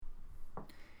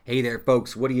Hey there,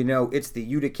 folks. What do you know? It's the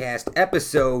Uticast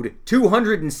episode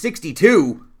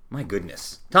 262. My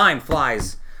goodness. Time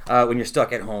flies when you're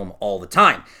stuck at home all the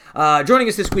time. Joining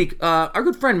us this week, our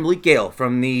good friend Malik Gayle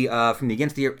from the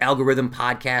Against the Algorithm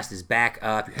podcast is back.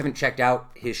 If you haven't checked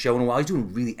out his show in a while, he's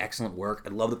doing really excellent work. I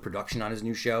love the production on his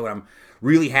new show, and I'm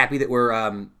really happy that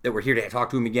we're here to talk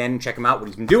to him again, check him out, what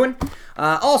he's been doing.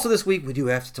 Also this week, we do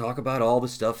have to talk about all the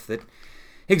stuff that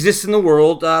exists in the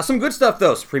world. Some good stuff,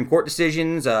 though. Supreme Court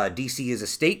decisions. D.C. is a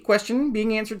state question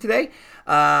being answered today.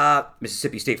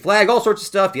 Mississippi state flag, all sorts of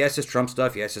stuff. Yes, it's Trump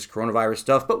stuff. Yes, it's coronavirus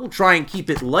stuff. But we'll try and keep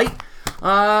it light.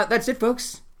 That's it,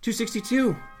 folks.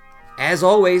 262. As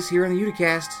always, here on the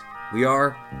Uticast, we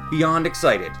are beyond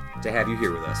excited to have you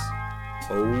here with us.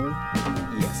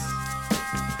 Oh, yes.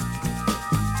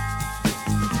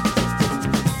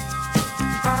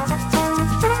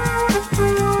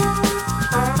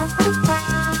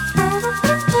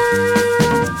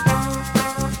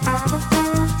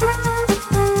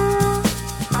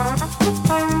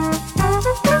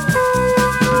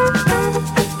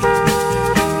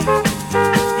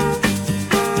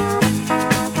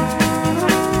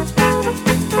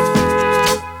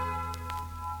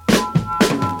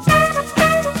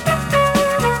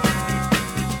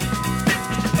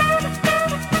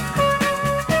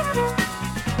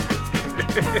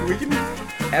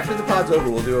 After the pod's over,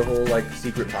 we'll do a whole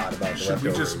secret pod about the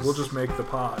leftovers. We'll just make the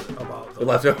pod about the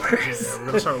leftovers. Yeah, we're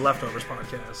gonna start a leftovers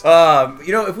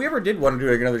podcast. If we ever did want to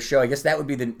do another show, I guess that would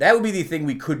be the thing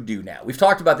we could do now. We've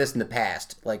talked about this in the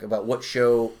past, about what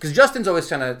show, because Justin's always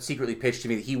kind of secretly pitched to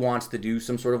me that he wants to do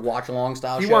some sort of watch along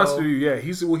style show. He wants to do, yeah.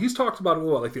 He's talked about it,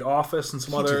 like The Office and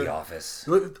some other. The Office.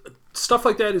 Stuff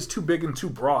like that is too big and too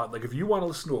broad. Like if you want to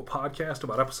listen to a podcast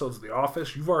about episodes of The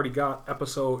Office, you've already got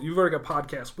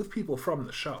podcasts with people from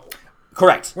the show.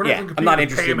 Correct. We're not going to compete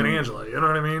with Pam and Angela. You know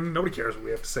what I mean? Nobody cares what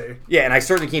we have to say. Yeah, and I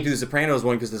certainly can't do the Sopranos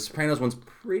one because the Sopranos one's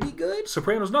pretty good.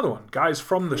 Sopranos another one. Guys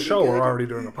from the show are already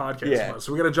doing a podcast. Yeah.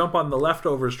 So we got to jump on the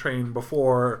leftovers train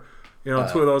before two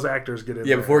of those actors get in.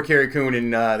 Yeah, before Carrie Coon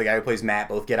and the guy who plays Matt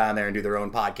both get on there and do their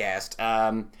own podcast.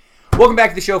 Welcome back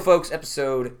to the show, folks.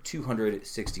 Episode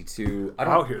 262.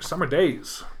 Out here, summer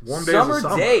days. Warm days summer of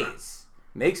summer. Days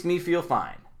makes me feel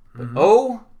fine. But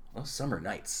those summer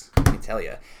nights, let me tell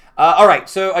you. All right,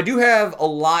 so I do have a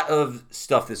lot of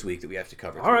stuff this week that we have to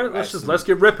cover. All right, let's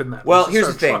get ripping then. Well, here's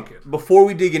the thing. Before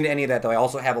we dig into any of that, though, I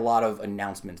also have a lot of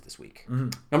announcements this week.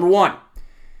 Number one,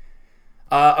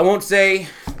 I won't say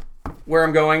where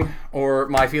I'm going or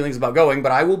my feelings about going,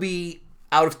 but I will be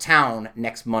out of town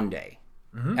next Monday.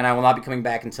 And I will not be coming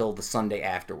back until the Sunday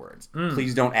afterwards.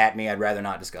 Please don't at me. I'd rather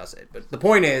not discuss it. But the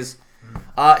point is,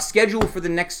 schedule for the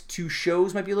next two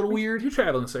shows might be a little weird. You're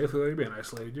traveling safely. You're being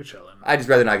isolated. You're chilling. I'd just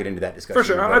rather not get into that discussion for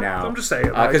sure. right now. I'm just saying.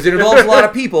 Because it involves a lot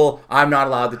of people I'm not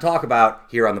allowed to talk about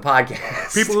here on the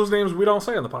podcast. People whose names we don't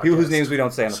say on the podcast. People whose names we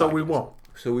don't say on the podcast. So we won't.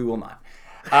 So we will not.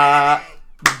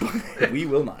 We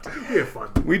will not. We have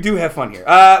fun. We do have fun here.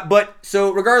 But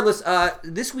so regardless,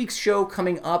 this week's show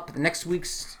coming up, next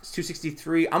week's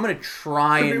 263, I'm going to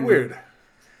try and... It'd be weird.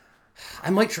 I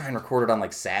might try and record it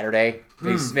on Saturday.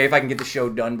 Maybe if I can get the show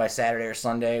done by Saturday or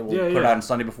Sunday, we'll put it on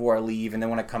Sunday before I leave, and then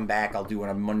when I come back, I'll do it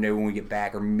on Monday when we get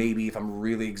back, or maybe if I'm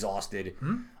really exhausted,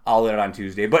 I'll let it on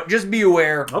Tuesday. But just be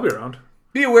aware... I'll be around.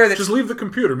 Be aware that... Just leave the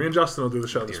computer. Me and Justin will do the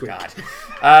show this week.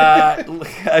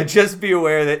 God. Just be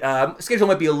aware that schedule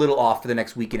might be a little off for the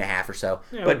next week and a half or so.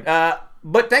 Yeah,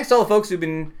 but thanks to all the folks who've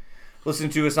been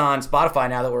listening to us on Spotify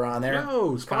now that we're on there.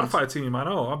 Yo, Spotify team, I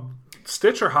know.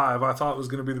 Stitcher Hive, I thought was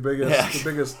going to be the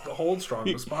biggest hold strong,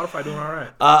 but Spotify doing all right.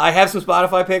 I have some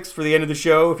Spotify picks for the end of the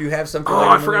show. If you have something,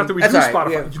 I forgot that we do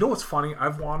Spotify. You know what's funny?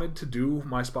 I've wanted to do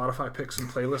my Spotify picks and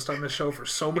playlist on this show for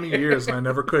so many years, and I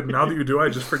never could. Now that you do, I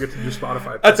just forget to do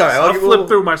Spotify picks. That's all right. I'll flip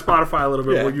through my Spotify a little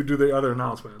bit while you do the other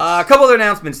announcements. A couple other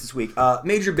announcements this week.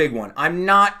 Major big one. I'm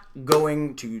not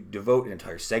going to devote an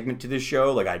entire segment to this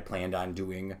show like I'd planned on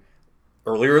doing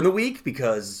earlier in the week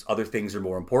because other things are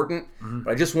more important.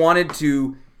 But I just wanted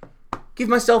to give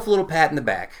myself a little pat in the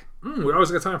back. We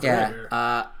always got time for that here.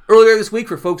 Earlier this week,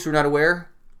 for folks who are not aware,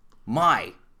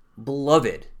 my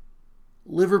beloved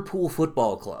Liverpool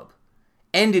Football Club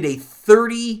ended a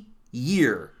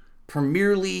 30-year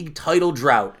Premier League title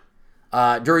drought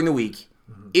during the week.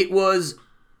 It was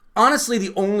honestly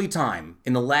the only time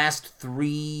in the last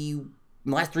three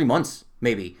months,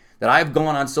 maybe, that I've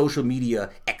gone on social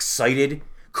media excited,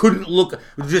 couldn't look,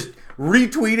 just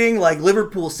retweeting like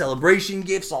Liverpool celebration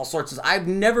gifs, all sorts of. I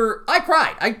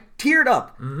cried. I teared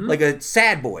up like a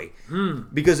sad boy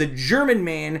because a German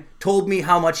man told me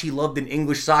how much he loved an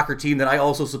English soccer team that I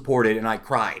also supported, and I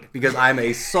cried because I'm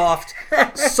a soft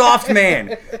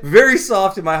man, very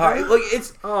soft in my heart. Like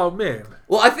it's. Oh man.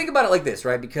 Well, I think about it like this,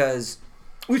 right? Because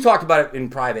we've talked about it in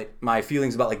private, my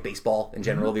feelings about like baseball in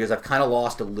general, because I've kind of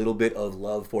lost a little bit of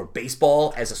love for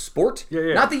baseball as a sport.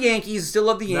 Yeah. Not the Yankees, still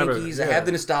love the Yankees. I have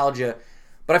the nostalgia,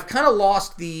 but I've kind of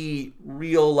lost the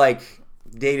real like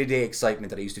day-to-day excitement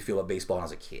that I used to feel about baseball when I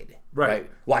was a kid. Right?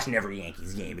 Watching every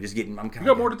Yankees game, but just getting, I'm kind of... You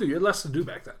got more to do. You had less to do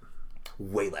back then.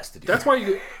 Way less to do. That's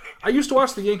why I used to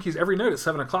watch the Yankees every night at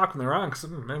 7 o'clock when they were on, because I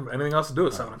didn't have anything else to do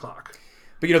at 7 o'clock.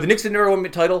 But the Knicks have never won a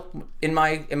title in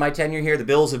my tenure here. The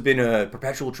Bills have been a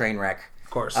perpetual train wreck. Of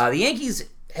course. The Yankees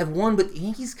have won, but the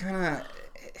Yankees kind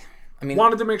of...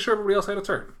 wanted to make sure everybody else had a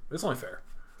turn. It's only fair.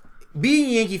 Being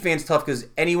a Yankee fan is tough because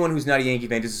anyone who's not a Yankee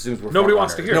fan just assumes we're Nobody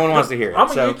wants to hear it. No one wants to hear it.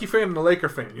 I'm a Yankee fan and a Laker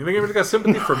fan. You think anybody's got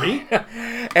sympathy for me?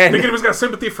 Think anybody's got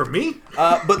sympathy for me?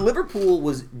 But Liverpool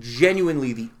was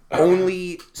genuinely the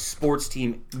only sports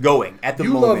team going at the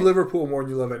moment. You love Liverpool more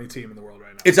than you love any team in the world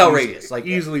right now. It's outrageous.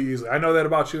 Easily. I know that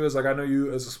about you. I know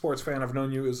you as a sports fan. I've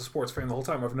known you as a sports fan the whole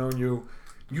time I've known you.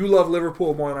 You love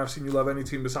Liverpool more than I've seen you love any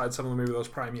team besides some of maybe those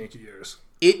prime Yankee years.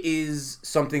 It is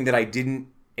something that I didn't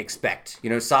expect.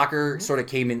 Soccer sort of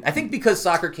came in. I think because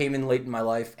soccer came in late in my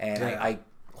life, and I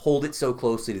hold it so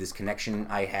closely to this connection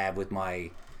I have with my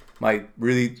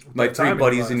three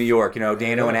buddies in New York.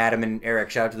 Dano and Adam and Eric.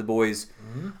 Shout out to the boys.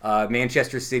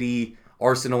 Manchester City,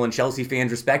 Arsenal, and Chelsea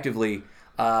fans respectively.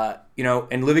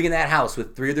 And living in that house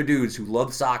with three other dudes who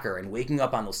love soccer and waking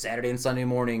up on those Saturday and Sunday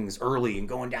mornings early and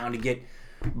going down to get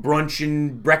brunch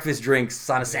and breakfast drinks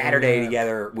on a Saturday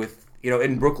together with.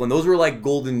 In Brooklyn, those were like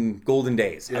golden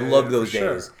days. I loved those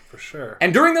days. For sure.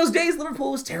 And during those days,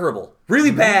 Liverpool was terrible.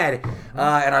 Really bad.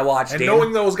 And I watched... And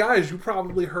knowing those guys, you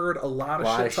probably heard a lot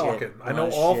of shit talking. I know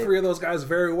all three of those guys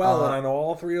very well, and I know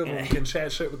all three of them can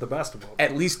chat shit with the best of them.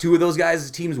 At least two of those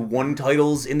guys' teams won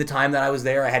titles in the time that I was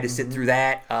there. I had to sit through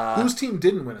that. Whose team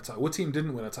didn't win a title? What team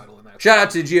didn't win a title in that? Shout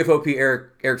out to GFOP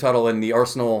Eric Tuttle and the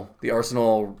Arsenal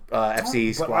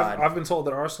FC squad. I've been told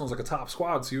that Arsenal's like a top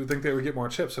squad, so you would think they would get more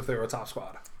chips if they were a top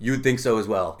squad. You would think so as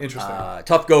well. Interesting.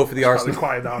 Tough go for the Arsenal. Probably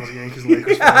quiet down as a Yankees and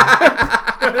Lakers fan.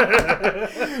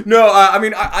 No,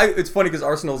 it's funny because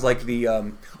Arsenal is like the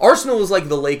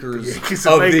Lakers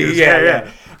of Lakers.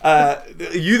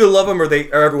 You either love them or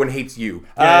everyone hates you.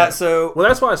 So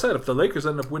that's why I said if the Lakers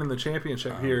end up winning the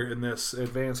championship here in this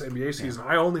advanced NBA season,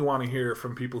 I only want to hear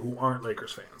from people who aren't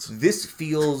Lakers fans. This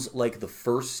feels like the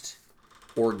first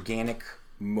organic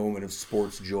moment of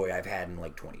sports joy I've had in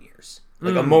like 20 years.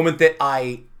 Like a moment that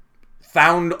I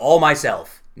found all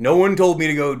myself. No one told me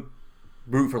to go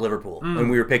root for Liverpool when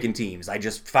we were picking teams. I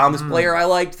just found this player I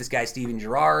liked, this guy Steven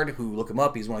Gerrard, who, look him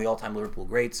up, he's one of the all-time Liverpool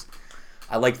greats.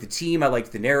 I liked the team, I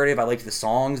liked the narrative, I liked the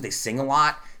songs. They sing a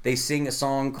lot. They sing a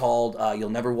song called You'll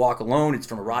Never Walk Alone. It's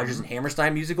from a Rodgers and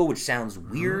Hammerstein musical, which sounds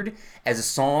weird as a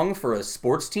song for a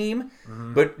sports team.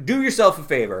 But do yourself a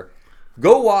favor.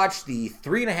 Go watch the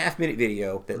 3.5-minute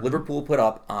video that Liverpool put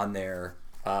up on their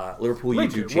Liverpool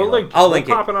YouTube channel. I'll link it.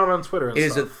 We'll pop it out on Twitter and It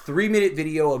is a 3-minute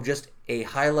video of just a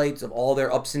highlights of all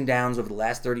their ups and downs over the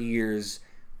last 30 years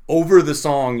over the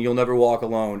song You'll Never Walk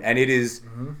Alone. And it is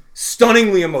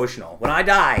stunningly emotional. When I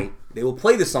die, they will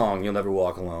play the song You'll Never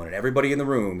Walk Alone, and everybody in the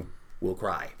room will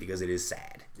cry because it is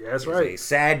sad. Yeah, that's right. It's a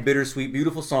sad, bittersweet,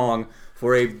 beautiful song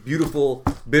for a beautiful,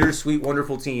 bittersweet,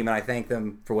 wonderful team, and I thank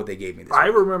them for what they gave me this I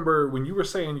week. remember when you were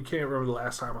saying you can't remember the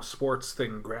last time a sports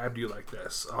thing grabbed you like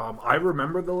this. I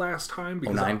remember the last time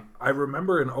because 09? I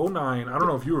remember in 09, I don't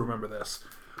know if you remember this,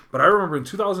 but I remember in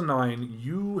 2009,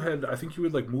 you had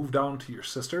like moved down to your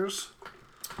sister's.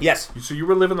 Yes. So you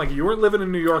were living you weren't living in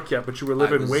New York yet, but you were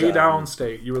living way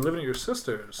downstate. You were living at your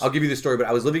sister's. I'll give you the story, but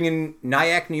I was living in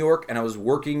Nyack, New York, and I was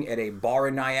working at a bar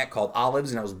in Nyack called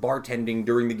Olives, and I was bartending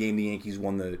during the game the Yankees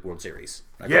won the World Series.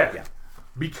 Yeah.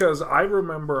 Because I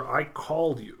remember I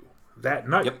called you that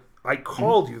night. Yep. I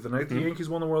called you the night the Yankees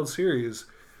won the World Series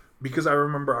because I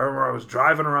remember I was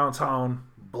driving around town,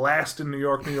 blasting New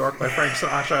York by Frank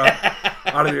Sinatra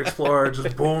out of the Explorer,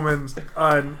 just booming.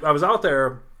 And I was out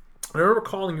there. I remember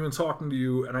calling you and talking to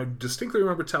you, and I distinctly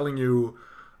remember telling you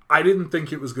I didn't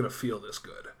think it was going to feel this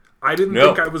good. I didn't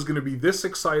think I was going to be this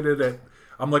excited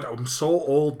I'm so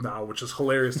old now, which is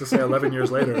hilarious to say 11 years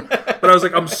later. But I was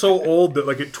like, I'm so old that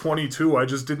at 22, I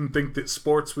just didn't think that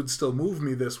sports would still move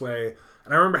me this way.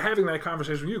 And I remember having that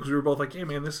conversation with you because we were both like, hey,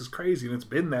 man, this is crazy, and it's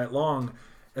been that long.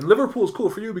 And Liverpool is cool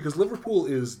for you because Liverpool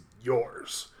is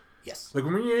yours. Yes. Like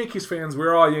when we're Yankees fans,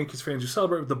 we're all Yankees fans. You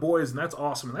celebrate with the boys, and that's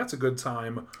awesome, and that's a good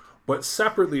time. But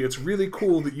separately, it's really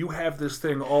cool that you have this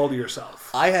thing all to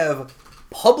yourself. I have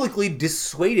publicly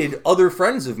dissuaded other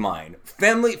friends of mine,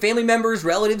 family members,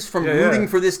 relatives, from rooting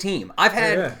for this team. I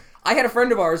had a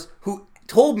friend of ours who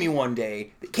told me one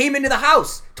day, came into the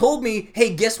house, told me,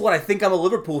 hey, guess what? I think I'm a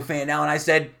Liverpool fan now. And I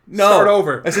said, no. Start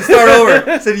over. I said, start over.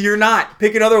 I said, you're not.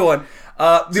 Pick another one.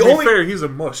 To be fair, he's a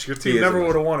mush. Your team never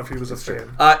would have won if he was a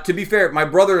fan. To be fair, my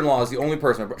brother-in-law is the only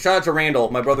person. Shout out to Randall,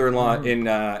 my brother-in-law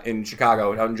in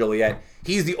Chicago, out in Joliet.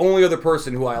 He's the only other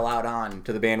person who I allowed on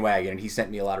to the bandwagon, and he sent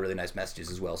me a lot of really nice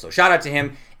messages as well. So shout out to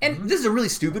him. And this is a really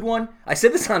stupid one. I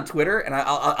said this on Twitter, and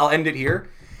I'll end it here.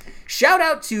 Shout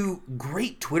out to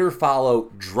great Twitter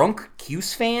follow, Drunk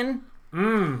Cuse Fan.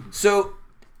 So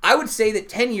I would say that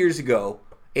 10 years ago,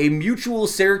 a mutual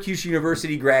Syracuse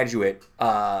University graduate,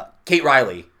 Kate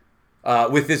Riley,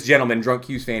 with this gentleman, Drunk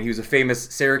Cuse Fan, he was a famous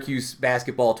Syracuse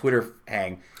basketball Twitter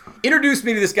hang, introduced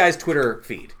me to this guy's Twitter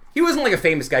feed. He wasn't like a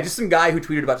famous guy, just some guy who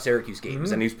tweeted about Syracuse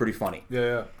games, and he was pretty funny.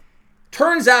 Yeah.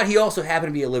 Turns out he also happened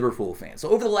to be a Liverpool fan. So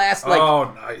over the last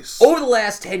nice. Over the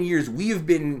last 10 years, we have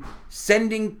been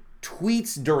sending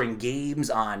tweets during games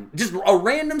on just a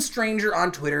random stranger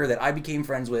on Twitter that I became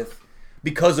friends with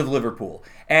because of Liverpool.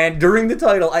 And during the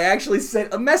title, I actually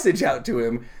sent a message out to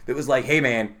him that was like, hey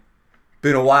man,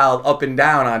 been a wild up and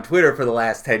down on Twitter for the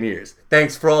last 10 years.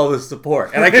 Thanks for all the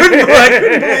support. And I couldn't believe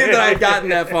that I'd gotten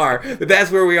that far. But that's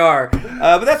where we are.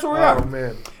 But that's where we are. Oh,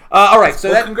 man. All right,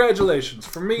 so congratulations.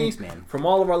 From me, thanks, man. From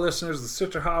all of our listeners, the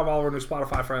Sister Hive, all of our new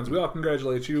Spotify friends, we all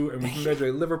congratulate you, and we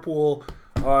congratulate Liverpool.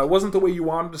 It wasn't the way you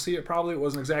wanted to see it, probably. It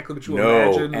wasn't exactly what you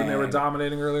imagined when they were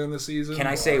dominating earlier in the season. Can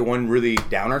I say one really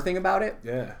downer thing about it?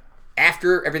 Yeah.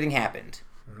 After everything happened,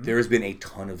 there has been a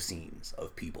ton of scenes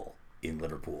of people in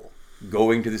Liverpool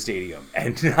going to the stadium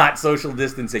and not social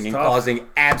distancing and causing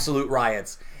absolute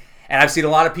riots. And I've seen a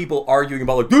lot of people arguing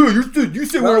about, like, dude, you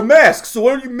said wear a mask, so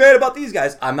why are you mad about these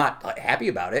guys? I'm not happy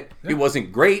about it. Yeah. It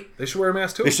wasn't great. They should wear a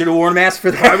mask, too. They should have worn a mask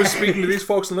for that. I was speaking to these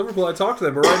folks in Liverpool. I talked to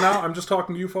them. But right now, I'm just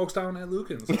talking to you folks down at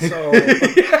Lucan's. So,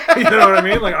 you know what I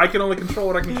mean? Like, I can only control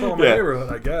what I control in my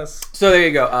neighborhood, I guess. So there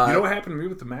you go. You know what happened to me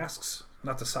with the masks?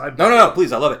 Not the side. No,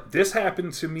 please. I love it. This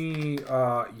happened to me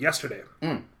yesterday.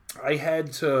 I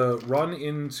had to run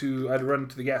into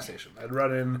the gas station.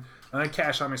 I had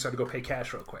cash on me, so I had to go pay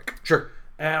cash real quick. Sure.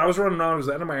 And I was running around. It was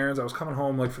the end of my errands. I was coming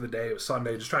home like for the day. It was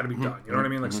Sunday, just trying to be done. You know what I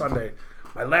mean? Like Sunday,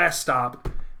 my last stop.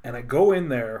 And I go in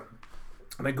there,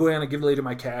 and I give the lady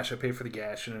my cash. I pay for the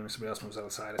gas, and then somebody else moves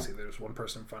outside. I see there's one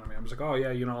person in front of me. I'm just like, oh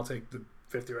yeah, I'll take the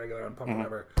 50 regular and pump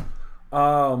whatever.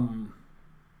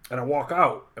 And I walk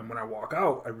out, and when I walk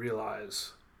out, I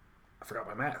realize I forgot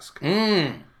my mask.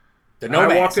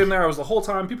 I walked in there. I was the whole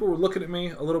time. People were looking at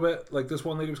me a little bit. Like this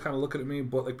one lady was kind of looking at me,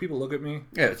 but like people look at me.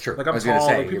 Yeah, it's true. Like I'm tall.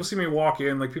 Like people see me walk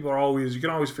in. Like people are always. You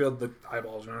can always feel the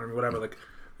eyeballs. You know what I mean? Whatever. Like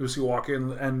people see you walk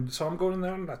in, and so I'm going in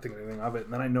there. I'm not thinking anything of it.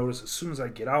 And then I notice as soon as I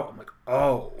get out, I'm like,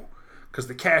 oh, because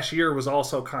the cashier was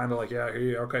also kind of like, yeah,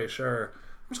 okay, sure.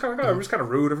 I'm just kind of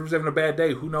rude. Everyone's having a bad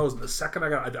day. Who knows? And the second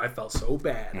I felt so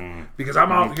bad because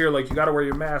I'm out here like you got to wear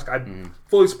your mask. I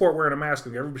fully support wearing a mask. I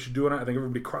think everybody should doing it. I think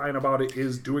everybody crying about it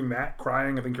is doing that.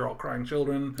 Crying. I think you're all crying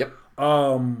children. Yep.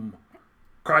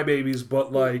 Crybabies.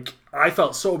 But like I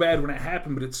felt so bad when it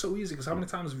happened. But it's so easy because how many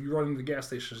times have you run into the gas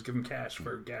station just giving cash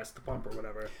for gas at the pump or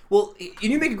whatever? Well,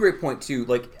 you make a great point too.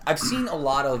 Like I've seen a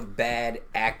lot of bad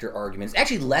actor arguments.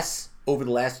 Actually, less over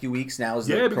the last few weeks now is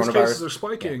the because coronavirus. Cases are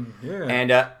spiking. Yeah.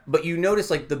 And but you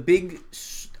notice like the big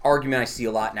argument I see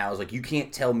a lot now is like you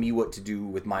can't tell me what to do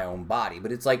with my own body.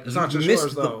 But it's like it's you not just missed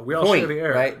yours, the though. We all point, share the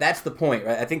air. Right? That's the point,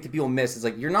 right? I think that people miss is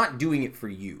like you're not doing it for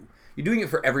you. You're doing it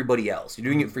for everybody else. You're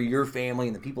doing it for your family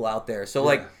and the people out there. So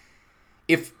like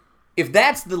if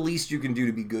that's the least you can do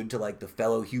to be good to like the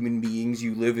fellow human beings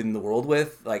you live in the world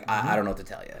with, like I don't know what to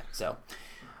tell you. So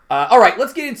all right,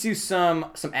 let's get into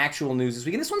some actual news this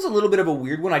week. And this one's a little bit of a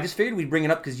weird one. I just figured we'd bring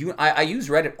it up because I use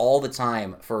Reddit all the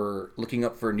time for looking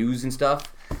up for news and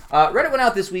stuff. Reddit went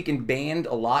out this week and banned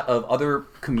a lot of other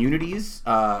communities,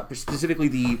 specifically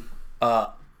the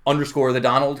 _the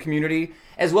Donald community,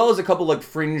 as well as a couple like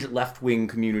fringe left-wing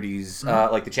communities,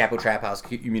 like the Chapo Trap House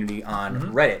community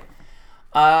on Reddit.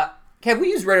 Kev, we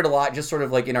use Reddit a lot just sort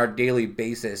of like in our daily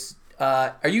basis.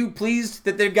 Are you pleased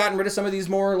that they've gotten rid of some of these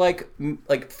more like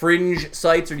fringe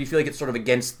sites, or do you feel like it's sort of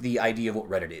against the idea of what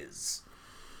Reddit is?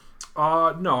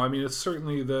 No, I mean it's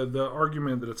certainly the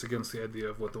argument that it's against the idea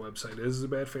of what the website is a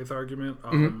bad faith argument.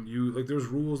 You like there's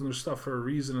rules and there's stuff for a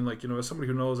reason, and like as somebody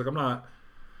who knows, like I'm not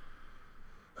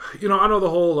I know the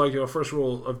whole, first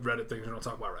rule of Reddit things, you don't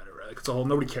talk about Reddit, right? Like, it's a whole,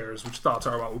 nobody cares what your thoughts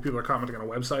are about what people are commenting on a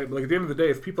website. But, at the end of the day,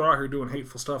 if people are out here doing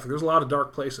hateful stuff, there's a lot of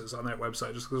dark places on that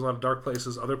website. Just there's a lot of dark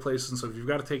places, other places. And so if you've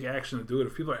got to take action to do it,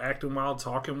 if people are acting wild,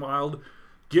 talking wild,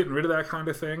 getting rid of that kind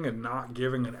of thing and not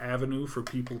giving an avenue for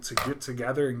people to get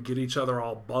together and get each other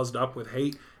all buzzed up with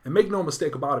hate. And make no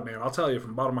mistake about it, man. I'll tell you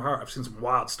from the bottom of my heart, I've seen some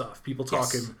wild stuff. People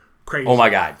talking crazy. Oh, my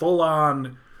God. Full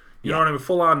on, you know what I mean?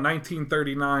 Full on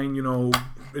 1939,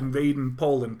 invading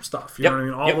Poland stuff. You know what I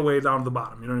mean? All the way down to the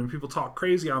bottom. You know what I mean? People talk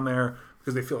crazy on there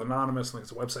because they feel anonymous, like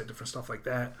it's a website, different stuff like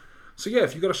that. So yeah,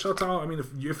 if you got to shut down, I mean,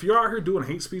 if you're out here doing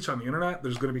hate speech on the internet,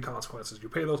 there's going to be consequences. You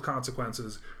pay those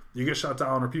consequences. You get shut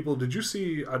down, or people. Did you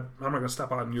see? I'm not going to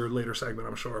step on your later segment,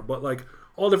 I'm sure, but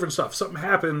all different stuff. Something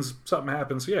happens. So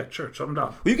yeah, sure, shut them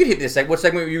down. Well, you could hit this segment. What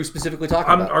segment were you specifically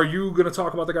talking about? Are you going to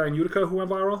talk about the guy in Utica who went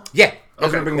viral? Yeah, I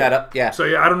was going to bring that up. Yeah. So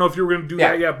yeah, I don't know if you were going to do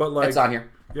that yet, but it's on here.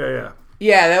 Yeah.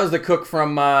 Yeah, that was the cook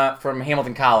from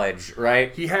Hamilton College,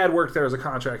 right? He had worked there as a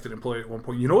contracted employee at one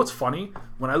point. You know what's funny?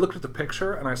 When I looked at the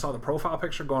picture and I saw the profile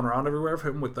picture going around everywhere of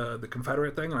him with the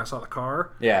Confederate thing, and I saw the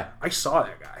car. Yeah. I saw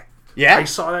that guy. Yeah? I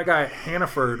saw that guy at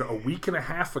Hannaford a week and a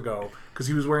half ago because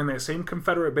he was wearing that same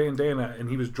Confederate bandana and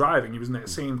he was driving. He was in that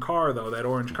same car, though, that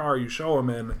orange car you show him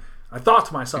in. I thought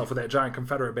to myself with that giant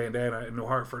Confederate bandana in New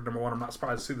Hartford, number one, I'm not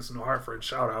surprised to see this in New Hartford.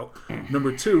 Shout out.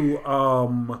 Number two,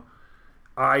 I'm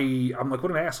like,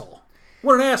 what an asshole.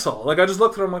 What an asshole. I just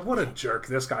looked at him like, what a jerk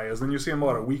this guy is. Then you see him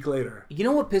about a week later. You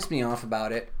know what pissed me off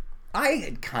about it? I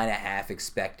had kind of half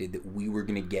expected that we were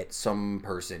going to get some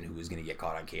person who was going to get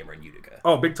caught on camera in Utica.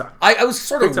 Oh, big time. I was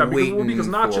sort of waiting because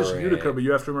not just Utica, it. but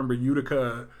you have to remember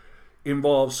Utica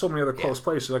involves so many other close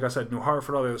places. Like I said, New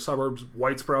Hartford, other suburbs,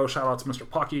 Whitesboro, shout out to Mr.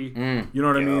 Pucky. You know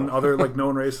what I mean? Other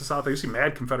known racists out there. You see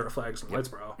mad Confederate flags in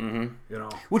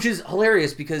Whitesboro. Which is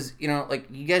hilarious because, you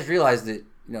guys realize that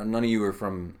none of you are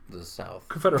from the South.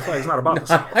 Confederate flag's not about the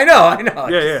South. I know.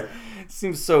 Yeah. It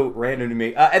seems so random to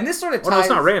me. And this sort of ties... Well, no, it's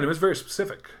not random. It's very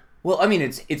specific. Well, I mean,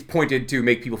 it's pointed to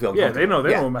make people feel uncomfortable. Yeah,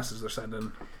 they know what message they're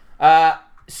sending.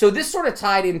 So this sort of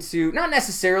tied into, not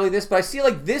necessarily this, but I see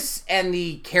this and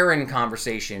the Karen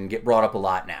conversation get brought up a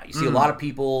lot now. You see a lot of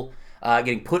people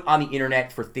getting put on the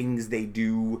internet for things they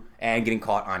do and getting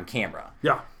caught on camera.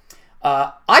 Yeah.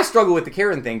 I struggle with the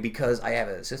Karen thing because I have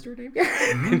a sister named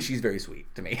Karen, and she's very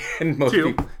sweet to me. And most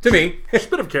people, to me. She's a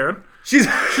bit of a Karen. She's a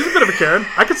bit of a Karen.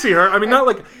 I could see her. I mean,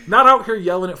 not out here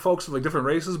yelling at folks of different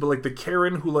races, but the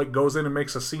Karen who goes in and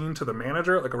makes a scene to the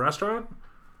manager at a restaurant.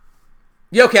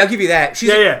 Yeah, okay, I'll give you that. She's,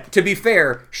 yeah. To be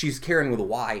fair, she's Karen with a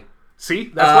Y.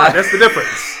 See? That's why. That's the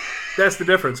difference. That's the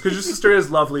difference. Because your sister is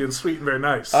lovely and sweet and very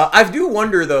nice. I do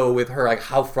wonder, though, with her,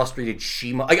 how frustrated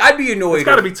she must... I'd be annoyed... It's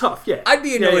got to be tough, yeah. I'd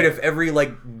be annoyed if every,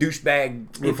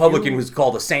 douchebag Republican was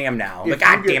called a Sam now.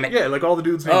 God damn it. Yeah, all the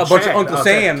dudes named Chad. A bunch of Uncle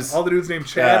Sams. All the dudes named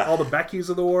Chad, all the Beckys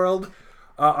of the world.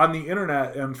 On the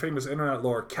internet and famous internet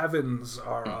lore, Kevins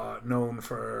are known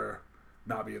for...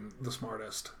 not being the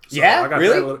smartest. So yeah,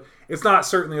 really? It's not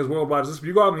certainly as worldwide as this, but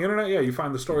you go out on the internet, you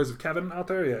find the stories of Kevin out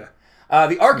there,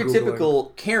 the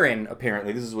archetypical Karen,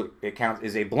 apparently, this is what it counts,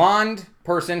 is a blonde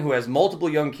person who has multiple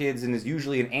young kids and is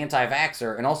usually an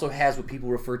anti-vaxxer and also has what people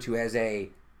refer to as a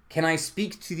 "can I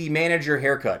speak to the manager"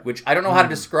 haircut, which I don't know how to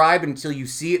describe until you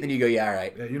see it, then you go, yeah, all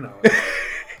right. Yeah, you know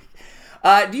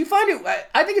it. Do you find it...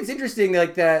 I think it's interesting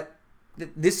that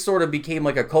this sort of became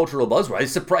a cultural buzzword.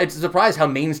 It's a surprise how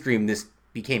mainstream this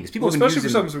became. People especially for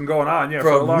something that's been going on for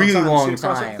a really long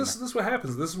time. This is what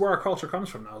happens. This is where our culture comes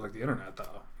from now, the internet,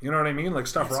 though. You know what I mean?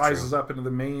 Stuff that's rises true. Up into the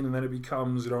main, and then it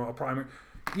becomes, a primary.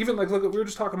 Even, look, we were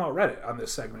just talking about Reddit on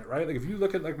this segment, right? If you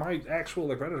look at, my actual,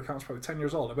 Reddit account's probably 10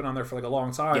 years old. I've been on there for, a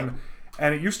long time. Yeah.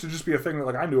 And it used to just be a thing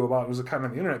that, I knew about. It was kind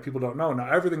of the internet people don't know.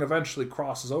 Now, everything eventually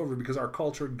crosses over because our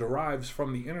culture derives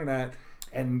from the internet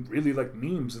and really,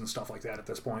 memes and stuff like that at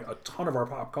this point. A ton of our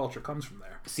pop culture comes from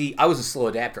there. See, I was a slow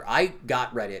adapter. I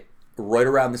got Reddit right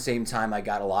around the same time I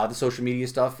got a lot of the social media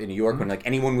stuff in New York. When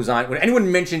anyone was on, when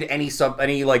anyone mentioned any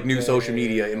new social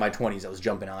media in my 20s, I was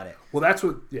jumping on it. Well, that's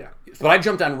what But I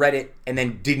jumped on Reddit and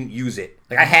then didn't use it.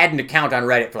 I had an account on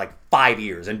Reddit for 5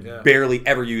 years and barely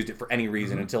ever used it for any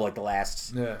reason until the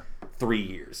last 3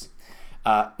 years.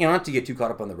 Not to get too caught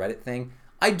up on the Reddit thing,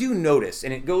 I do notice,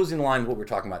 and it goes in line with what we're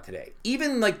talking about today,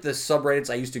 even the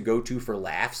subreddits I used to go to for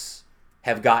laughs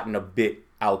have gotten a bit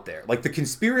out there. The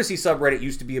conspiracy subreddit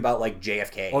used to be about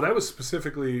JFK. Oh, that was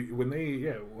specifically when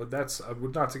they that's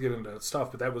not to get into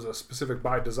stuff, but that was a specific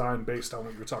by design based on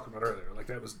what you were talking about earlier.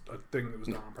 That was a thing that was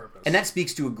done on purpose. And that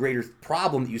speaks to a greater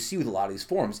problem that you see with a lot of these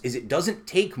forums is it doesn't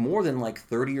take more than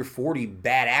 30 or 40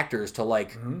 bad actors to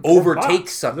overtake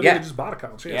something. Literally just bot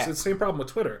accounts. Yeah. It's the same problem with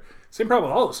Twitter. Same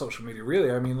problem with all of social media, really.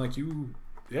 I mean,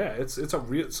 Yeah, it's a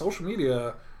real social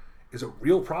media is a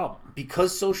real problem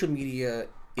because social media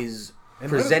is and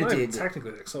presented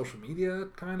technically like social media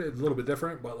kind of a little bit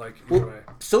different, but like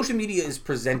social media is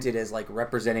presented as like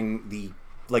representing the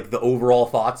overall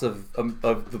thoughts of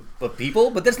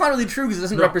people, but that's not really true because it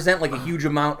doesn't represent like a huge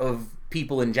amount of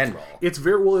people in general. It's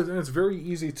very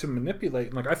easy to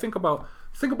manipulate. Like I think about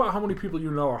how many people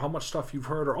you know or how much stuff you've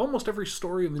heard or almost every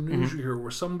story in the news you hear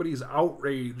where somebody's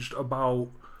outraged about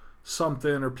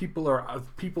something or people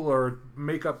are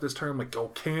make up this term like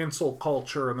cancel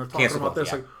culture and they're talking about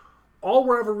this like all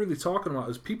we're ever really talking about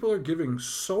is people are giving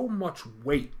so much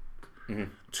weight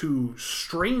to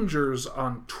strangers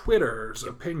on Twitter's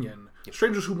opinion,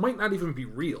 strangers who might not even be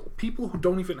real, people who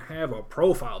don't even have a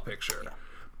profile picture.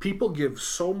 People give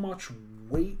so much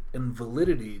weight and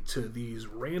validity to these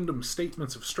random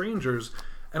statements of strangers,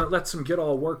 and it lets them get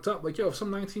all worked up. Like, if some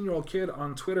 19-year-old kid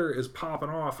on Twitter is popping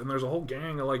off, and there's a whole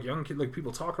gang of like young kid, like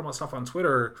people talking about stuff on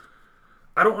Twitter,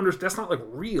 I don't understand. That's not like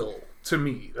real to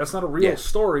me. That's not a real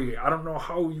story. I don't know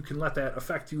how you can let that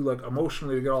affect you like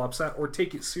emotionally to get all upset or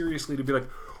take it seriously to be like,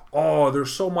 oh,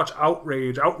 there's so much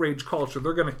outrage culture.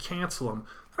 They're going to cancel him.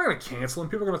 They're not going to cancel him.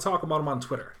 People are going to talk about him on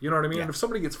Twitter. You know what I mean? And if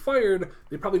somebody gets fired,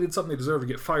 they probably did something they deserve to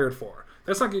get fired for.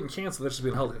 That's not getting canceled. That's just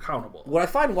being held accountable. What I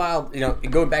find wild,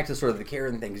 going back to sort of the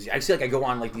Karen thing, is I see like I go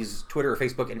on like these Twitter or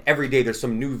Facebook, and every day there's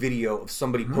some new video of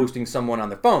somebody posting someone on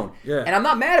their phone. Yeah. And I'm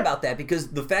not mad about that because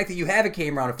the fact that you have a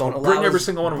camera on a phone allows bring every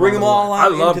single one of them bring them all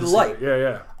out into the light.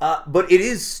 Yeah. But it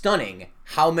is stunning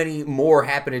how many more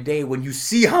happen a day when you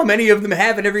see how many of them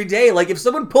happen every day. Like if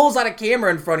someone pulls out a camera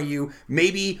in front of you,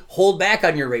 maybe hold back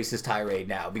on your racist tirade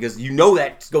now because you know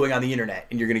that's going on the internet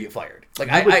and you're going to get fired. Like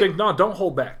I would think, no, don't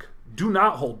hold back. Do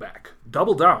not hold back.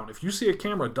 Double down. If you see a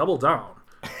camera, double down.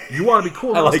 You want to be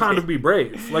cool. It's time to be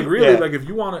brave. Like really, like if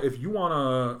you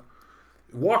wanna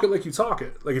walk it like you talk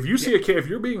it. Like if you see if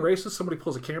you're being racist, somebody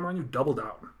pulls a camera on you, double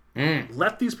down.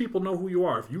 Let these people know who you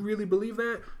are. If you really believe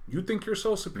that, you think you're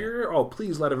so superior. Oh,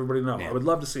 please let everybody know. I would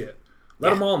love to see it.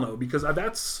 Let them all know because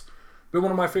that's been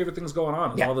one of my favorite things going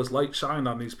on. Is all this light shined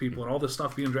on these people and all this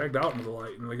stuff being dragged out into the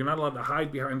light. And like you're not allowed to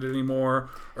hide behind it anymore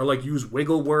or like use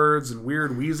wiggle words and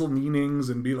weird weasel meanings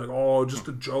and be like, oh, just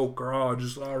a joke or oh,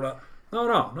 just all right.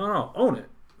 No. Own it.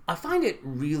 I find it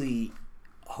really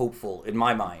hopeful in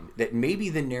my mind that maybe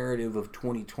the narrative of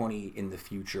 2020 in the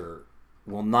future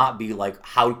will not be like,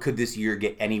 how could this year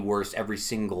get any worse every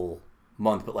single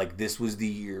month? But like this was the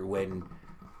year when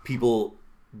people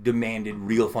demanded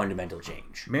real fundamental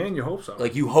change. Man, you hope so.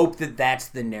 Like you hope that that's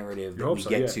the narrative that we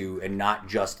get to and not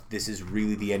just this is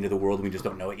really the end of the world and we just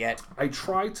don't know it yet. I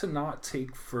try to not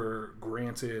take for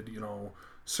granted,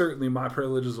 certainly my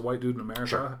privilege as a white dude in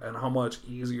America and how much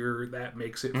easier that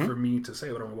makes it for me to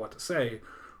say what I'm about to say.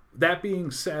 That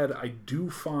being said, I do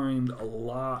find a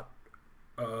lot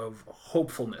of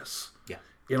hopefulness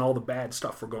in all the bad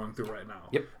stuff we're going through right now.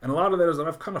 And a lot of that is that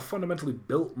I've kind of fundamentally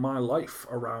built my life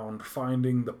around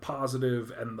finding the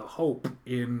positive and the hope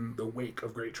in the wake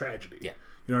of great tragedy. You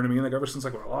know what I mean? Like ever since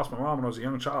like when I lost my mom when I was a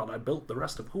young child, I built the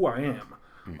rest of who I am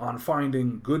on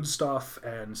finding good stuff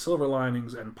and silver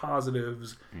linings and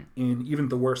positives in even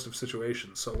the worst of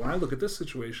situations. So when I look at this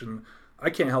situation, I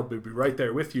can't help but be right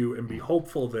there with you and be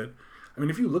hopeful that, I mean,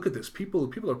 if you look at this, people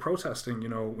are protesting,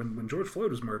 when George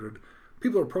Floyd was murdered,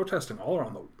 people are protesting all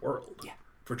around the world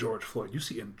for George Floyd. You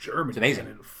see in Germany and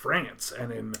in France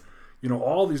and in,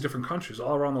 all these different countries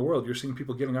all around the world, you're seeing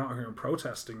people getting out here and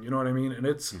protesting, you know what I mean? And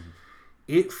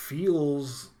it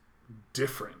feels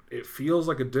different. It feels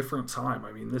like a different time.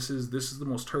 I mean, this is the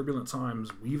most turbulent times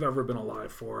we've ever been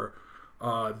alive for.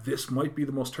 This might be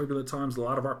the most turbulent times a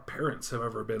lot of our parents have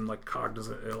ever been like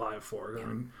cognizant alive for. I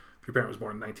mean, if your parent was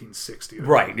born in 1960,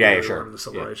 right? Sure. The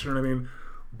civil rights, you know what I mean?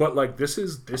 But like this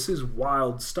is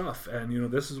wild stuff,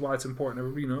 and this is why it's important.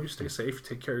 Everybody, you stay safe,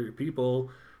 take care of your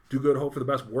people, do good, hope for the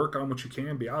best, work on what you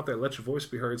can, be out there, let your voice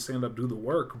be heard, stand up, do the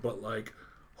work. But like,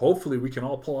 hopefully, we can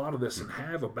all pull out of this and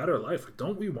have a better life. Like,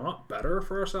 don't we want better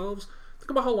for ourselves?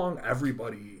 Think about how long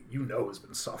everybody has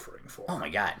been suffering for. Oh my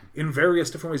God! In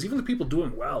various different ways, even the people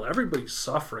doing well, everybody's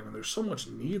suffering, and there's so much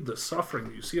needless suffering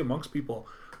that you see amongst people.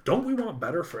 Don't we want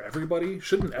better for everybody?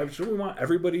 Shouldn't we want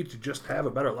everybody to just have a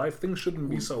better life? Things shouldn't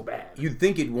be so bad. You'd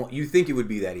think it would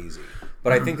be that easy,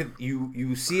 but I think that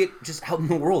you see it just out in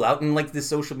the world, out in like the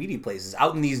social media places,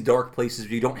 out in these dark places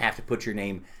where you don't have to put your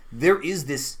name. There is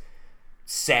this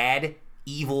sad,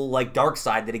 evil, like dark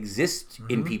side that exists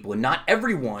in people, and not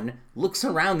everyone looks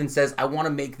around and says, "I want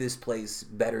to make this place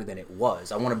better than it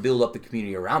was. I want to build up the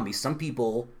community around me." Some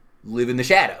people live in the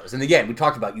shadows. And again, we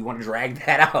talked about you want to drag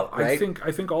that out, right?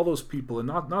 I think all those people, and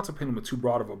not to paint them with too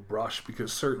broad of a brush,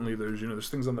 because certainly there's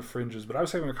things on the fringes. But I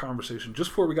was having a conversation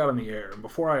just before we got on the air, and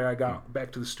before I got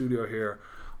back to the studio here.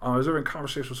 I was having a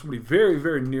conversation with somebody very,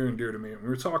 very near and dear to me. And we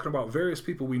were talking about various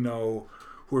people we know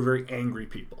who are very angry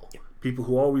people. Yeah. People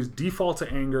who always default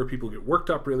to anger, people who get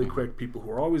worked up really quick, people who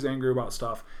are always angry about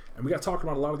stuff. And we got talking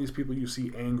about a lot of these people you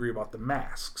see angry about the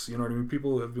masks. You know what I mean?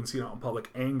 People who have been seen out in public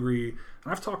angry.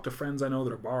 And I've talked to friends I know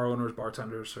that are bar owners,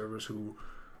 bartenders, servers who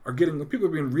are people are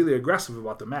being really aggressive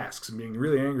about the masks and being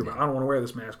really angry about, I don't want to wear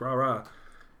this mask, rah, rah.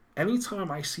 Anytime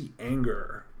I see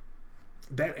anger,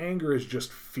 that anger is just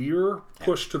fear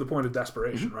pushed to the point of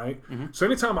desperation, right? Mm-hmm. So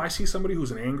anytime I see somebody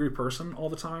who's an angry person all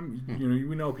the time,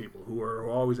 we know people who are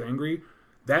always angry.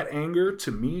 That anger,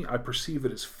 to me, I perceive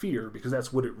it as fear because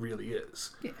that's what it really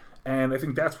is. Yeah. And I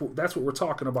think that's what we're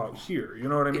talking about here. You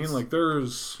know what I mean? Like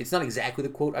it's not exactly the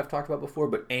quote I've talked about before,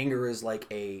 but anger is like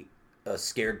a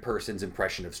scared person's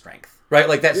impression of strength, right?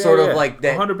 Like that of like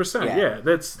that. 100%. Yeah.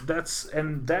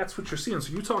 That's what you're seeing.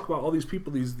 So you talk about all these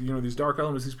people, these dark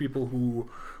elements, these people who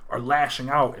are lashing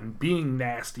out and being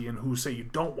nasty, and who say you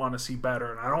don't want to see better,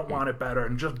 and I don't want it better,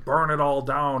 and just burn it all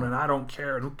down, and I don't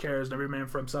care, and who cares, and every man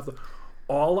for himself.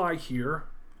 All I hear,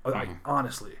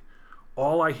 honestly,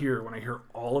 all I hear when I hear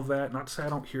all of that, not to say I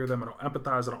don't hear them, I don't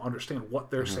empathize, I don't understand what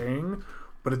they're saying,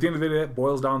 but at the end of the day, it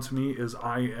boils down to me is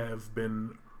I have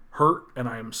been hurt and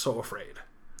I am so afraid.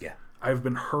 Yeah. I've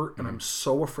been hurt and I'm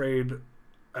so afraid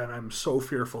and I'm so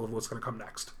fearful of what's going to come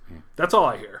next. That's all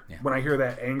I hear. Yeah. When I hear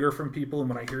that anger from people and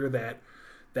when I hear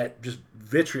that just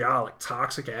vitriolic,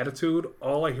 toxic attitude,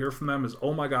 all I hear from them is,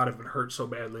 oh my God, I've been hurt so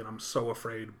badly and I'm so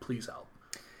afraid. Please help.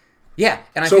 Yeah.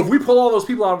 And if we pull all those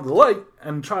people out of the light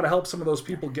and try to help some of those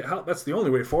people get help, that's the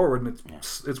only way forward. And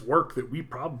it's work that we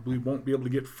probably won't be able to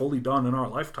get fully done in our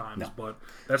lifetimes. No. But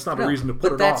that's not a reason to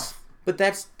put it off. But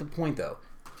that's the point, though.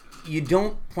 You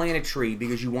don't plant a tree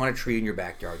because you want a tree in your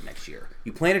backyard next year.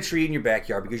 You plant a tree in your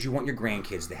backyard because you want your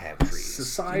grandkids to have trees.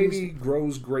 Society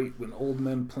grows great when old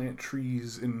men plant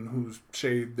trees in whose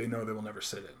shade they know they will never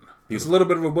sit in. Beautiful. It's a little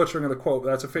bit of a butchering of the quote, but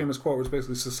that's a famous quote where it's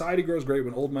basically, society grows great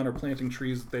when old men are planting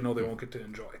trees that they know they won't get to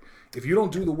enjoy. If you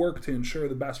don't do the work to ensure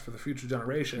the best for the future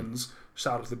generations,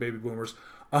 shout out to the baby boomers,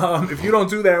 if you don't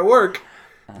do that work,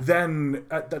 then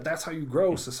that's how you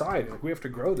grow society. Like, we have to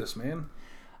grow this, man.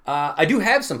 I do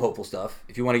have some hopeful stuff.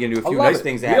 If you want to get into a few nice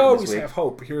things that happened this week. We always have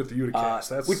hope here at the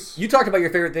Uticast. You talked about your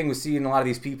favorite thing was seeing a lot of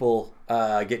these people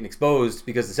getting exposed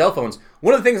because of cell phones.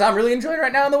 One of the things I'm really enjoying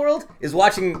right now in the world is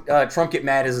watching Trump get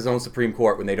mad at his own Supreme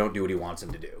Court when they don't do what he wants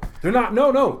them to do. They're not.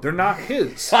 No, they're not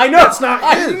his. I know. That's not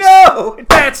his. I know.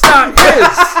 That's not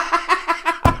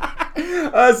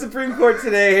his. Supreme Court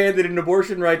today handed an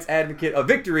abortion rights advocate a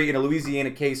victory in a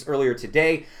Louisiana case earlier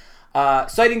today.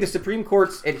 Citing the Supreme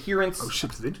Court's adherence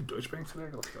did they do Deutsche Bank today?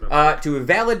 To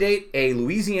invalidate a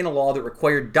Louisiana law that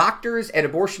required doctors at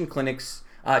abortion clinics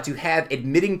to have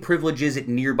admitting privileges at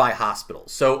nearby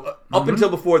hospitals. So up until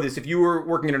before this, if you were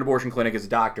working in an abortion clinic as a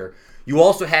doctor, you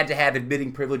also had to have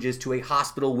admitting privileges to a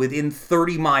hospital within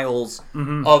 30 miles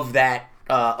of that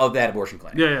abortion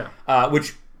clinic. Yeah.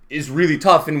 Which is really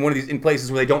tough in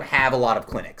places where they don't have a lot of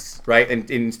clinics, right?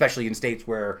 And especially in states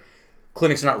where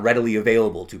clinics are not readily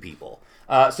available to people.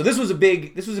 So this was a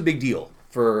big deal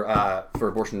for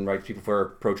abortion rights people,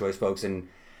 for pro-choice folks, and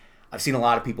I've seen a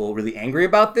lot of people really angry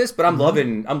about this. But I'm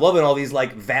loving all these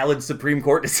like valid Supreme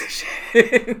Court decisions.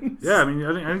 Yeah, I mean,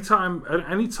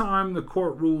 anytime the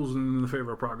court rules in the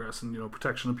favor of progress and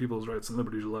protection of people's rights and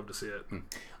liberties, you love to see it.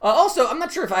 Also, I'm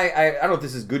not sure if I don't know if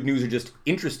this is good news or just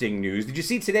interesting news. Did you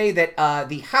see today that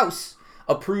the House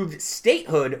approved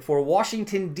statehood for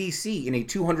Washington, D.C. in a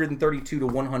 232 to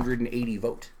 180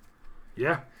 vote?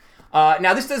 Yeah.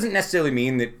 Now, this doesn't necessarily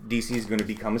mean that D.C. is going to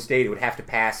become a state. It would have to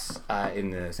pass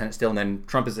in the Senate still, and then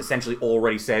Trump has essentially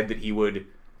already said that he would,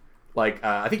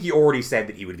 I think he already said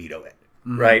that he would veto it,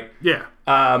 right? Yeah.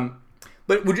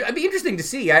 But it'd be interesting to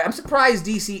see. I'm surprised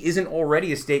D.C. isn't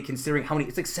already a state, considering how many.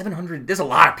 It's like 700. There's a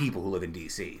lot of people who live in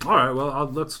D.C. All right. Well,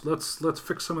 let's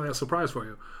fix some of that surprise for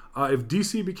you. If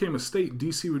D.C. became a state,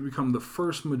 D.C. would become the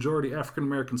first majority African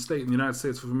American state in the United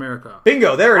States of America.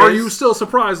 Bingo! There it is. Are you still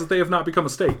surprised that they have not become a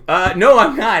state? No,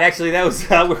 I'm not. Actually, that was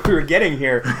where we were getting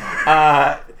here.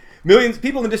 Millions of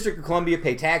people in the District of Columbia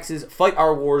pay taxes, fight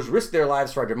our wars, risk their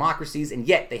lives for our democracies, and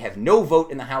yet they have no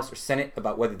vote in the House or Senate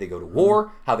about whether they go to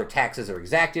war, how their taxes are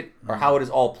exacted, or how it is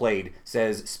all played,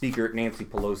 says Speaker Nancy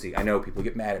Pelosi. I know people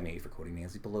get mad at me for quoting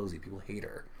Nancy Pelosi. People hate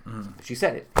her. But she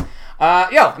said it.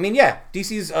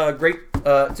 DC's great.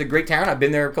 It's a great town. I've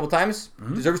been there a couple times.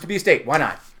 Deserves to be a state. Why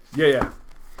not? Yeah.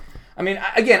 I mean,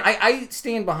 again, I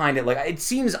stand behind it. Like, it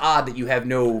seems odd that you have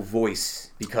no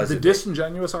voice because the of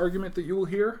disingenuous argument that you will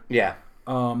hear. Yeah.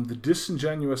 The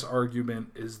disingenuous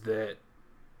argument is that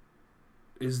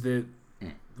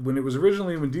when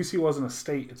DC wasn't a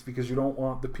state, it's because you don't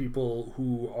want the people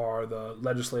who are the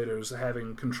legislators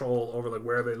having control over like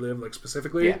where they live, like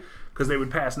specifically, because they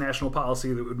would pass national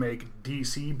policy that would make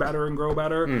DC better and grow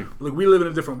better. Like we live in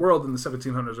a different world than the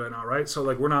 1700s right now, right? So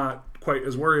like we're not quite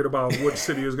as worried about which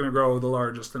city is going to grow the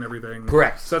largest and everything.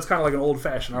 Correct. So that's kind of like an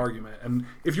old-fashioned argument. And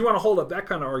if you want to hold up that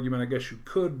kind of argument, I guess you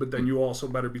could, but then you also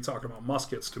better be talking about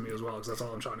muskets to me as well, because that's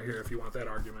all I'm trying to hear if you want that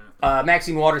argument.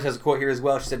 Maxine Waters has a quote here as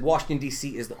well. She said, Washington,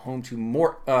 D.C. is the home to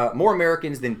more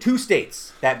Americans than 2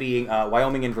 states, that being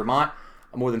Wyoming and Vermont.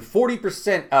 More than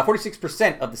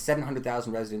 46% of the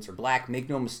 700,000 residents are black. Make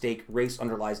no mistake, race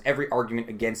underlies every argument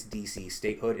against D.C.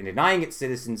 statehood, and denying its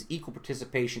citizens equal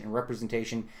participation and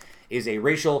representation is a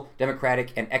racial,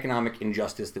 democratic, and economic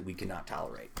injustice that we cannot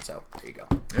tolerate. So, there you go.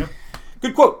 Yeah.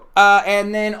 Good quote.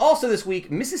 And then also this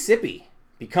week, Mississippi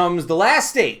becomes the last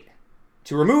state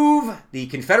to remove the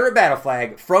Confederate battle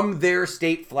flag from their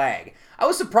state flag. I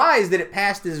was surprised that it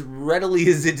passed as readily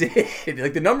as it did.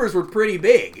 Like, the numbers were pretty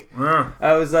big. Yeah.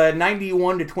 It was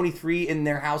 91-23 in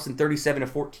their House and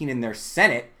 37-14 in their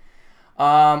Senate.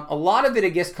 A lot of it, I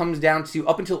guess, comes down to,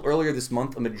 up until earlier this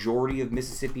month, a majority of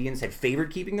Mississippians had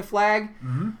favored keeping the flag.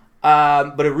 Mm-hmm.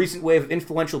 But a recent wave of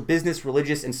influential business,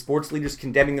 religious, and sports leaders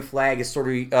condemning the flag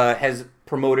has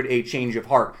promoted a change of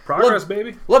heart. Progress,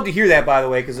 baby. Love to hear that, by the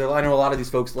way, because I know a lot of these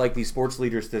folks like these sports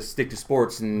leaders to stick to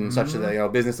sports and such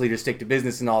that business leaders stick to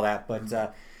business and all that. But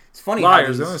it's funny.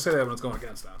 Liars. They only say that when it's going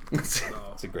against them.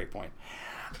 That's a great point.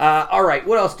 All right,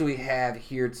 what else do we have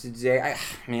here today?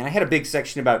 I had a big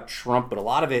section about Trump, but a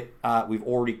lot of it we've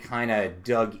already kind of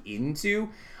dug into.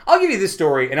 I'll give you this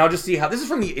story, and I'll just see how... This is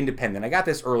from The Independent. I got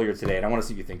this earlier today, and I want to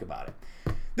see what you think about it.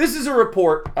 This is a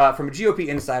report from a GOP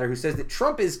insider who says that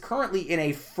Trump is currently in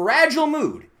a fragile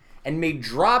mood and may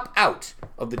drop out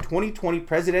of the 2020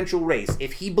 presidential race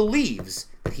if he believes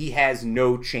that he has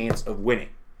no chance of winning.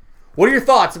 What are your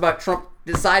thoughts about Trump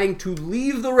deciding to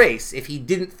leave the race if he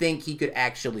didn't think he could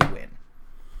actually win?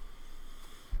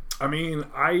 I mean,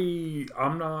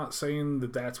 I'm not saying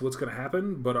that that's what's going to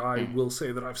happen, but I will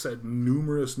say that I've said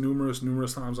numerous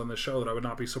times on this show that I would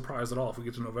not be surprised at all if we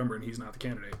get to November and he's not the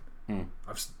candidate.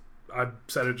 I've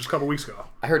said it just a couple weeks ago.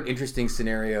 I heard an interesting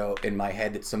scenario in my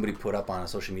head that somebody put up on a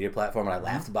social media platform, and I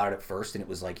laughed about it at first, and it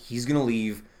was like, he's going to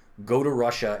leave, go to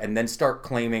Russia, and then start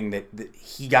claiming that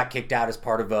he got kicked out as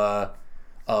part of a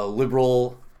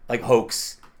liberal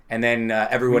hoax. And then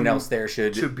everyone else there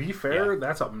should... To be fair,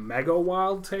 that's a mega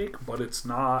wild take, but it's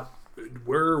not...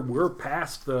 We're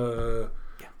past the...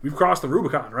 We've crossed the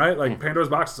Rubicon, right? Like, Pandora's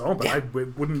box is open. Yeah.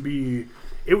 It wouldn't be...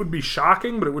 It would be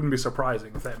shocking, but it wouldn't be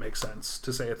surprising, if that makes sense,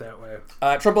 to say it that way.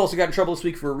 Trump also got in trouble this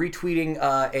week for retweeting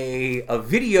a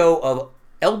video of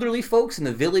elderly folks in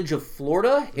the village of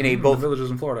Florida The villages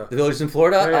in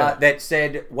Florida. Yeah. That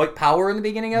said white power in the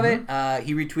beginning of it.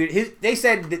 He retweeted they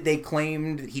said that they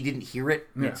claimed that he didn't hear it.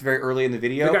 Yeah. It's very early in the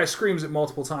video. The guy screams it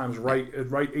multiple times right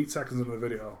 8 seconds into the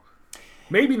video.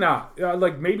 Maybe not.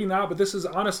 Maybe not, but this is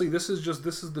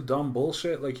the dumb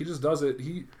bullshit. Like, he just does it.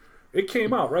 It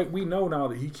came out, right? We know now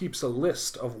that he keeps a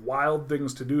list of wild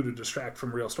things to do to distract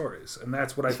from real stories. And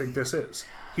that's what I think this is.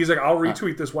 He's like, I'll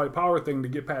retweet this white power thing to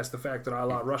get past the fact that I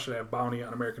allowed Russia to have bounty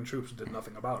on American troops and did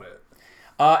nothing about it.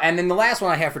 And then the last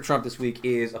one I have for Trump this week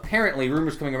is apparently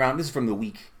rumors coming around. This is from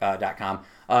theweek.com.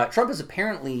 Trump is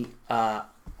apparently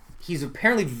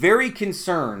very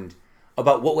concerned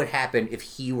about what would happen if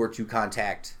he were to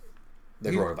contact the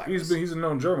coronavirus. He's a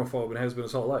known germaphobe and has been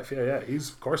his whole life. Yeah.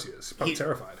 Of course he is. He's probably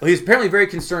terrified. Well, he's apparently very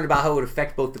concerned about how it would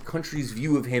affect both the country's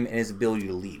view of him and his ability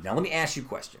to lead. Now, let me ask you a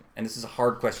question, and this is a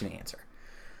hard question to answer.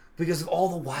 Because of all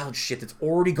the wild shit that's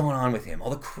already gone on with him, all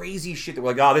the crazy shit that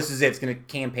we're like, oh, this is it. It's going to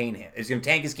campaign him. It's going to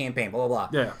tank his campaign, blah, blah,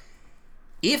 blah. Yeah.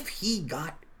 If he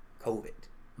got COVID,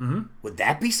 would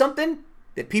that be something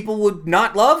that people would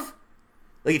not love?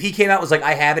 Like, if he came out and was like,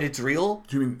 I have it, it's real?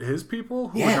 Do you mean his people?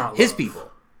 Who would not love? His people.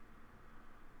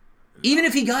 Even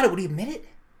if he got it, would he admit it?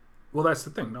 Well, that's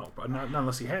the thing. No, but not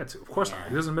unless he had to. Of course not.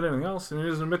 He doesn't admit anything else, and he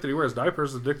doesn't admit that he wears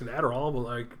diapers, is addicted to Adderall,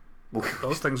 but,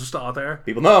 those things are still out there.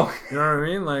 People know. You know what I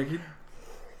mean? Like, he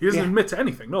doesn't admit to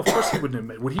anything. No, of course he wouldn't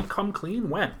admit. Would he come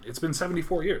clean? When? It's been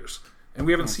 74 years, and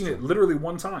we haven't seen it literally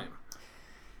one time.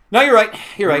 No, you're right.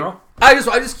 You're right. Know? I'm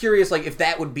just curious, like, if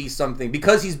that would be something,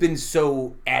 because he's been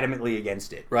so adamantly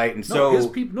against it, right? And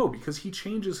because he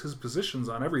changes his positions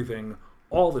on everything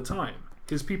all the time.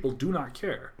 His people do not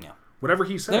care. Yeah. Whatever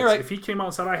he says. Right. If he came out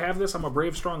and said, I have this, I'm a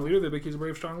brave, strong leader, they'd think he's a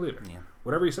brave, strong leader. Yeah.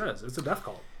 Whatever he says. It's a death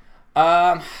cult.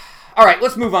 All right,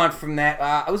 let's move on from that.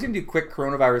 I was going to do quick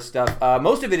coronavirus stuff.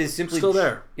 Most of it is simply... Still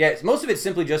there. Yeah, most of it's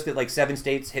simply just that 7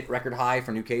 states hit record high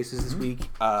for new cases this week.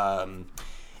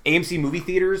 AMC movie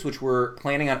theaters, which were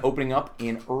planning on opening up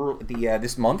in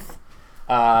this month,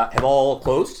 have all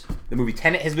closed. The movie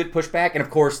Tenet has been pushed back. And, of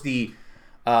course,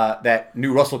 that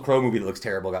new Russell Crowe movie that looks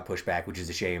terrible got pushed back, which is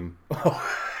a shame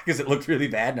because it looked really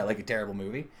bad and I like a terrible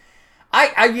movie.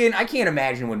 I can't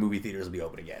imagine when movie theaters will be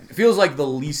open again. It feels like the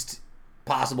least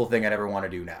possible thing I'd ever want to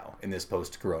do now in this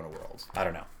post-corona world. I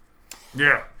don't know.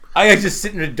 Yeah. I just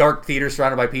sit in a dark theater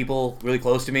surrounded by people really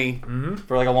close to me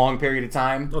for a long period of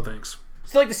time. No thanks.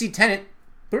 Still like to see Tenet.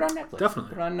 Put it on Netflix.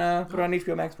 Definitely. Put it on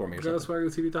HBO Max for me or something. That's why I go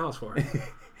to TV at the house for.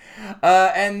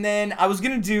 And then I was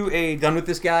going to do a Done With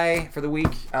This Guy for the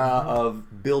week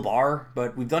of Bill Barr,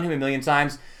 but we've done him a million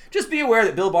times. Just be aware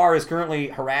that Bill Barr is currently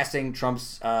harassing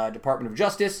Trump's Department of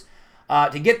Justice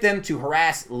to get them to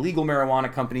harass legal marijuana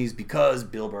companies because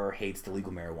Bill Burr hates the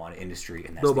legal marijuana industry.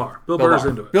 And that's Bill Barr. Bill Burr's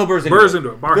into it. Bill Burr's into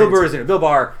it. Bill Burr's into it. Bill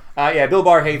Barr. Bill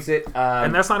Barr hates it.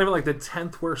 And that's not even the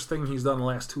 10th worst thing he's done in the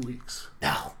last 2 weeks.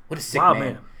 No. What a sick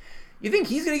man. You think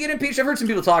he's going to get impeached? I've heard some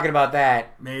people talking about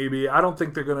that. Maybe. I don't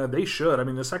think they're going to. They should. I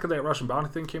mean, the second that Russian bounty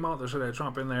thing came out, they should have had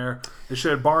Trump in there. They should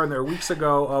have Barr in there weeks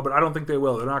ago, but I don't think they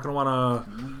will. They're not going to want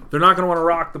to. They're not going to want to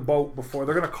rock the boat before.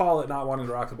 They're going to call it not wanting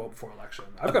to rock the boat before election.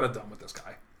 I've got a done with this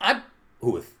guy.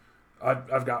 Who with?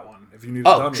 I've got one. If you need.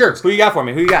 Oh, sure. Who you got for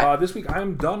me? Who you got? This week,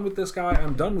 I'm done with this guy.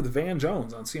 I'm done with Van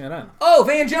Jones on CNN. Oh,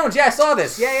 Van Jones. Yeah, I saw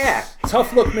this. Yeah.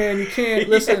 Tough look, man. You can't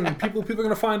listen. People are going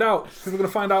to find out. People are going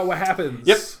to find out what happens.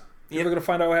 Yep. You're going to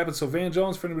find out what happens. So Van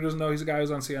Jones, for anybody who doesn't know, he's a guy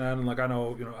who's on CNN, and I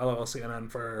know, LOL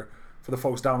CNN for the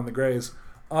folks down in the Grays.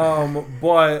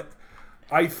 But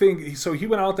I think so. He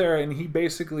went out there and he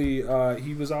basically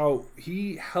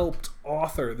he helped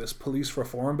author this police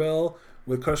reform bill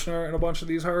with Kushner and a bunch of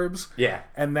these herbs. Yeah.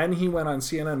 And then he went on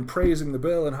CNN praising the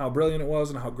bill and how brilliant it was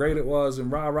and how great it was and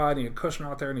rah-rah, and he had Kushner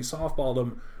out there and he softballed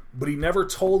him. But he never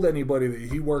told anybody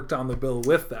that he worked on the bill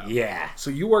with them. Yeah. So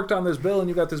you worked on this bill and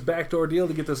you got this backdoor deal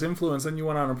to get this influence, then you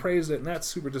went on and praised it, and that's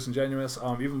super disingenuous,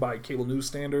 even by cable news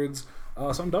standards.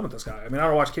 So I'm done with this guy. I mean, I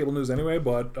don't watch cable news anyway,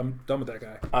 but I'm done with that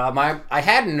guy. I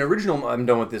had an original I'm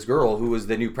done with this girl who was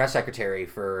the new press secretary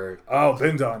for... Oh,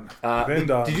 been done. Been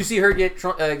done. Did you see her get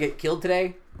killed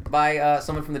today by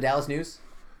someone from the Dallas News?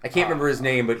 I can't remember his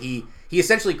name, but he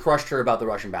essentially crushed her about the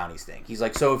Russian bounties thing. He's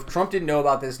like, so if Trump didn't know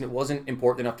about this and it wasn't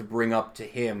important enough to bring up to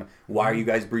him, why are you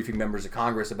guys briefing members of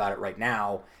Congress about it right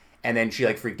now? And then she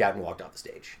freaked out and walked off the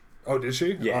stage. Oh, did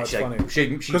she? Yeah, that's funny.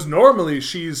 Because normally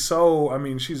she's so,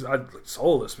 she's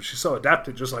soulless, but she's so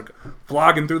adapted, just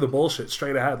vlogging through the bullshit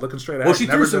straight ahead, looking straight ahead. Well, she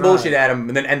threw some bullshit at him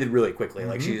and then ended really quickly.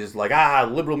 She's just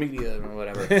liberal media or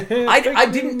whatever. I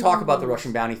didn't talk about the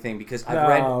Russian bounty thing because I've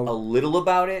read a little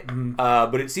about it,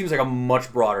 but it seems like a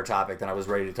much broader topic than I was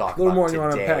ready to talk about. A little more than you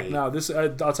want to unpack now. This,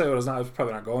 I'll tell you what, it's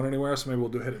probably not going anywhere, so maybe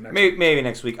we'll hit it next week. Maybe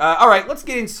next week. All right, let's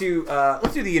get into,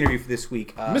 let's do the interview for this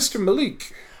week. Mr.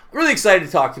 Malik. I'm really excited to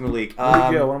talk to Malik.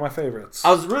 Malik Gayle, one of my favorites.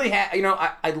 I was really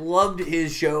I loved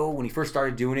his show when he first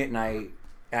started doing it, and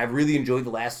I've really enjoyed the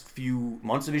last few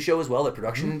months of his show as well.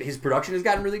 His production has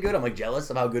gotten really good. I'm jealous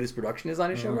of how good his production is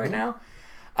on his show right now.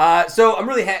 So I'm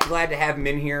really glad to have him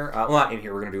in here. Well, not in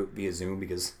here. We're gonna do it via Zoom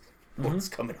because what's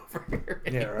coming over here.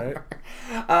 Yeah,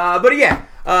 right. But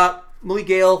yeah, Malik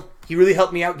Gayle. He really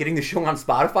helped me out getting the show on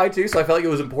Spotify, too, so I felt like it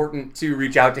was important to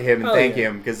reach out to him and thank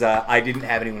him, because I didn't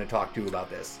have anyone to talk to about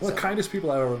this. One of the kindest people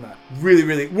I've ever met. Really,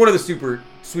 really, one of the super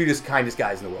sweetest, kindest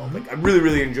guys in the world. I really,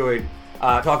 really enjoyed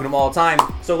talking to him all the time,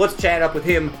 so let's chat up with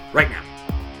him right now.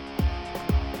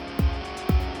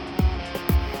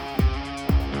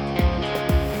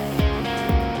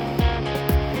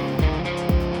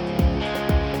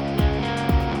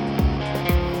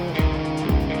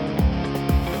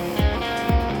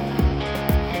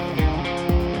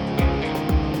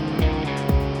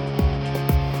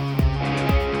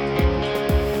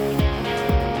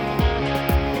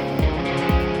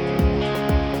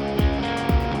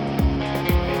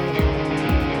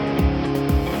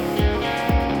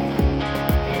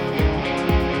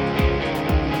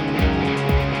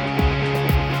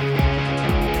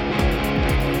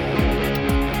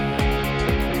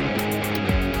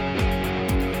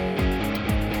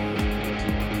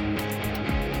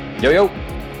 Yo.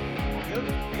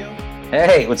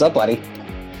 Hey, what's up, buddy?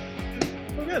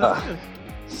 We're good.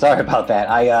 Sorry about that.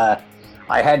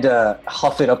 I had to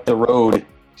huff it up the road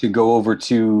to go over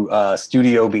to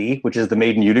Studio B, which is the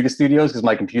Made in Utica Studios, because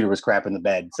my computer was crap in the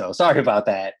bed. So sorry about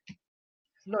that.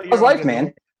 No, how's life,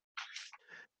 man?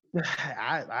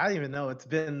 I don't even know. It's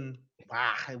been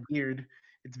weird.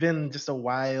 It's been just a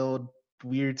wild,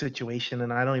 weird situation,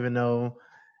 and I don't even know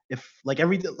if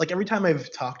every time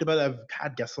I've talked about it, I've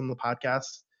had guests on the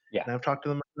podcast, Yeah. and I've talked to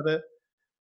them about it.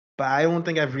 But I don't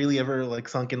think I've really ever like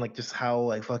sunk in like just how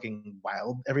like fucking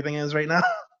wild everything is right now.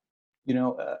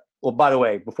 Well, by the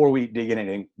way, before we dig in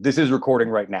anything, this is recording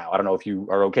right now. I don't know if you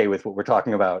are okay with what we're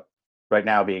talking about right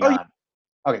now being on.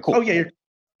 Okay, cool. Oh yeah,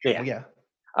 yeah. Oh, yeah.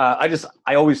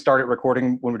 I always start it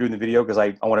recording when we're doing the video because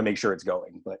I want to make sure it's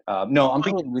going. But no, I'm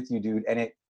totally with you, dude. And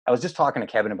I was just talking to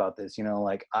Kevin about this.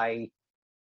 Like I'm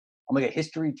like a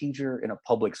history teacher in a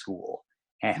public school,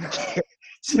 and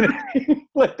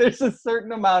like there's a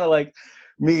certain amount of like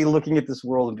me looking at this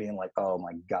world and being like, oh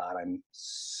my god, I'm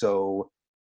so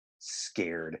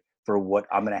scared for what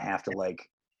I'm gonna have to like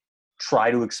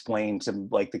try to explain to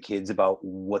like the kids about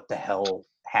what the hell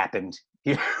happened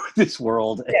here with this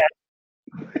world. Yeah.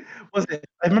 Was it?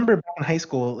 I remember back in high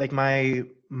school, like my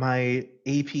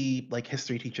AP like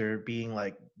history teacher being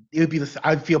like, it would be this.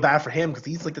 I'd feel bad for him because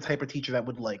he's like the type of teacher that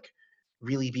would like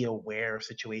really be aware of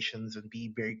situations and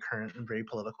be very current and very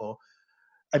political.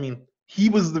 I mean, he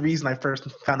was the reason I first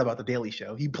found out about the Daily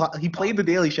Show. He played the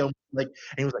Daily Show like,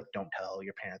 and he was like, "Don't tell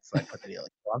your parents I put the Daily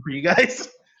Show on for you guys."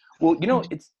 Well,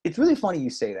 it's really funny you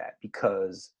say that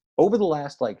because over the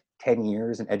last like 10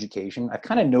 years in education, I've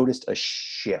kind of noticed a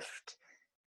shift.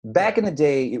 Back in the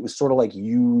day, it was sort of like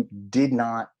you did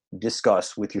not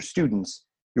discuss with your students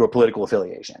your political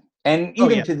affiliation. And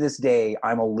even to this day,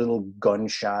 I'm a little gun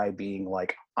shy being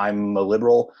like, I'm a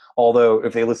liberal. Although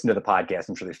if they listen to the podcast,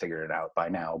 I'm sure they figured it out by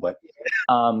now. But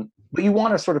you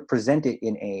want to sort of present it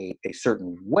in a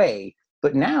certain way.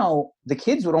 But now the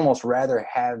kids would almost rather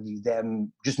have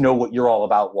them just know what you're all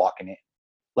about walking in.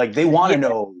 Like they want to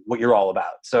know what you're all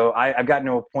about. So I've gotten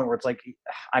to a point where it's like,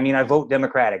 I mean, I vote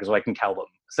Democratic so I can tell them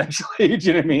essentially. Do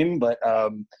you know what I mean? But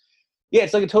yeah,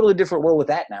 it's like a totally different world with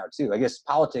that now too. I guess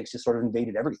politics just sort of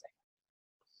invaded everything.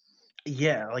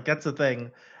 Yeah, like that's the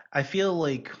thing. I feel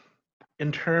like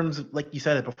in terms of, like you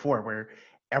said it before, where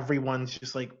everyone's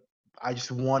just like, I just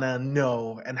want to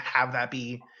know and have that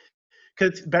be,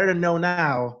 because it's better to know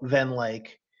now than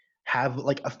like have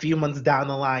like a few months down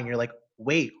the line, you're like,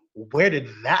 wait, where did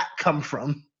that come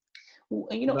from? Well,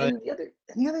 and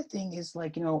the other thing is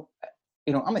like,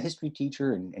 I'm a history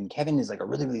teacher and Kevin is like a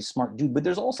really, really smart dude, but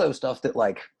there's also stuff that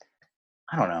like,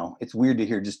 I don't know, it's weird to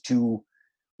hear just two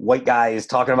white guys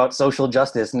talking about social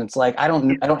justice. And it's like, I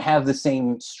don't have the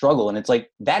same struggle. And it's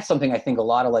like, that's something I think a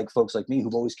lot of like folks like me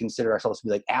who've always considered ourselves to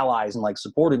be like allies and like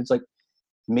supportive. It's like,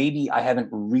 maybe I haven't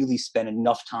really spent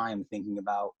enough time thinking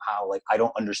about how like, I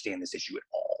don't understand this issue at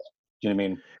all. Do you know what I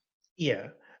mean? Yeah.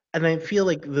 And I feel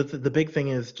like the big thing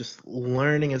is just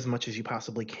learning as much as you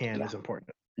possibly can is important.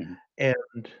 Mm-hmm.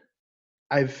 And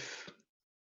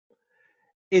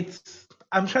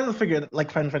I'm trying to figure out, like,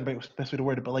 find the best way to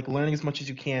word it, but like learning as much as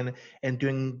you can and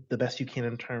doing the best you can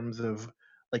in terms of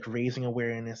like raising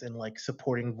awareness and like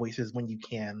supporting voices when you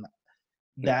can.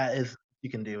 That is what you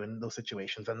can do in those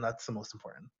situations, and that's the most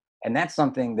important. And that's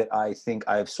something that I think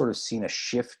I've sort of seen a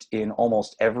shift in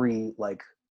almost every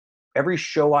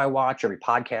show I watch, every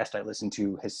podcast I listen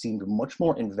to has seemed much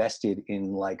more invested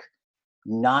in like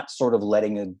not sort of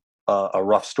letting a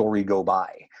rough story go by.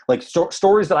 Like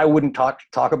stories that I wouldn't talk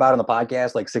about on the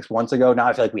podcast like 6 months ago, now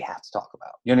I feel like we have to talk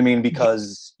about. You know what I mean?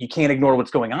 Because you can't ignore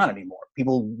what's going on anymore.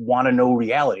 People want to know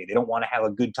reality. They don't want to have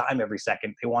a good time every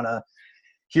second. They want to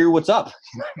hear what's up.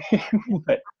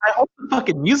 But I hope the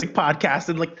fucking music podcast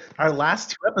and like our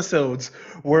last 2 episodes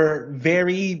were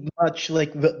very much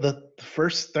like the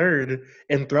first third,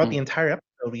 and throughout the entire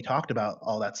episode we talked about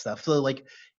all that stuff. So like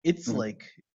it's like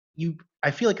I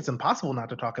feel like it's impossible not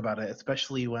to talk about it,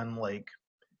 especially when like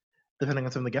depending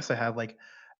on some of the guests I have, like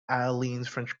Aline's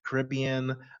French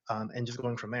Caribbean, and just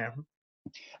going from there.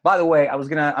 By the way,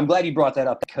 I'm glad you brought that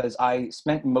up because I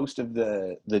spent most of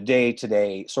the day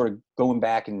today sort of going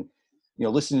back and,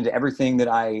 listening to everything that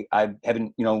I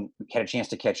haven't, had a chance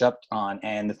to catch up on.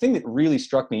 And the thing that really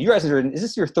struck me, you guys is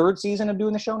this your 3rd season of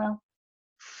doing the show now?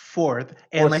 4th.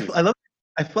 And I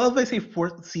love I say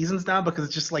 4 seasons now because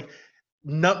it's just like,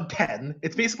 not 10.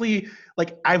 It's basically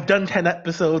like I've done 10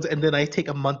 episodes and then I take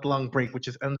a month-long break, which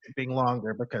is ends up being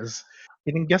longer because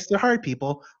getting guests are hard,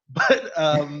 people. But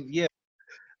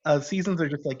seasons are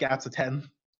just like gaps of 10.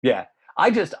 Yeah,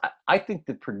 I think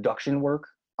the production work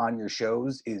on your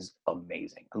shows is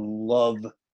amazing. I love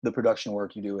the production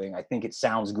work you're doing. I think it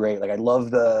sounds great. Like I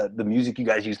love the music you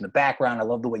guys use in the background. I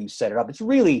love the way you set it up. It's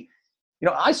really,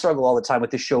 I struggle all the time with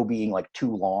this show being like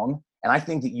too long, and I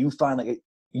think that you find like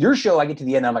your show, I get to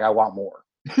the end, I'm like, I want more.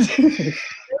 Thank you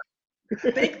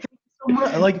so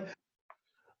much.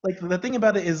 Like the thing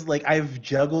about it is like I've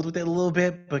juggled with it a little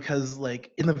bit because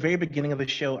like in the very beginning of the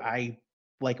show, I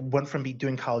like went from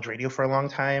doing college radio for a long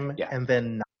time Yeah. and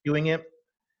then not doing it,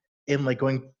 and like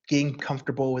getting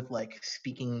comfortable with like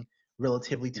speaking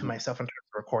relatively to myself in terms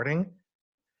of recording.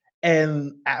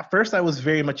 And at first I was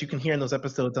very much, you can hear in those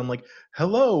episodes, I'm like,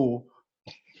 hello,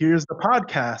 here's the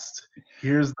podcast,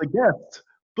 here's the guest,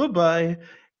 bye-bye.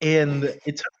 And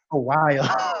it took a while.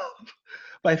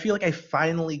 But I feel like I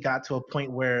finally got to a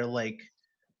point where like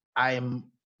I'm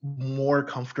more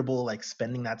comfortable like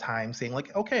spending that time saying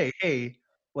like, okay, hey,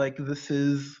 like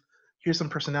here's some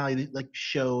personality like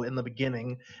show in the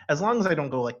beginning, as long as I don't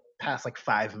go like past like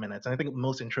 5 minutes. And I think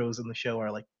most intros in the show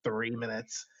are like 3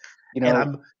 minutes. You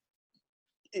And know,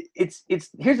 it's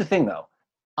here's the thing though.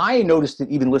 I noticed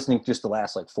that even listening to just the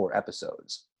last like 4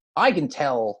 episodes, I can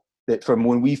tell that from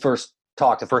when we first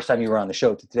talked the first time you were on the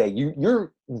show to today,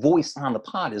 your voice on the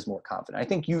pod is more confident. I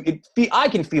think I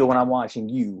can feel when I'm watching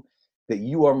you that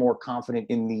you are more confident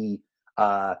in the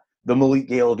Malik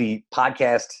Gayle, the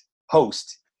podcast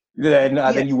host,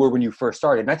 than you were when you first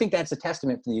started. And I think that's a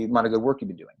testament to the amount of good work you've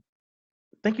been doing.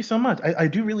 Thank you so much. I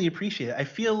do really appreciate it. I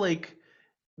feel like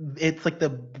it's like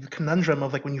the conundrum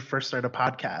of like when you first start a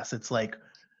podcast, it's like,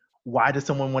 why does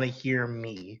someone want to hear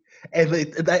me? And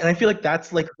I feel like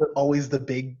that's like always the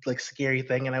big like scary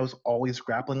thing. And I was always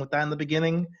grappling with that in the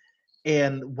beginning.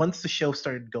 And once the show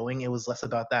started going, it was less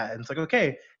about that. And it's like,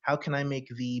 okay, how can I make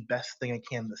the best thing I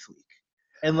can this week?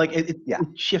 And like it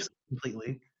shifts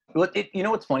completely. Well, you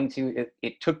know what's funny too?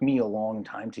 It took me a long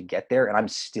time to get there, and I'm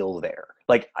still there.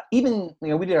 Like even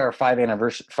we did our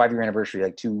 5-year anniversary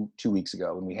like two weeks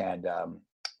ago, when we had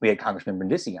Congressman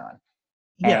Brindisi on,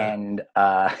 and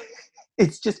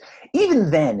it's just even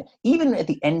then, even at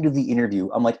the end of the interview,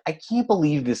 I'm like, I can't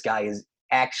believe this guy is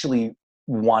actually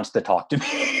wants to talk to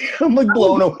me. I'm like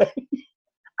blown away.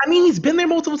 I mean, he's been there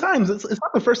multiple times. It's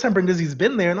not the first time Brindisi's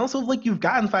been there, and also like you've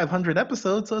gotten 500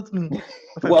 episodes, so it's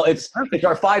well, it's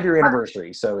our 5-year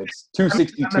anniversary, so it's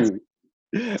 262.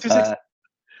 260.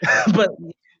 But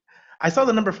I saw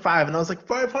the number 5, and I was like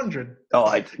 500. Oh,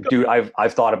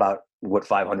 I've thought about what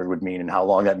 500 would mean and how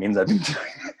long that means I've been doing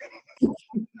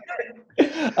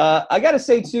it. I got to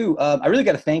say too, I really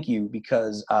got to thank you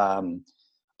because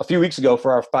a few weeks ago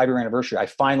for our 5-year anniversary, I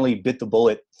finally bit the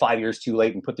bullet 5 years too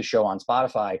late and put the show on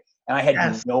Spotify. And I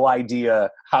had no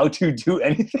idea how to do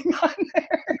anything on there.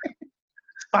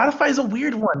 Spotify's a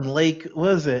weird one. Like,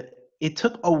 what is it? It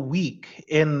took a week,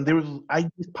 and I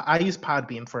used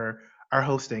Podbean for our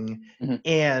hosting,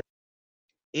 and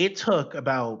it took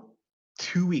about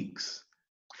 2 weeks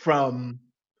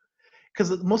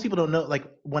because most people don't know. Like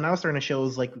when I was starting a show, it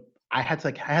was like I had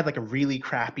a really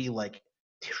crappy like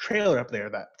trailer up there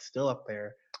that's still up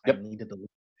there. Yep. I needed to.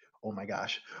 Oh my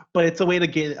gosh! But it's a way to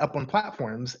get it up on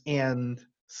platforms, and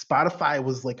Spotify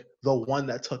was like the one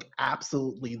that took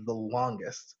absolutely the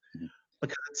longest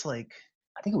because it's like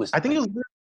I think it was like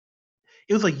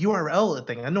URL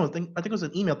thing. I think it was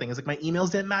an email thing. It's like my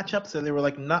emails didn't match up, so they were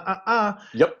like, nah.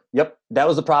 Yep. That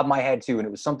was the problem I had too, and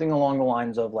it was something along the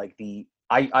lines of like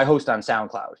I host on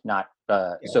SoundCloud, not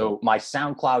so my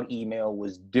SoundCloud email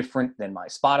was different than my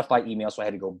Spotify email, so I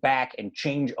had to go back and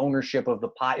change ownership of the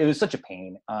pod. It was such a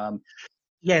pain. And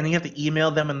then you have to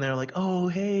email them, and they're like, "Oh,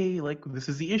 hey, like this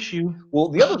is the issue." Well,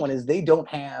 the other one is they don't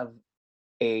have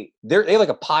they have like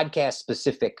a podcast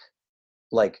specific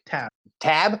like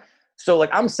tab. So like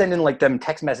I'm sending like them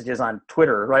text messages on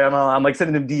Twitter, right? I'm like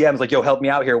sending them DMs like, "Yo, help me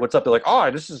out here. What's up?" They're like, "Oh,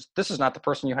 this is not the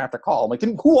person you have to call." I'm like,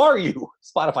 "Who are you?"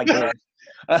 Spotify goes.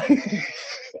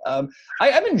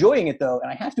 I'm enjoying it though,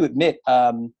 and I have to admit,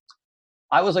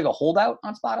 I was like a holdout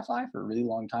on Spotify for a really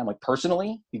long time, like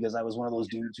personally, because I was one of those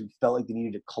dudes who felt like they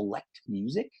needed to collect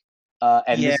music,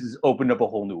 and this has opened up a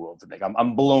whole new world to me.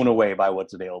 I'm blown away by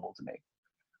what's available to me.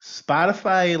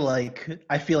 Spotify, like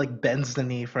I feel like bends the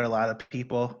knee for a lot of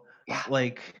people. Yeah.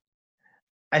 Like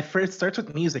at first it starts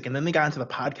with music, and then they got into the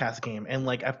podcast game, and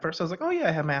like at first I was like, oh yeah,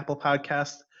 I have my Apple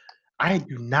Podcast. I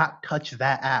do not touch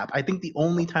that app. I think the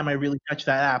only time I really touch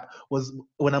that app was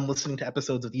when I'm listening to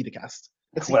episodes of Uticast.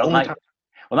 It's the only time.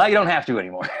 Well, now you don't have to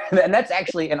anymore. And that's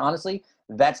actually, and honestly,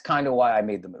 that's kind of why I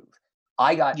made the move.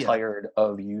 I got tired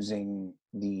of using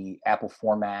the Apple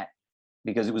format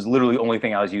because it was literally the only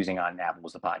thing I was using on Apple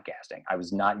was the podcasting. I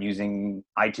was not using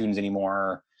iTunes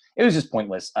anymore. It was just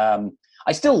pointless. I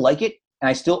still like it, and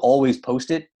I still always post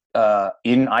it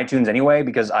in iTunes anyway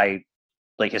because I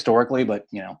like historically, but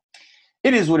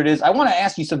it is what it is. I want to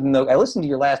ask you something though. I listened to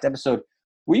your last episode.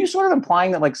 Were you sort of implying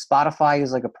that like Spotify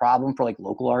is like a problem for like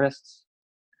local artists?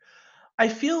 I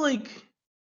feel like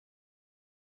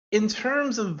in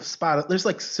terms of Spotify, there's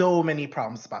like so many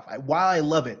problems with Spotify. While I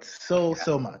love it so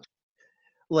much,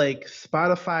 like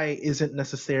Spotify isn't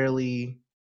necessarily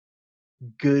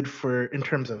good for in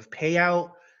terms of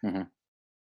payout. Mhm.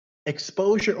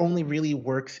 Exposure only really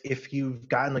works if you've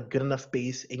gotten a good enough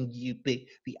base and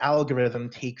the algorithm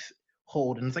takes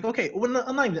hold, and it's like, okay, well,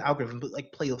 not even the algorithm, but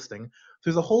like playlisting.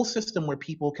 There's a whole system where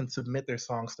people can submit their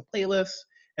songs to playlists.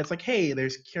 It's like, hey,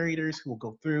 there's curators who will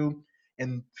go through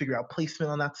and figure out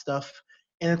placement on that stuff,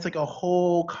 and it's like a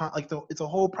whole it's a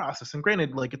whole process. And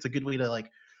granted, like it's a good way to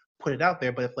like put it out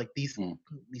there, but if like these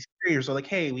curators are like,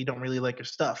 hey, we don't really like your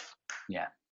stuff, Yeah.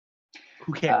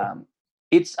 who cares?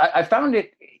 I found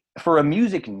it, for a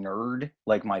music nerd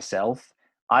like myself,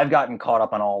 I've gotten caught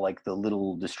up on all like the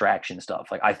little distraction stuff.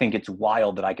 Like I think it's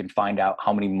wild that I can find out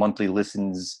how many monthly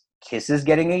listens Kiss is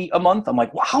getting a month. I'm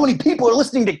like, wow, how many people are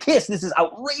listening to Kiss? This is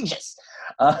outrageous.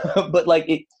 But like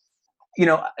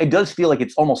it does feel like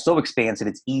it's almost so expansive.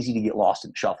 It's easy to get lost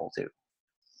in the shuffle too.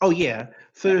 Oh yeah.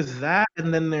 So there's that,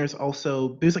 and then there's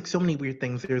like so many weird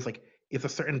things. There's like if a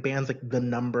certain band's like the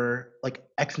number, like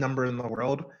X number in the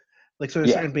world, like so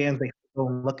there's certain bands, they go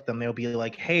and look at them, they'll be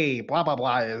like, hey, blah blah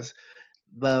blah is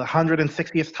the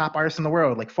 160th top artist in the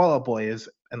world, like Fall Out Boy is,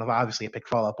 and obviously I picked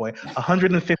Fall Out Boy,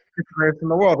 150th artist in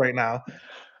the world right now.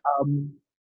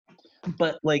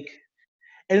 But like,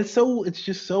 and it's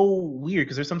just so weird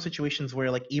because there's some situations where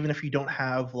like even if you don't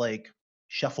have like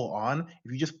shuffle on,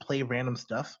 if you just play random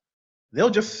stuff, they'll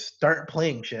just start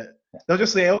playing shit. They'll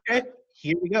just say, okay,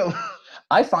 here we go.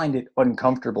 I find it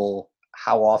uncomfortable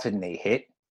how often they hit,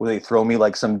 where they throw me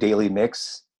like some daily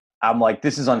mix. I'm like,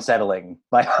 this is unsettling.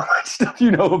 Like how much stuff you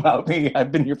know about me.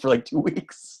 I've been here for like 2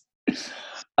 weeks.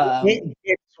 It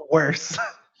gets worse.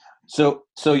 So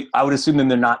I would assume then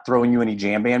they're not throwing you any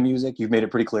jam band music. You've made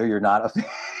it pretty clear you're not a fan.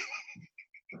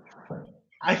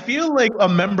 I feel like a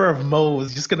member of Mo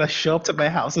is just gonna show up to my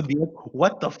house and be like,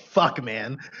 "What the fuck,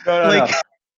 man?" No.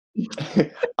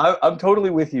 I'm totally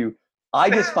with you. I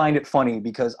just find it funny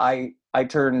because I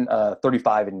turn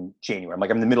 35 in January.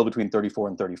 I'm in the middle between 34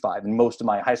 and 35, and most of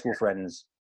my high school friends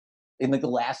in like the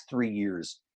last 3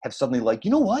 years have suddenly like,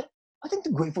 you know what? I think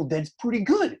the Grateful Dead's pretty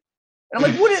good. And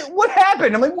I'm like, what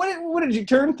happened? I'm like, what did you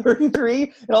turn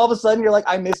 33? And all of a sudden you're like,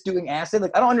 I miss doing acid.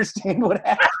 Like, I don't understand what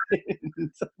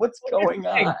happened. What's going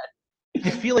on? I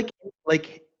feel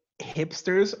like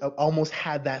hipsters almost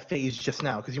had that phase just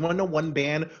now. Because you want to know one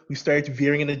band who started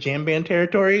veering into jam band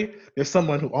territory? There's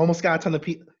someone who almost got a ton of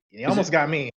people. He almost got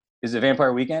me. Is it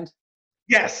Vampire Weekend?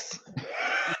 Yes.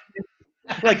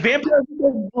 Like Vampire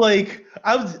Weekend, like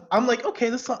I'm like, okay,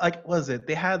 this song, like, what is it?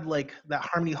 They had like that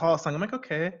Harmony Hall song. I'm like,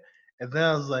 okay. And then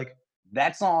I was like,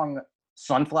 that song,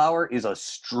 Sunflower, is a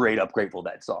straight up Grateful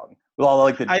Dead song. With all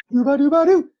like the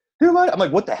doo-ba-doo-ba-doo, doo-ba-doo. I'm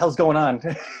like, what the hell's going on?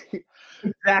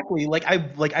 Exactly. Like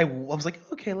I was like,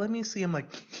 okay, let me see. I'm like,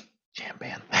 jam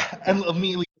band. And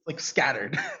immediately like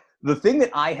scattered. The thing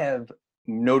that I have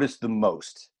noticed the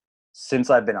most since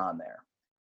I've been on there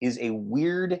is a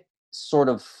weird sort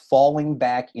of falling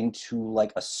back into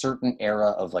like a certain era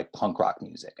of like punk rock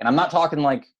music. And I'm not talking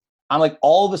like, I'm like,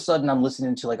 all of a sudden I'm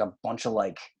listening to like a bunch of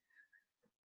like,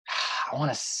 I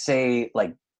want to say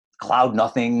like Cloud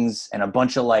Nothings and a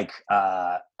bunch of like,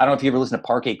 I don't know if you ever listen to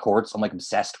Parquet Courts. I'm like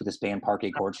obsessed with this band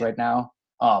Parquet Courts right now.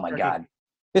 Oh my God.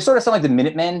 They sort of sound like the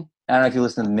Minutemen. I don't know if you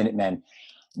listen to the Minutemen.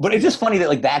 But it's just funny that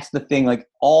like that's the thing. Like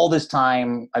all this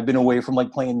time I've been away from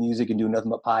like playing music and doing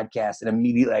nothing but podcasts, and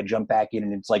immediately I jump back in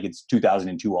and it's like it's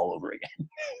 2002 all over again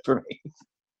for me.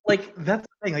 Like that's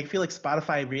the thing. I feel like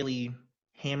Spotify really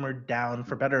hammered down,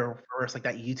 for better or for worse, like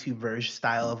that YouTube version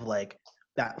style of like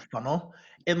that funnel.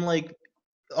 And like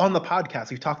on the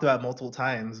podcast, we've talked about it multiple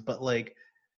times, but like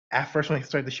at first when I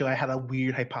started the show, I had a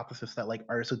weird hypothesis that like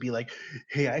artists would be like,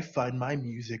 hey, I find my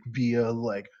music via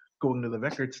like going to the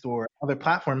record store, other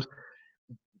platforms.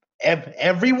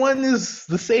 Everyone is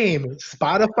the same.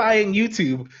 Spotify and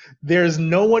YouTube. There's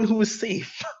no one who is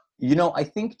safe. You know, I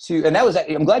think too, and that was,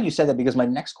 I'm glad you said that because my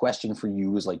next question for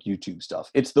you is like YouTube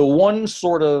stuff. It's the one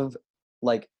sort of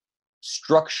like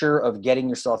structure of getting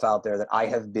yourself out there that I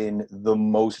have been the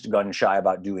most gun shy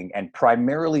about doing. And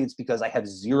primarily it's because I have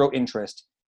zero interest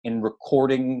in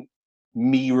recording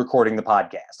the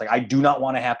podcast. Like I do not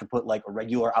want to have to put like a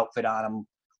regular outfit on. I'm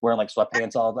wearing like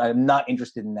sweatpants all. I'm not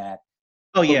interested in that.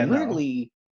 Oh yeah, but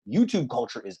weirdly, no. YouTube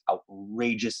culture is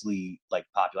outrageously like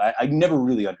popular. I never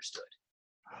really understood.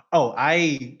 Oh,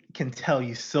 I can tell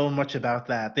you so much about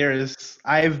that.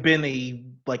 I've been a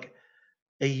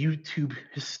YouTube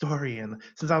historian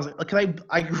since I was like,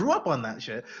 I grew up on that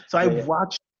shit. So I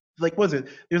watched like, what was it?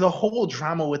 There's a whole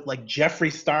drama with like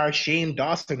Jeffree Star, Shane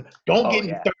Dawson. Don't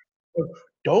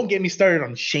get me started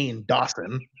on Shane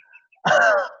Dawson.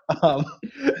 Do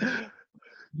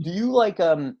you like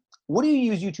what do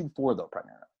you use YouTube for though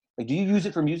primarily? Like do you use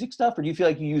it for music stuff or do you feel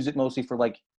like you use it mostly for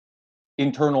like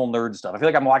internal nerd stuff? I feel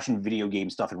like I'm watching video game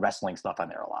stuff and wrestling stuff on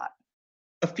there a lot.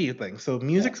 A few things. So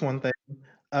music's one thing.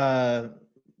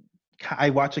 I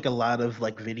watch like a lot of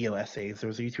like video essays.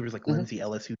 There's YouTubers like Lindsay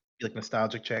Ellis who like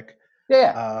nostalgic chick.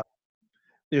 Yeah.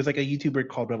 There's like a YouTuber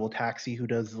called Rebel Taxi who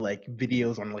does like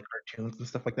videos on like cartoons and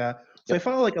stuff like that. So I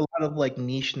follow like a lot of like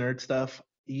niche nerd stuff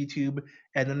YouTube,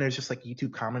 and then there's just like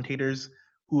YouTube commentators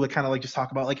who like kind of like just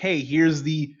talk about like, hey, here's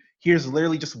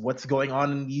literally just what's going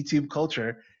on in YouTube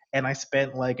culture. And I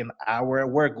spent like an hour at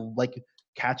work like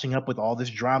catching up with all this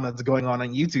drama that's going on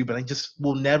YouTube, and I just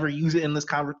will never use it in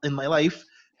in my life.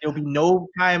 There'll be no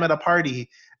time at a party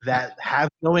that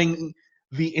knowing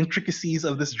the intricacies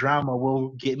of this drama will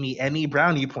get me any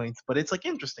brownie points, but it's like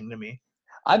interesting to me.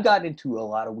 I've gotten into a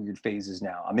lot of weird phases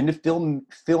now. I'm into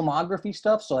filmography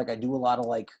stuff, so like I do a lot of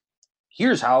like,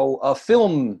 here's how a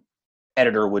film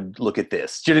editor would look at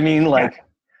this. Do you know what I mean? Like,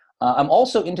 I'm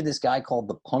also into this guy called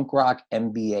the Punk Rock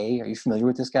MBA. Are you familiar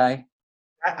with this guy?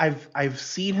 I've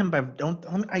seen him, but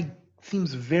I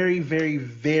seems very, very,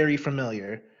 very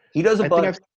familiar. He does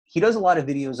he does a lot of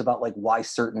videos about like why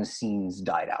certain scenes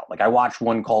died out. Like I watched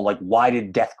one called like Why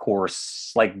Did Deathcore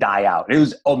like die out? It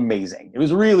was amazing. It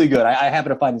was really good. I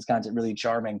happen to find this content really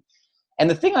charming. And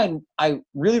the thing I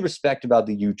really respect about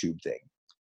the YouTube thing,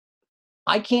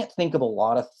 I can't think of a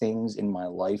lot of things in my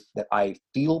life that I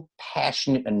feel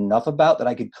passionate enough about that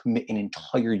I could commit an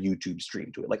entire YouTube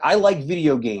stream to it. Like I like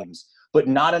video games, but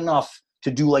not enough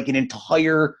to do like an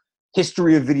entire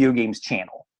history of video games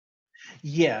channel.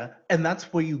 Yeah, and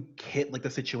that's where you hit like the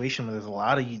situation where there's a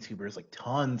lot of YouTubers, like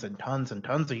tons and tons and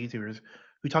tons of YouTubers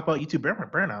who talk about YouTube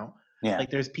burnout. Yeah. Like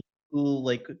there's people who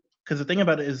like, because the thing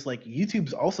about it is like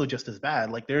YouTube's also just as bad.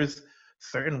 Like there's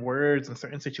certain words and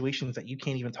certain situations that you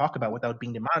can't even talk about without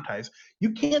being demonetized.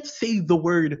 You can't say the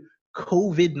word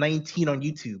COVID-19 on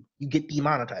YouTube. You get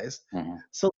demonetized. Mm-hmm.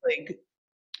 So like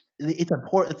it's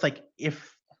important. It's like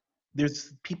if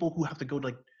there's people who have to go to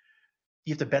like,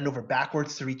 you have to bend over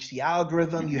backwards to reach the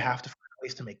algorithm. You have to find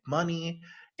ways to make money,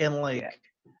 and like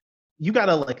you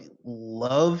gotta like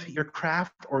love your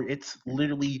craft, or it's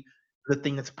literally the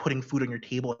thing that's putting food on your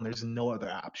table, and there's no other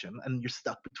option, and you're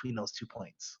stuck between those 2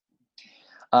 points.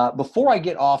 Before I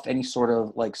get off any sort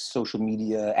of like social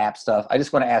media app stuff, I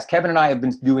just want to ask. Kevin and I have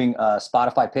been doing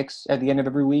Spotify picks at the end of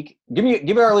every week.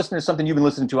 Give our listeners something you've been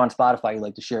listening to on Spotify you'd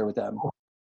like to share with them.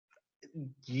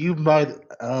 You might,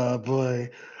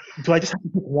 boy. Do I just have to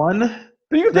pick one?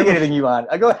 You can pick anything you want.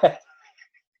 Go ahead.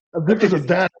 This is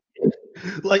bad.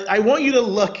 Like, I want you to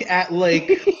look at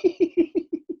like.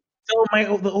 So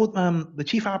the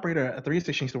chief operator at the radio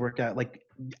station I used to work at like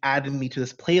added me to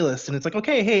this playlist, and it's like,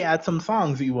 okay, hey, add some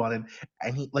songs that you wanted,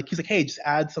 and he's like, hey, just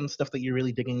add some stuff that you're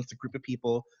really digging. It's a group of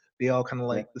people. They all kind of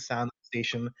like the sound of the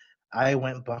station. I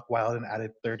went buck wild and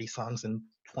added 30 songs in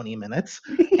 20 minutes,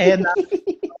 and.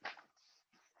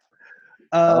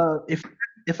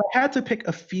 If I had to pick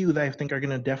a few that I think are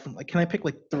gonna definitely, can I pick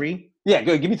like 3? Yeah,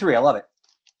 good. Give me 3. I love it.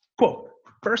 Cool.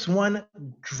 First one,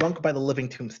 "Drunk" by the Living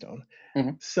Tombstone.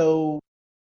 Mm-hmm. So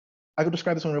I will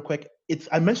describe this one real quick.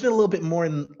 I mentioned it a little bit more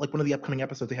in like one of the upcoming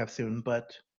episodes they have soon,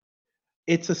 but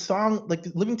it's a song like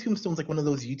Living Tombstone's like one of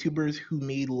those YouTubers who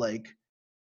made like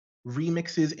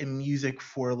remixes and music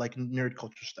for like nerd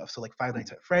culture stuff. So like Five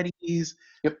Nights at Freddy's.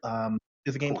 Yep.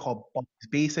 There's a game called Bob's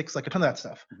Basics, like a ton of that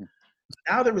stuff. Mm-hmm.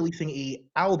 Now they're releasing a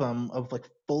album of like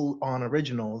full on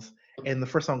originals, and the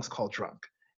first song is called "Drunk,"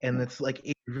 and it's like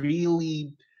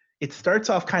it starts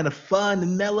off kind of fun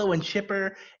and mellow and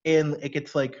chipper, and it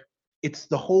gets like it's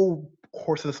the whole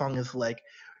course of the song is like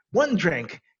one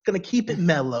drink, gonna keep it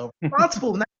mellow,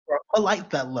 responsible, not polite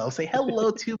that low, say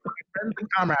hello to my friends and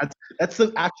comrades. That's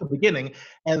the actual beginning,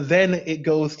 and then it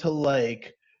goes to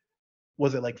like,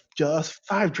 was it like just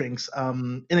 5 drinks,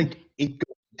 and it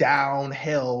goes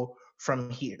downhill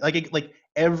from here, like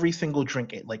every single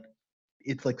drink,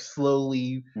 it's like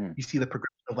slowly you see the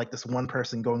progression of like this one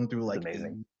person going through like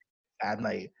a bad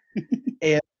night.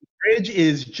 And the bridge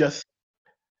is just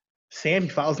Sam. He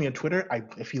follows me on Twitter.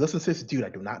 If he listens to this, dude, I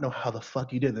do not know how the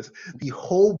fuck you did this. The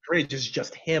whole bridge is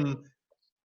just him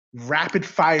rapid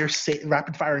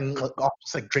firing off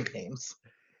just like drink names.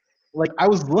 Like I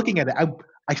was looking at it,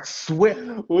 I swear.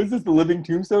 What is this? The Living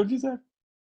Tombstone? You said?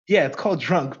 Yeah, it's called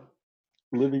 "Drunk."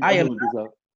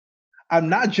 I'm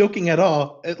not joking at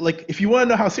all. Like, if you want to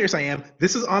know how serious I am,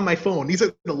 this is on my phone. These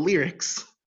are the lyrics.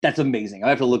 That's amazing. I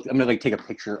have to look. I'm gonna like take a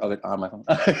picture of it on my phone.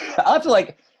 I'll have to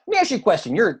like. Let me ask you a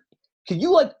question. Can you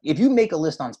like, if you make a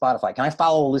list on Spotify, can I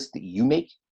follow a list that you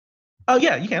make? Oh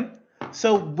yeah, you can.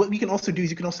 So what you can also do is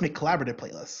you can also make collaborative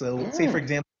playlists. So say for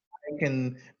example, I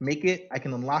can make it, I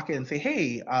can unlock it and say,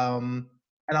 hey, and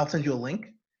I'll send you a link.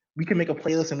 we can make a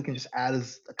playlist and we can just add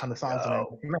a ton of songs in there.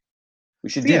 We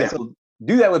should do that.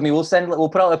 Do that with me. We'll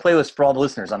put out a playlist for all the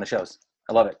listeners on the shows.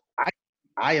 I love it.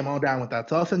 I am all down with that.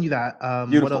 So I'll send you that.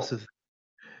 What else is?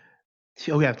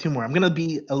 Oh, we have 2 more. I'm gonna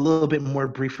be a little bit more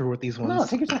briefer with these ones. No,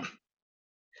 take your time.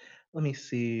 Let me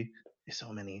see. There's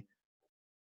so many.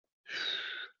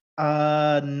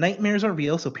 Nightmares Are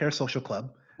Real. So Parasocial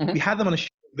Club. We had them on a show.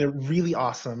 They're really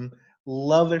awesome.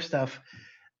 Love their stuff.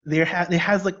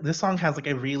 This song has like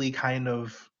a really kind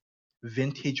of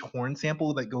vintage horn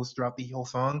sample that goes throughout the whole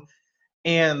song,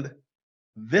 and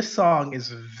this song is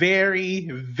very,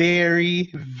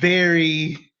 very,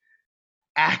 very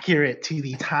accurate to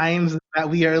the times that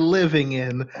we are living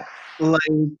in. Like,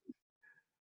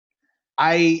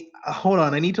 hold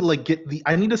on, I need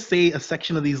to say a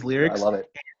section of these lyrics. I love it.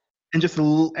 And just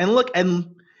look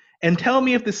and tell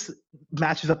me if this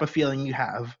matches up a feeling you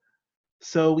have.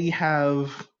 So we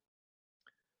have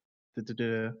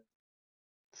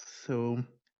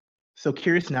So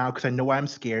curious now because I know why I'm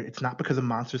scared. It's not because of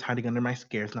monsters hiding under my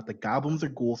scare. It's not the goblins or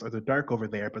ghouls or the dark over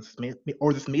there, but this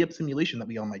made-up simulation that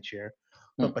we all might share.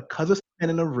 But because of men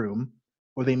in a room,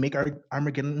 or they make our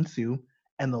Armageddon ensue,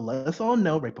 and they'll let us all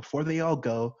know right before they all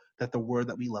go that the word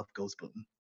that we love goes boom.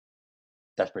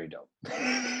 That's pretty dope.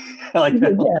 I like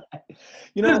that. Yeah.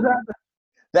 You know,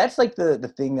 that's like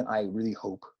the thing that I really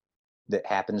hope that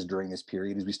happens during this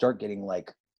period is we start getting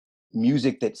like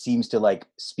music that seems to like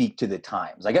speak to the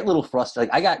times. I get a little frustrated.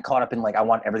 Like I got caught up in like I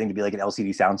want everything to be like an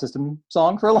LCD Sound System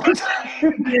song for a long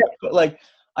time. But like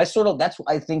that's what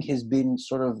I think has been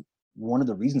sort of one of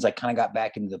the reasons I kind of got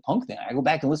back into the punk thing. I go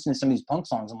back and listen to some of these punk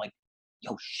songs. I'm like,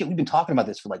 yo, shit, we've been talking about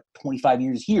this for like 25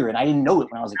 years here, and I didn't know it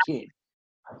when I was a kid.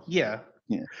 Yeah.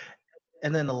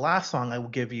 And then the last song I will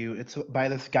give you, it's by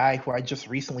this guy who I just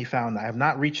recently found. I have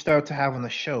not reached out to have on the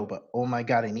show, but oh my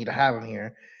God, I need to have him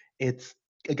here. It's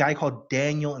a guy called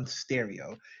Daniel in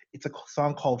Stereo. It's a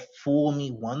song called Fool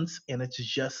Me Once, and it's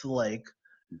just like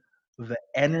the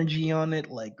energy on it,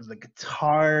 like the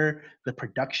guitar, the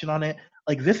production on it.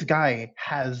 Like this guy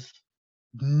has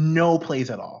no plays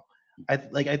at all.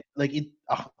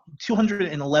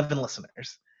 211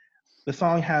 listeners. The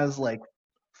song has like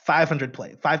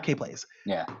 5K plays.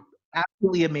 Yeah.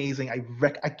 Absolutely amazing. I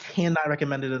cannot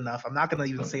recommend it enough. I'm not gonna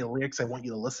even say the lyrics. I want you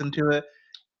to listen to it.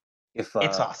 It's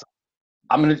awesome.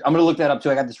 I'm gonna look that up too.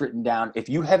 I got this written down. If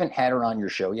you haven't had her on your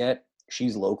show yet,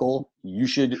 she's local. You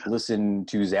should listen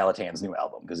to Zalatan's new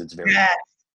album because it's very. Yes.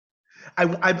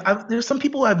 There's some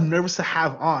people I'm nervous to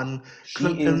have on.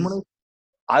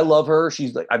 I love her.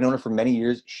 She's like I've known her for many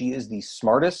years. She is the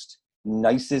smartest,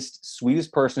 nicest,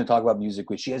 sweetest person to talk about music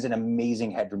with. She has an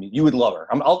amazing head for music. You would love her.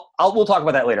 We'll talk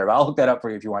about that later. But I'll hook that up for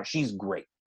you if you want. She's great.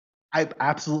 I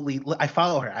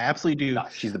follow her. I absolutely do. No,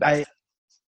 she's the best.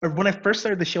 When I first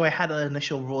started the show, I had an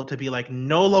initial rule to be like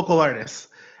no local artists,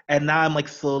 and now I'm like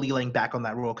slowly laying back on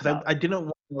that rule because I didn't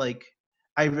want like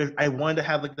I wanted to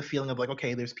have like the feeling of like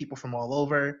okay, there's people from all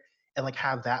over and like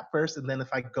have that first, and then if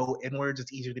I go inwards,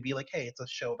 it's easier to be like hey, it's a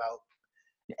show about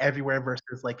everywhere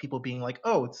versus like people being like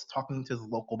oh, it's talking to the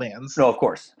local bands. No, of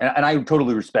course, and I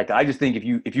totally respect it. I just think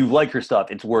if you like her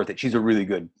stuff, it's worth it. She's a really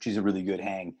good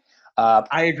hang. I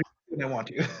agree, and I want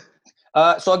to.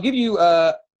 So I'll give you.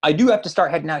 I do have to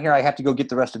start heading out here. I have to go get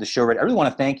the rest of the show ready. I really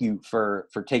want to thank you for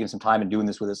taking some time and doing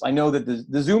this with us. I know that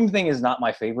the Zoom thing is not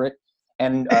my favorite.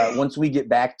 And once we get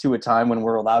back to a time when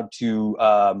we're allowed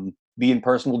to be in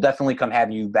person, we'll definitely come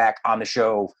have you back on the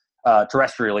show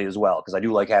terrestrially as well, because I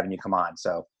do like having you come on.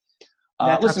 So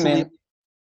listen, man,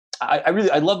 I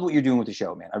love what you're doing with the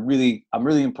show, man. I'm really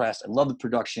impressed. I love the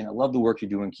production. I love the work you're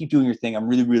doing. Keep doing your thing. I'm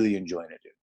really, really enjoying it,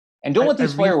 dude. And don't let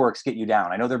these fireworks get you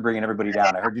down. I know they're bringing everybody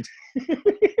down. I heard you.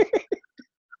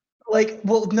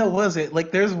 Was it?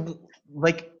 Like, there's,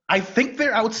 like, I think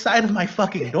they're outside of my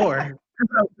fucking door.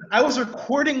 I was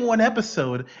recording one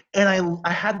episode, and I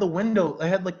had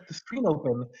like the screen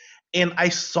open, and I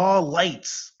saw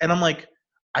lights, and I'm like,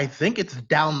 I think it's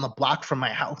down the block from my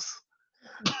house.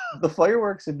 The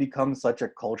fireworks have become such a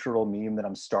cultural meme that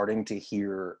I'm starting to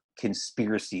hear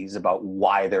conspiracies about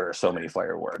why there are so many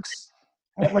fireworks.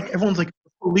 Like everyone's like,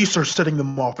 police are setting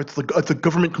them off. It's a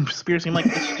government conspiracy. I'm like,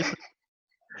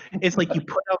 it's like you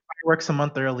put out fireworks a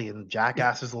month early, and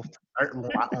jackasses will start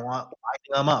lighting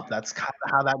them up. That's kind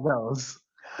of how that goes.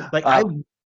 Like I lived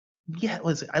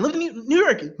in New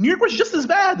York. New York was just as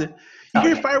bad. You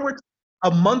hear fireworks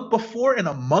a month before and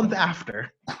a month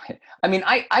after. I mean,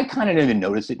 I kind of don't even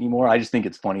notice it anymore. I just think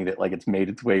it's funny that like it's made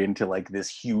its way into like this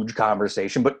huge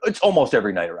conversation, but it's almost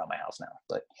every night around my house now.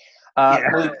 But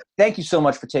Malik, thank you so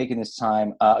much for taking this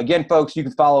time. Again, folks, you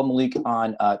can follow Malik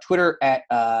on Twitter at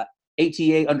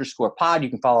ATA_pod. You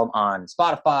can follow him on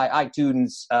Spotify,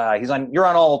 iTunes. You're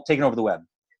on all Taking Over the Web.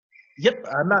 Yep,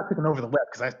 I'm not taking over the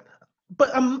web but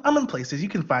I'm in places. You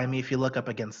can find me if you look up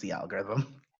against the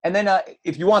algorithm. And then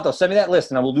if you want, though, send me that list,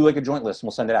 and I will do like a joint list, and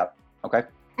we'll send it out. Okay?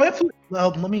 Oh, absolutely.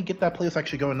 Well, let me get that place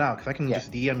actually going now, because I can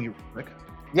just DM you real quick.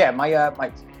 Yeah, my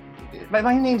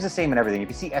name's the same and everything. If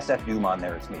you see SF Doom on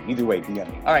there, it's me. Either way, DM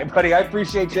me. All right, buddy, I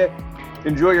appreciate you.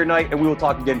 Enjoy your night, and we will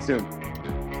talk again soon.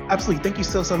 Absolutely. Thank you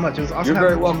so much. It was awesome. You're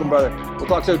very welcome, brother. We'll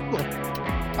talk soon. Cool.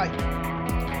 Bye.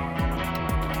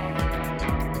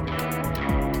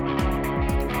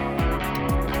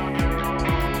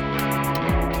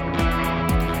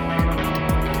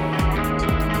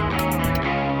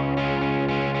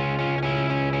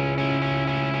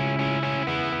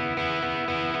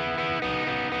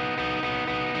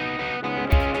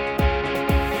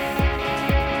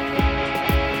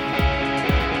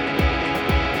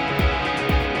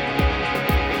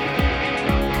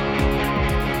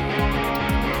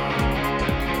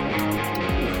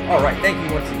 All right, thank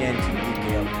you once again to Malik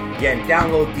Gayle. Again,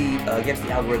 download the Against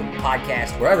the Algorithm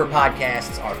podcast wherever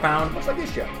podcasts are found, much like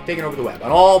this show, Taking Over the Web,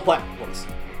 on all platforms,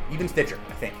 even Stitcher,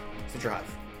 I think. Stitcher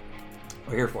Hive.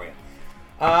 We're here for you.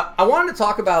 I wanted to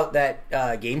talk about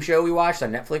that game show we watched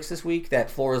on Netflix this week, that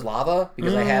Floor is Lava,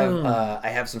 because I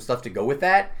have some stuff to go with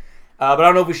that. But I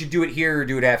don't know if we should do it here or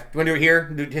do it after. Do you want to do it here?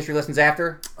 Do history lessons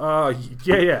after?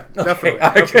 Yeah, definitely.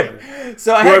 Okay.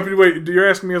 So wait, you're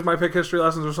asking me if my pick history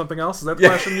lessons or something else? Is that the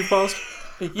question you posed?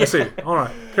 Yeah. I see. All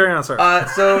right. Carry on, sir.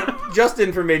 So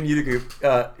Justin from Made in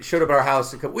Utica showed up at our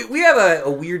house. We have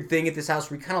a weird thing at this house.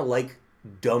 We kind of like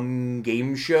dumb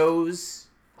game shows.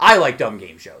 I like dumb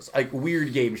game shows, like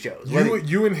weird game shows.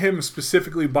 You and him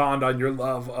specifically bond on your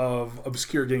love of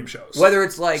obscure game shows. Whether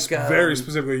it's like very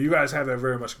specifically, you guys have that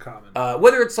very much in common.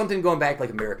 Whether it's something going back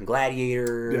like American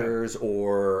Gladiators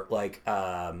or like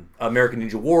American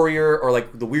Ninja Warrior or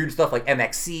like the weird stuff like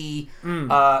MXC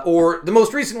or the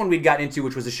most recent one we'd gotten into,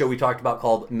 which was a show we talked about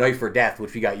called Knife or Death,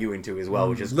 which we got you into as well,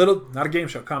 which is not a game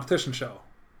show, competition show.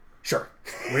 Sure,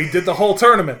 we did the whole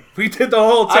tournament.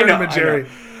 Jerry.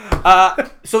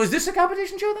 So is this a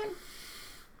competition show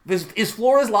then? Is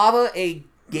Floor is Lava a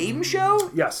game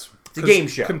show? Yes. It's a game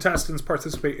show. Contestants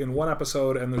participate in one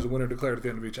episode, and there's a winner declared at the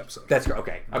end of each episode. That's right.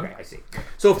 Okay, I see.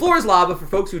 So Floor is Lava, for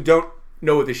folks who don't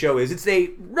know what the show is, it's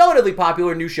a relatively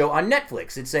popular new show on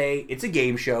Netflix. It's a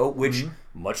game show, which,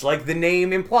 much like the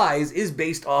name implies, is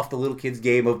based off the little kid's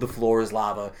game of the floor is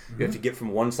lava. You have to get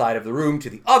from one side of the room to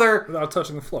the other. Without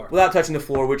touching the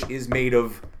floor. Which is made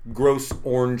of gross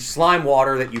orange slime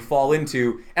water that you fall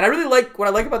into. And I really like, what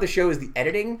I like about the show is the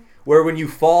editing, where when you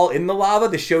fall in the lava,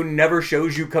 the show never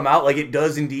shows you come out. Like, it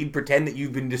does indeed pretend that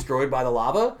you've been destroyed by the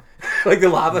lava. Like the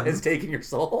lava has taken your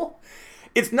soul.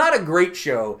 It's not a great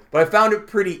show, but I found it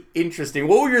pretty interesting.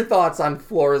 What were your thoughts on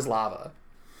Floor is Lava?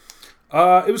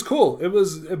 It was cool. It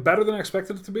was better than I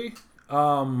expected it to be.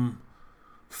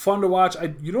 Fun to watch.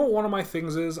 You know what one of my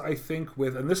things is, I think,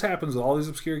 and this happens with all these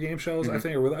obscure game shows, I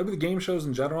think, or with game shows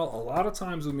in general, a lot of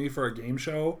times with me for a game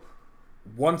show,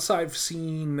 once I've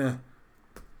seen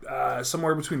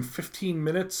somewhere between 15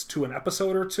 minutes to an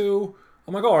episode or two,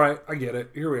 I'm like, all right, I get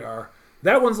it. Here we are.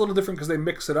 That one's a little different because they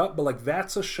mix it up, but like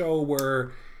that's a show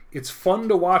where it's fun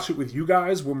to watch it with you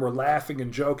guys when we're laughing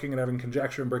and joking and having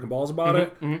conjecture and breaking balls about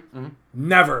it.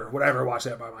 Never would I ever watch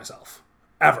that by myself.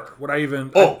 Ever. Would I even...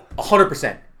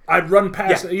 100%. I'd run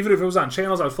past it. Even if it was on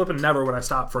channels I was flipping, never would I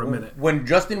stop for a minute. When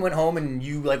Justin went home and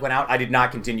you went out, I did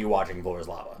not continue watching Floor is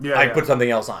Lava. I'd put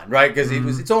something else on, right? Because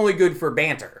it's only good for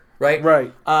banter, right?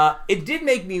 Right. It did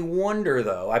make me wonder,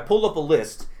 though. I pulled up a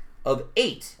list of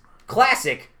 8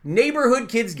 classic neighborhood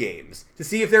kids games to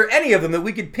see if there are any of them that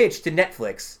we could pitch to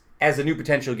Netflix as a new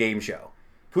potential game show.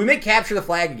 Can we make Capture the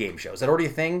Flag a game show? Is that already a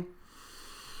thing?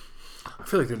 I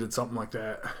feel like they did something like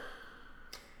that.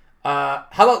 How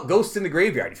about Ghosts in the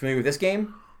Graveyard? You familiar with this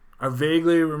game? I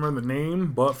vaguely remember the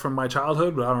name, but from my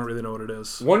childhood, but I don't really know what it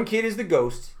is. One kid is the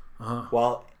ghost,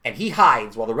 and he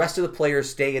hides while the rest of the players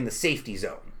stay in the safety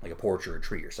zone, like a porch or a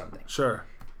tree or something. Sure.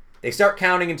 They start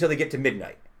counting until they get to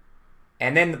midnight.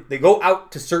 And then they go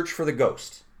out to search for the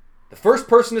ghost. The first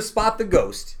person to spot the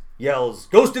ghost yells,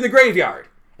 "Ghost in the graveyard!"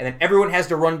 And then everyone has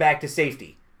to run back to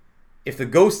safety. If the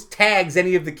ghost tags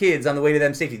any of the kids on the way to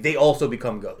them safety, they also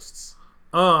become ghosts.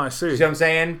 Oh, I see. You see what I'm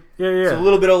saying? Yeah. It's a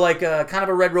little bit of like a kind of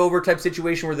a Red Rover type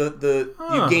situation where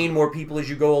you gain more people as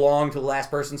you go along till the last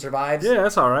person survives. Yeah,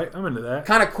 that's all right. I'm into that.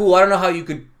 Kind of cool. I don't know how you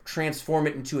could transform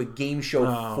it into a game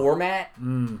show format.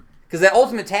 Because that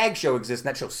Ultimate Tag show exists,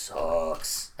 and that show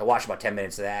sucks. I watched about 10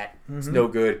 minutes of that. It's no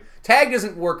good. Tag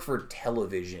doesn't work for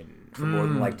television for more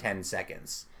than like 10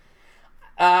 seconds.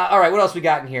 All right, what else we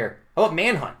got in here? How about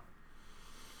Manhunt?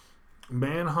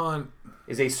 Manhunt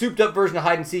is a souped-up version of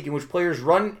hide-and-seek in which players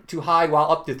run to hide while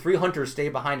up to 3 hunters stay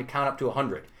behind to count up to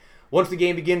 100. Once the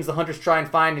game begins, the hunters try and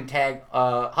find and tag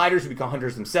hiders who become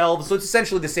hunters themselves. So it's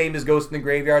essentially the same as Ghost in the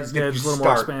Graveyard. just a little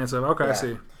more expansive. Okay, I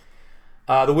see.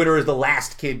 The winner is the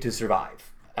last kid to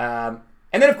survive. And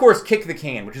then, of course, Kick the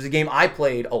Can, which is a game I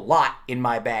played a lot in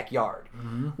my backyard,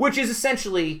 which is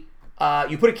essentially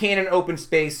you put a can in an open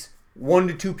space, 1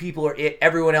 to 2 people are it,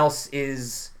 everyone else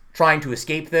is trying to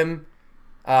escape them.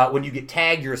 When you get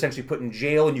tagged, you're essentially put in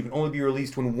jail, and you can only be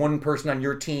released when one person on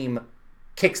your team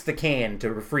kicks the can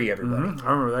to free everybody.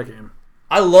 I remember that game.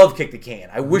 I love Kick the Can.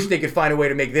 I wish they could find a way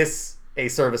to make this a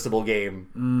serviceable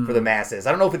game for the masses.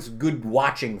 I don't know if it's good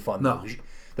watching fun, though.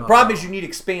 The problem is you need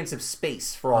expansive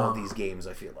space for all of these games,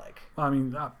 I feel like. I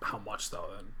mean, how much, though,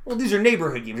 then? Well, these are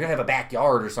neighborhood games. You're going to have a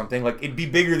backyard or something. Like, it'd be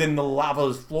bigger than the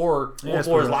floor's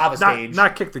lava stage.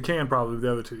 Not Kick the Can, probably,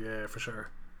 the other two. Yeah, for sure.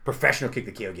 Professional Kick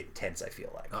the Can will get intense, I feel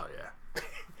like. Oh, yeah.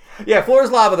 Yeah, Floor is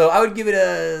Lava, though, I would give it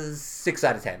a 6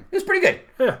 out of 10. It was pretty good.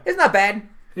 Yeah. It's not bad.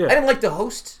 Yeah. I didn't like the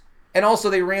host, and also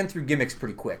they ran through gimmicks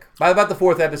pretty quick. By about the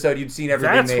 4th episode, you'd seen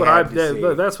everything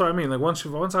That's what I mean. Like once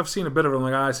I've seen a bit of it, I'm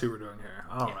like, I see what we're doing here.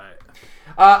 All right.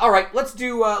 All right, let's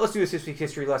do this week's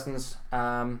history lessons.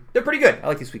 They're pretty good. I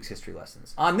like this week's history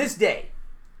lessons. On this day,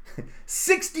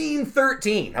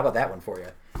 1613. How about that one for you?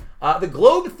 The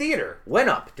Globe Theatre went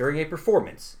up during a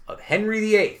performance of Henry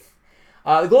VIII.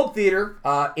 The Globe Theatre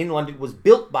in London was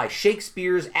built by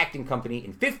Shakespeare's acting company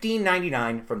in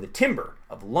 1599 from the timber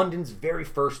of London's very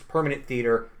first permanent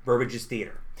theatre, Burbage's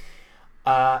Theatre.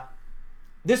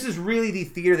 This is really the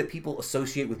theater that people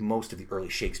associate with most of the early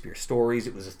Shakespeare stories.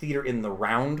 It was a theater in the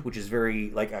round, which is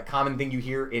very like a common thing you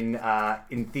hear in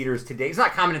theaters today. It's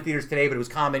not common in theaters today, but it was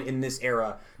common in this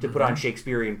era to put on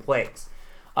Shakespearean plays.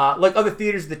 Like other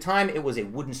theaters at the time, it was a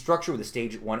wooden structure with a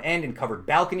stage at one end and covered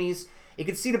balconies. It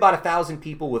could seat about 1,000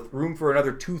 people with room for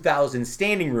another 2,000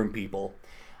 standing room people.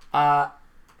 Let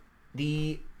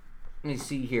me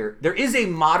see here. There is a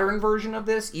modern version of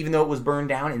this, even though it was burned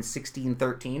down in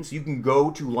 1613. So you can go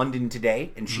to London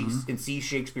today and see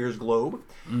Shakespeare's Globe.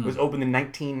 It was opened in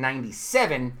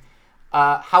 1997.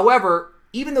 However,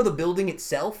 even though the building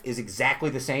itself is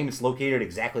exactly the same, it's located at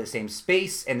exactly the same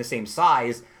space and the same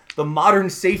size, the modern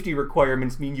safety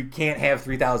requirements mean you can't have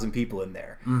 3,000 people in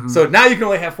there. So now you can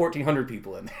only have 1,400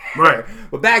 people in there. Right.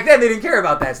 But back then, they didn't care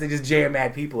about that, so they just jam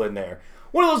mad people in there.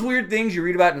 One of those weird things you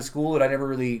read about in school that I never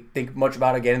really think much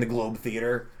about again in the Globe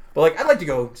Theater. But, like, I'd like to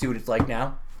go see what it's like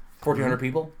now. 1,400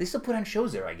 people. They still put on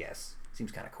shows there, I guess.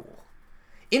 Seems kind of cool.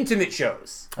 Intimate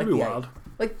shows. That'd be wild.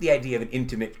 Like the idea of an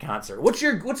intimate concert. What's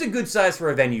a good size for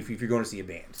a venue if you're going to see a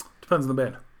band? Depends on the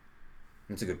band.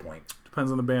 That's a good point.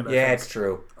 Depends on the band. I think. It's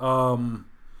true.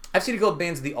 I've seen a couple of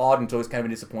bands at the Odd, and it's always kind of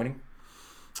disappointing.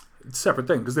 It's a separate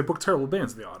thing because they book terrible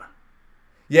bands at the Odd.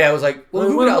 Yeah, it was like,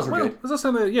 Who Dolls were good. Was that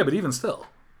time but even still.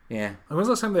 Yeah. When was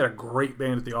the last time they had a great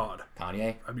band at the Odd?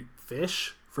 Kanye. I mean,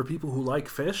 Fish, for people who like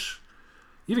Fish.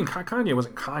 Even Kanye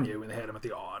wasn't Kanye when they had him at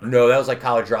the Odd. No, that was like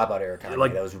College Dropout era Kanye.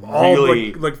 Like, that was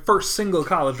really... Like first single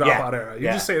College Dropout era. You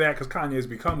just say that because Kanye's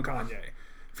become Kanye.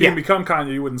 If he didn't become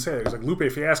Kanye, you wouldn't say that. It was like Lupe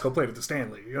Fiasco played at the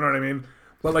Stanley. You know what I mean?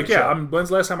 But like, when's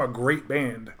the last time a great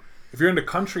band? If you're into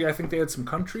country, I think they had some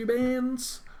country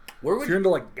bands. If you're into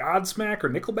like Godsmack or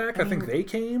Nickelback, I think they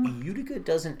came. Utica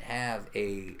doesn't have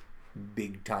a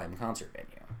big time concert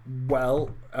venue.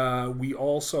 Well, we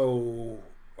also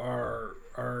are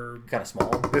kind of small.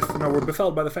 We're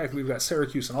befuddled by the fact that we've got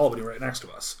Syracuse and Albany right next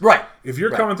to us. Right. If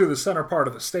you're coming through the center part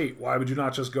of the state, why would you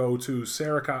not just go to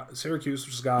Syracuse,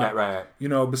 which has got,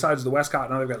 besides the Westcott,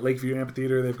 now they've got Lakeview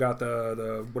Amphitheater, they've got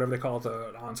the whatever they call it,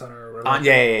 the On Center, or whatever.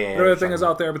 Whatever that thing is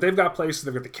out there, but they've got places.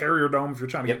 They've got the Carrier Dome if you're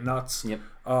trying to get nuts. Yep.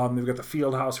 They've got the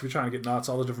Field House if you're trying to get nuts.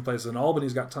 All the different places, and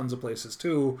Albany's got tons of places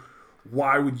too.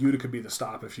 Why would Utica be the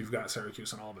stop if you've got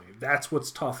Syracuse and Albany? That's what's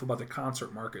tough about the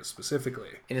concert market specifically.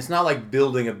 And it's not like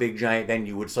building a big giant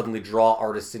venue would suddenly draw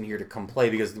artists in here to come play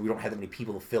because we don't have that many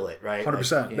people to fill it, right?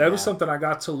 100%. Like, that was something I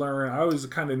got to learn. I always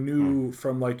kind of knew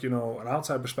from an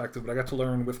outside perspective, but I got to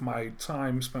learn with my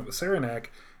time spent with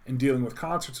Saranac and dealing with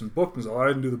concerts and bookings. Although I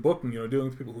didn't do the booking, dealing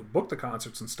with people who book the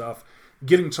concerts and stuff,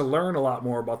 getting to learn a lot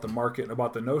more about the market and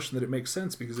about the notion that it makes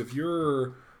sense because if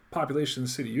you're population in the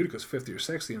city of Utica is 50 or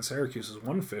 60 and Syracuse is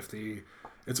 150,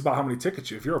 it's about how many tickets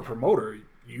if you're a promoter,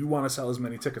 you want to sell as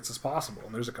many tickets as possible,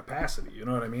 and there's a capacity, you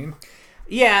know what I mean?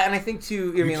 Yeah, and I think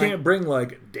too, you can't bring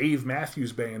like Dave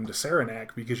Matthews Band to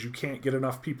Saranac because you can't get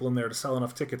enough people in there to sell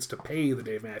enough tickets to pay the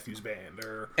Dave Matthews Band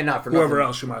or not for whoever nothing,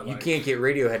 else you might like. You can't get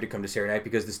Radiohead to come to Saranac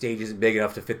because the stage isn't big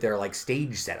enough to fit their like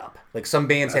stage setup. Like some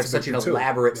bands have such an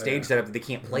elaborate stage setup that they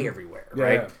can't play everywhere,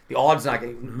 right? The Odd's not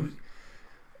going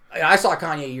I saw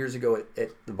Kanye years ago at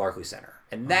the Barclays Center,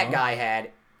 and that guy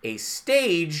had a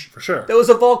stage for sure. That was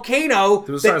a volcano. It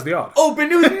was the size of the audience.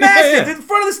 Opened. It was massive. In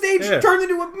front of the stage, turned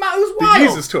into a mountain. It was wild. The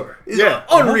Jesus tour.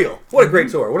 Unreal. What a great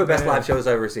tour. One of the best live shows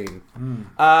I've ever seen.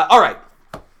 All right.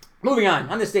 Moving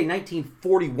on this day,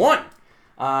 1941,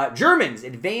 Germans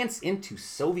advance into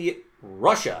Soviet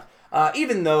Russia.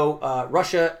 Even though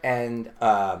Russia and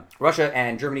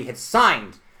Germany had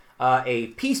signed a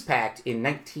peace pact in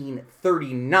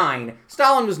 1939,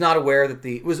 Stalin was not aware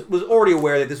that was already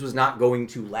aware that this was not going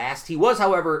to last. He was,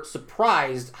 however,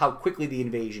 surprised how quickly the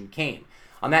invasion came.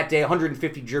 On that day,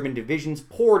 150 German divisions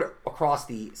poured across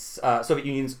the Soviet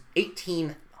Union's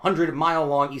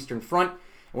 1,800-mile-long Eastern Front,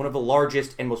 one of the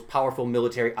largest and most powerful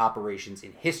military operations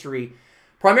in history.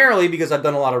 Primarily because I've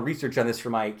done a lot of research on this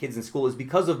for my kids in school, is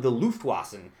because of the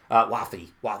Luftwaffe.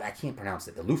 I can't pronounce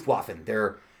it. The Luftwaffe.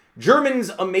 They're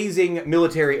Germany's amazing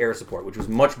military air support, which was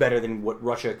much better than what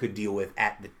Russia could deal with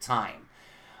at the time.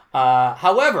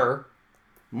 However,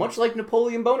 much like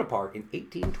Napoleon Bonaparte in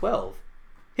 1812,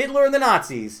 Hitler and the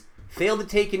Nazis failed to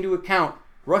take into account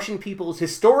Russian people's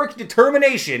historic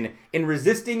determination in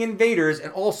resisting invaders,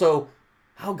 and also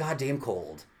how goddamn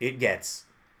cold it gets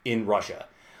in Russia.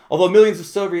 Although millions of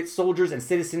Soviet soldiers and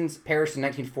citizens perished in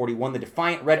 1941, the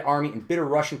defiant Red Army and bitter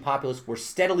Russian populace were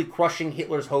steadily crushing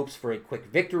Hitler's hopes for a quick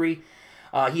victory.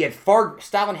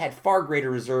 Stalin had far greater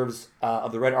reserves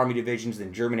of the Red Army divisions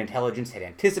than German intelligence had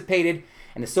anticipated,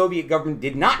 and the Soviet government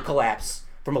did not collapse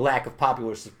from a lack of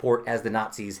popular support as the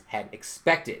Nazis had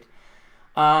expected.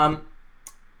 I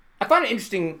find an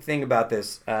interesting thing about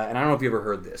this, and I don't know if you ever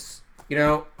heard this.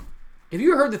 Have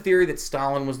you heard the theory that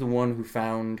Stalin was the one who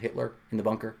found Hitler in the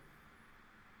bunker?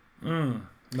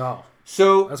 No.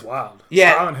 So that's wild.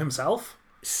 Yeah. Stalin himself?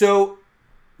 So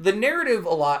the narrative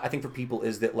a lot, I think, for people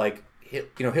is that, like,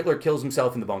 Hitler kills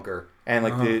himself in the bunker, and,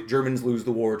 like, the Germans lose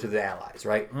the war to the Allies,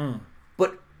 right?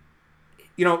 But,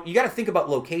 you got to think about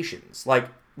locations. Like,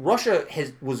 Russia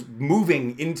was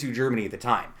moving into Germany at the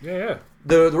time. Yeah.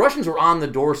 The Russians were on the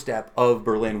doorstep of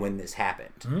Berlin when this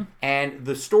happened. And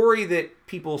the story that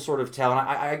people sort of tell, and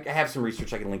I have some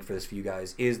research I can link for this for you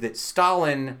guys, is that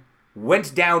Stalin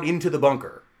went down into the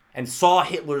bunker and saw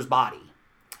Hitler's body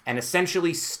and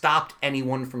essentially stopped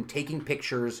anyone from taking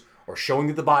pictures or showing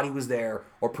that the body was there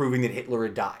or proving that Hitler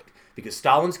had died. Because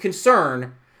Stalin's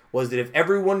concern was that if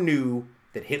everyone knew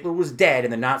that Hitler was dead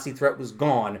and the Nazi threat was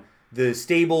gone, the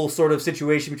stable sort of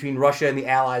situation between Russia and the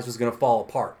Allies was going to fall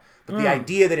apart. But the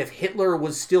idea that if Hitler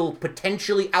was still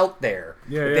potentially out there,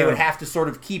 they would have to sort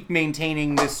of keep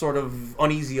maintaining this sort of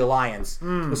uneasy alliance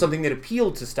was something that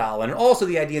appealed to Stalin. And also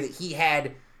the idea that he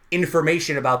had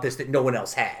information about this that no one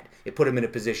else had. It put him in a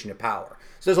position of power.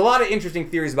 So there's a lot of interesting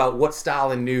theories about what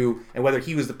Stalin knew and whether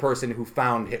he was the person who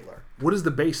found Hitler. What is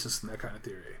the basis in that kind of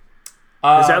theory?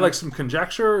 Is that like some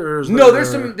conjecture, or is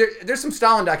there's some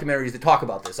Stalin documentaries that talk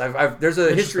about this. There's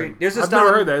a history. I've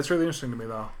never heard that. It's really interesting to me,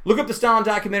 though. Look up the Stalin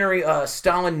documentary,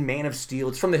 Stalin Man of Steel.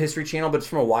 It's from the History Channel, but it's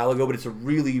from a while ago. But it's a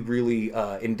really, really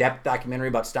in-depth documentary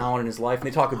about Stalin and his life, and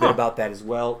they talk a bit about that as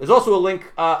well. There's also a link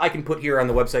I can put here on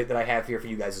the website that I have here for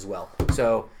you guys as well.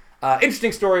 So,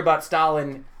 interesting story about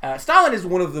Stalin. Stalin is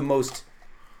one of the most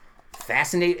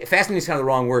fascinating is kind of the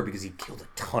wrong word because he killed a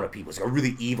ton of people. He's a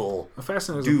really evil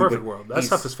fascinating dude, is a perfect word. That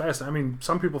stuff is fascinating. I mean,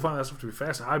 some people find that stuff to be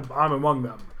fascinating. I'm among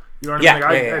them. You know what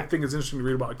I mean? I think it's interesting to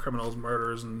read about criminals,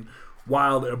 murders, and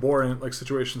wild, abhorrent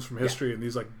situations from history and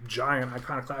these giant,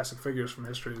 iconoclastic figures from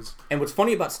histories. And what's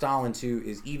funny about Stalin too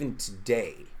is even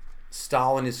today,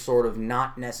 Stalin is sort of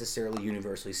not necessarily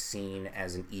universally seen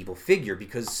as an evil figure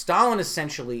because Stalin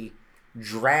essentially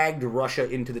dragged Russia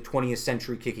into the 20th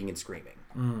century kicking and screaming.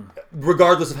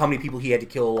 Regardless of how many people he had to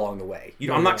kill along the way.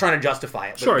 I'm not trying to justify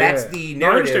it, but that's the narrative. No,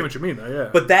 I understand what you mean, though, yeah.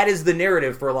 But that is the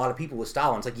narrative for a lot of people with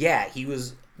Stalin. It's like, he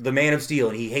was the man of steel,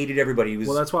 and he hated everybody.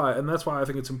 Well, that's why I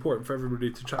think it's important for everybody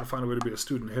to try to find a way to be a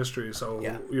student of history. So,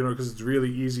 because it's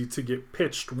really easy to get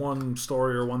pitched one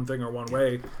story or one thing or one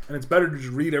way, and it's better to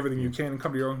just read everything you can and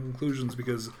come to your own conclusions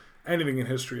because anything in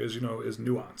history, as you know, is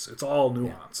nuance. It's all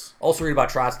nuance. Also read about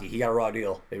Trotsky. He got a raw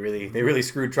deal. They really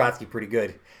screwed Trotsky pretty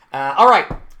good. All right.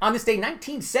 On this day,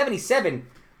 1977,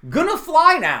 Gonna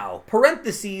Fly Now,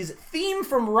 parentheses, theme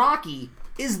from Rocky,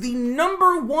 is the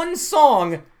 #1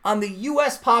 song on the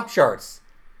U.S. pop charts.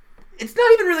 It's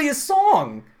not even really a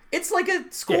song. It's like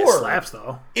a score. Yeah, it slaps,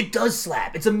 though. It does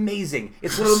slap. It's amazing.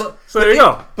 It's one of the So there you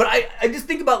go. But I just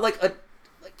think about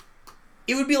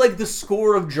it would be like the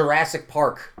score of Jurassic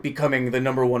Park becoming the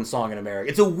 #1 song in America.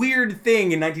 It's a weird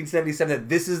thing in 1977 that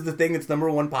this is the thing that's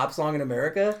 #1 pop song in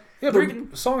America. Yeah,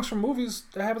 but songs from movies,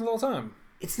 that happens all the time.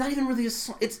 it's not even really a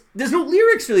song. There's no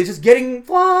lyrics really. It's just getting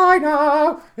fly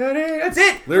now. That's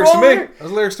it. Lyrics to me.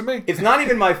 Those lyrics to me. It's not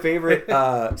even my favorite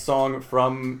song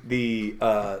from the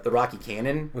Rocky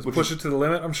canon. Push It to the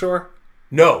Limit, I'm sure.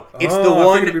 No, it's the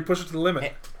one. We Push It to the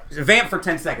Limit. Vamp for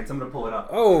 10 seconds. I'm going to pull it up.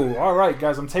 Oh, all right,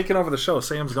 guys. I'm taking over the show.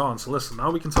 Sam's gone. So listen, now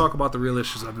we can talk about the real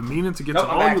issues. I've been meaning to get to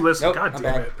all you listeners. God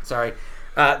damn it. Sorry.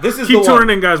 This is Keep tuning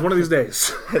in, guys, one of these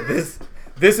days.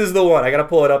 This is the one. I got to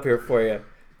pull it up here for you.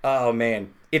 Oh,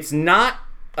 man. It's not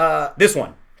this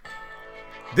one.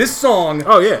 This song,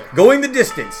 Going the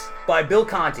Distance by Bill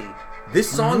Conti.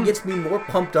 This song gets me more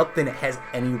pumped up than it has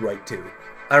any right to.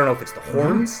 I don't know if it's the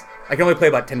horns. I can only play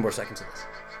about 10 more seconds of this.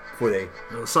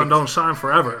 The sun don't shine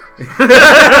forever.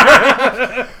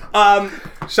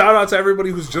 Shout out to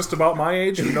everybody who's just about my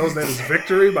age who knows that is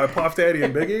Victory by Puff Daddy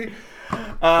and Biggie.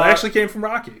 That actually came from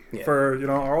Rocky for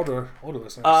our older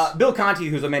listeners. Bill Conti,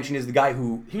 who I mentioned, is the guy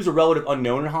he was a relative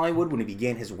unknown in Hollywood when he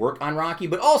began his work on Rocky,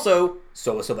 but also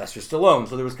so was Sylvester Stallone.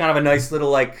 So there was kind of a nice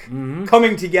little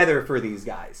coming together for these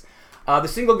guys. The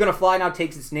single Gonna Fly Now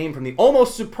takes its name from the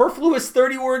almost superfluous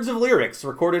 30 words of lyrics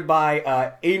recorded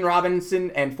by Aidan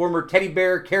Robinson and former Teddy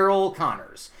Bear Carol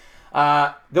Connors.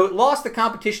 Though it lost the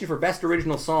competition for Best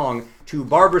Original Song to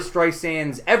Barbra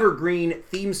Streisand's evergreen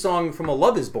theme song from A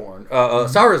Love Is Born,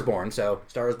 Star Is Born, so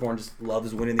Star Is Born just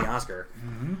loves winning the Oscar.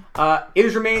 It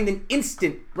has remained an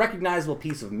instant, recognizable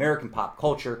piece of American pop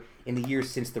culture in the years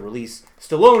since the release.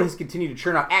 Stallone has continued to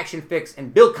churn out action flicks,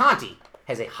 and Bill Conti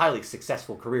has a highly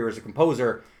successful career as a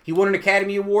composer. He won an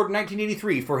Academy Award in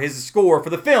 1983 for his score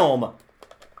for the film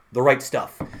The Right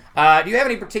Stuff. Do you have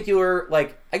any particular,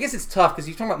 I guess it's tough because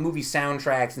you're talking about movie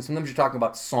soundtracks, and sometimes you're talking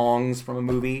about songs from a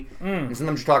movie, and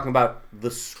sometimes you're talking about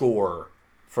the score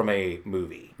from a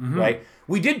movie, right?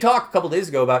 We did talk a couple days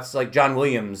ago about John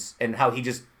Williams and how he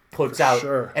just puts out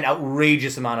an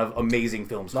outrageous amount of amazing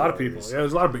film scores. A lot of people. Yeah,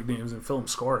 there's a lot of big names in film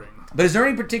scoring. But is there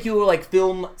any particular,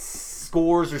 film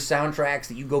scores or soundtracks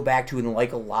that you go back to and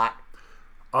like a lot?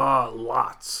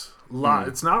 Lots.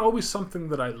 It's not always something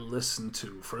that I listen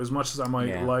to for as much as I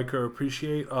might like or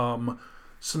appreciate.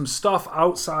 Some stuff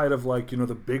outside of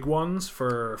the big ones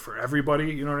for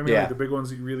everybody, you know what I mean? Yeah. The big ones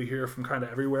that you really hear from kind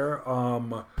of everywhere.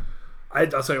 I'll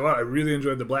tell you what, I really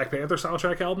enjoyed the Black Panther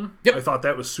soundtrack album. Yep. I thought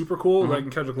that was super cool.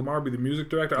 Kendrick Lamar be the music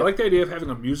director. I like the idea of having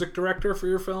a music director for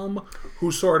your film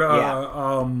who sort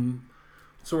of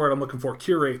so what I'm looking for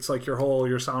curates your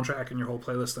soundtrack and your whole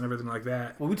playlist and everything like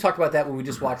that. Well, we talked about that when we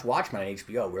just watched Watchmen on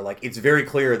HBO, where it's very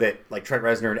clear that Trent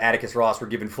Reznor and Atticus Ross were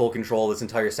given full control of this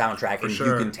entire soundtrack, and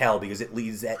you can tell because it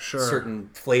leaves that certain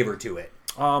flavor to it.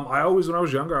 When I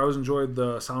was younger, I always enjoyed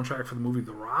the soundtrack for the movie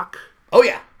The Rock. Oh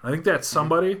yeah, I think that's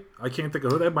somebody. I can't think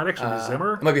of who that might actually be.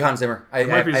 Zimmer. It might be Hans Zimmer. I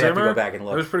have to go back and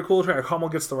look. It was pretty cool track. Hummel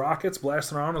Gets the Rockets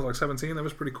blasting around. I was 17. That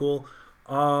was pretty cool.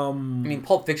 I mean,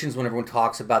 Pulp Fiction's when everyone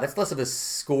talks about. That's less of a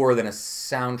score than a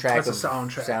soundtrack. That's a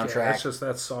soundtrack. Yeah,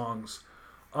 that's songs.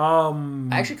 I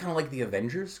actually kind of like the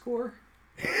Avengers score.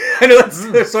 I know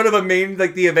that's sort of a main,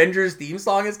 the Avengers theme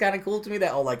song is kind of cool to me.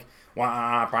 That whole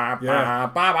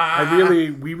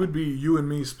you and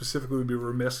me specifically would be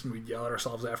remiss and we'd yell at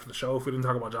ourselves after the show if we didn't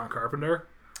talk about John Carpenter.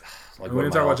 We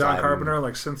didn't talk about John Carpenter,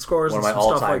 synth scores and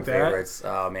stuff like that. Favorites.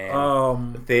 Oh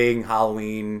man, The Thing,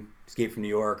 Halloween, Escape from New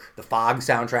York. The Fog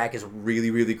soundtrack is really,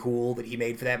 really cool that he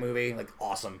made for that movie.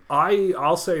 Awesome.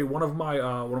 I'll say one of my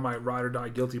ride or die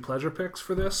guilty pleasure picks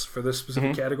for this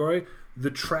specific category. The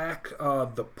track,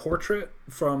 The Portrait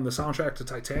from the soundtrack to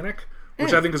Titanic,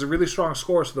 which I think is a really strong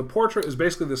score. So The Portrait is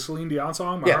basically the Celine Dion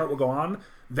song, My Heart Will Go On,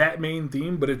 that main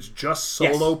theme, but it's just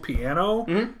solo piano.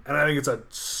 And I think it's a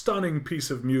stunning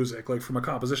piece of music, from a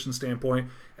composition standpoint.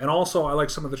 And also, I like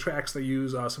some of the tracks they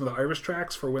use, some of the Irish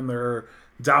tracks for when they're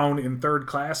down in third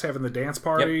class having the dance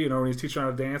party, when he's teaching how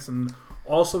to dance. And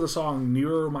also the song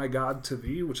Nearer My God to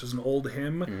Thee, which is an old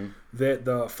hymn that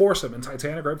the foursome in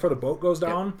Titanic, right before the boat goes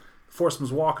down,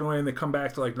 foursome's walking away and they come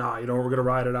back to we're going to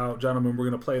ride it out, gentlemen, we're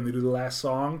going to play, and they do the last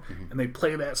song, and they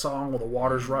play that song while the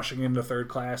water's rushing into third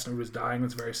class and everybody's dying.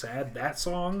 It's very sad. That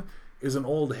song is an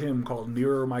old hymn called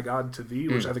Nearer My God to Thee,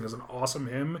 which I think is an awesome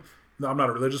hymn. I'm not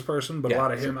a religious person, but a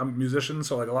lot of I'm a musician,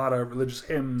 so a lot of religious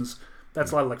hymns,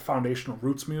 that's a lot of foundational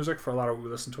roots music for a lot of what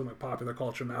we listen to in popular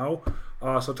culture now.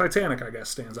 So Titanic, I guess,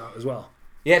 stands out as well.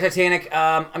 Yeah, Titanic.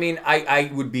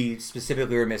 I would be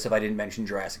specifically remiss if I didn't mention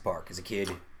Jurassic Park as a kid.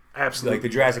 Absolutely. The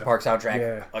Jurassic Park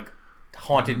soundtrack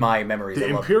haunted my memories. The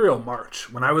Imperial March.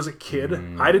 When I was a kid,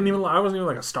 I wasn't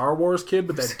even a Star Wars kid,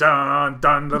 but that dun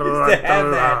dun dun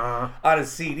dun dun on a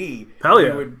CD. Hell yeah.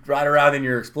 You would ride around in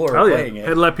your Explorer playing it.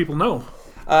 Had to let people know.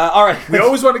 All right. We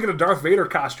always wanted to get a Darth Vader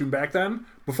costume back then,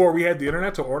 before we had the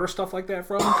internet to order stuff like that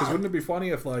from. Because wouldn't it be funny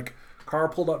if, like, car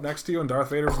pulled up next to you and Darth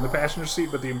Vader was in the passenger seat,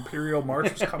 but the Imperial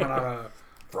March was coming out of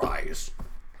Fries.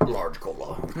 Large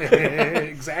cola.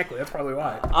 Exactly, that's probably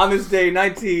why. On this day,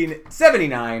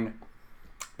 1979,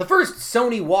 the first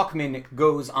Sony Walkman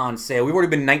goes on sale. We've already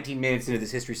been 19 minutes into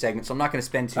this history segment, so I'm not going to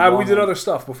spend too long. We did other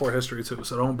stuff before history, too,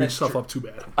 so don't beat stuff up too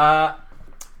bad.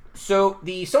 So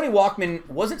the Sony Walkman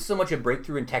wasn't so much a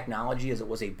breakthrough in technology as it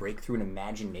was a breakthrough in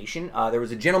imagination. There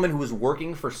was a gentleman who was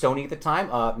working for Sony at the time,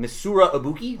 Misura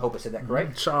Ibuki. Hope I said that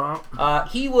correct. Shout out.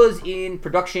 He was in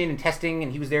production and testing,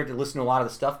 and he was there to listen to a lot of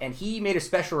the stuff. And he made a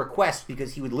special request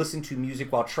because he would listen to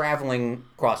music while traveling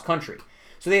cross country.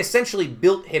 So they essentially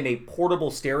built him a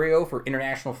portable stereo for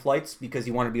international flights because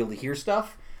he wanted to be able to hear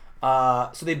stuff.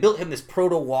 So they built him this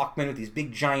proto Walkman with these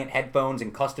big giant headphones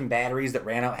and custom batteries that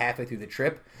ran out halfway through the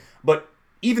trip. But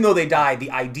even though they died,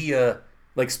 the idea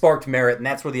sparked merit, and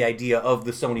that's where the idea of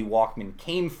the Sony Walkman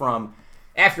came from.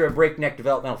 After a breakneck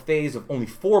developmental phase of only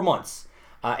 4 months,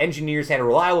 engineers had a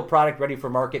reliable product ready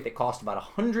for market that cost about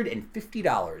 $150 in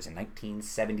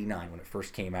 1979 when it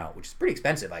first came out, which is pretty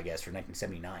expensive, I guess, for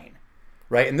 1979.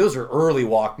 Right? And those are early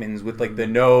Walkmans with the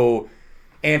no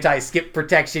anti-skip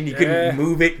protection. You couldn't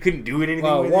move it, couldn't do anything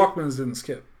with Walkmans didn't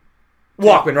skip.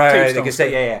 Walkman, right? They could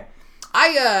say, yeah.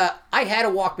 I had a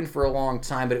Walkman for a long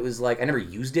time, but it was I never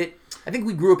used it. I think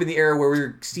we grew up in the era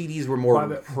where CDs were more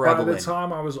prevalent. By the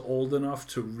time I was old enough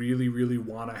to really, really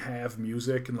want to have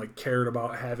music and cared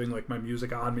about having my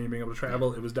music on me and being able to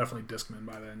travel, it was definitely Discman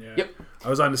by then. Yeah. Yep. I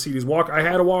was on the CDs. I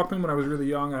had a Walkman when I was really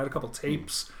young. I had a couple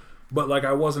tapes, but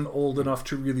I wasn't old enough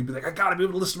to really be I gotta be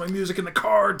able to listen to my music in the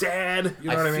car, Dad. You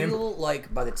know what I mean? I feel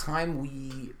like by the time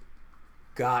we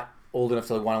got old enough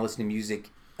to want to listen to music,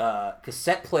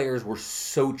 cassette players were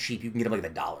so cheap you can get them at the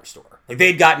dollar store.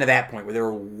 They'd gotten to that point where they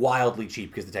were wildly cheap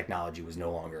because the technology was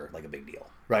no longer a big deal,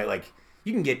 right?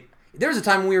 You can get. There was a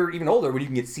time when we were even older when you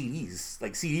can get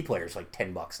CDs, CD players,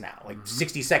 $10 now,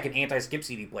 60-second anti-skip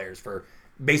CD players for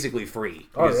basically free.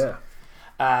 Yeah.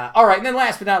 All right, and then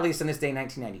last but not least, on this day,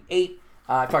 1998.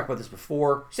 I talked about this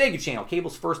before. Sega Channel,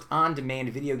 cable's first on-demand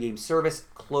video game service,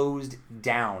 closed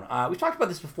down. We've talked about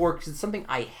this before because it's something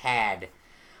I had.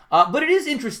 But it is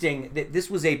interesting that this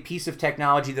was a piece of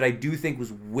technology that I do think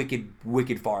was wicked,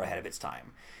 wicked far ahead of its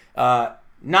time.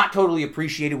 Not totally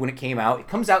appreciated when it came out. It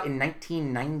comes out in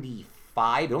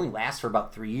 1995. It only lasts for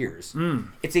about 3 years.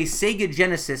 It's a Sega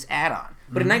Genesis add-on.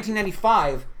 But in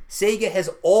 1995, Sega has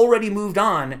already moved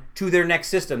on to their next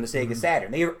system, the Sega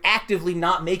Saturn. They are actively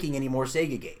not making any more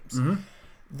Sega games.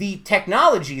 The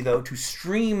technology, though, to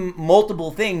stream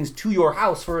multiple things to your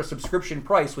house for a subscription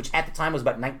price, which at the time was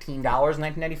about $19 in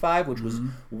 1995, which was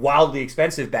wildly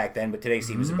expensive back then, but today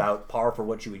seems about par for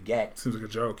what you would get. Seems like a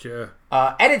joke, yeah.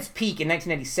 At its peak in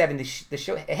 1997, the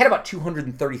show it had about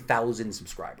 230,000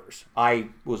 subscribers. I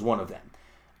was one of them.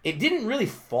 It didn't really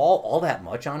fall all that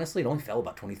much, honestly. It only fell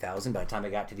about 20,000 by the time I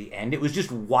got to the end. It was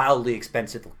just wildly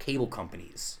expensive for cable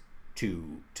companies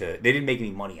to they didn't make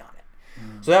any money on it.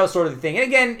 So that was sort of the thing. And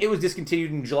again, it was discontinued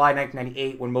in July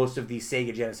 1998 when most of the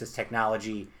Sega Genesis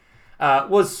technology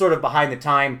was sort of behind the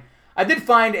time. I did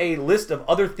find a list of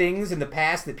other things in the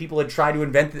past that people had tried to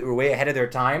invent that were way ahead of their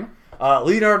time.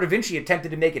 Leonardo da Vinci attempted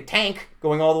to make a tank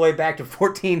going all the way back to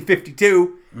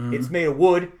 1452. It's made of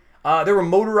wood. There were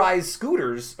motorized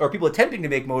scooters, or people attempting to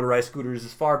make motorized scooters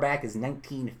as far back as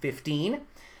 1915.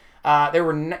 In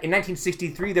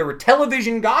 1963, there were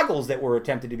television goggles that were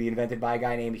attempted to be invented by a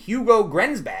guy named Hugo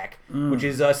Grenzbach, which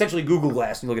is essentially Google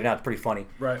Glass. You look at it now, it's pretty funny.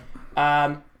 Right.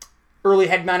 Early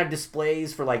head-mounted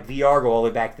displays for VR go all the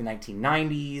way back to the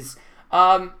 1990s.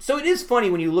 So it is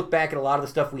funny when you look back at a lot of the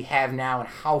stuff we have now and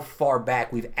how far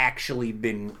back we've actually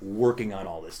been working on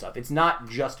all this stuff. It's not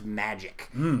just magic.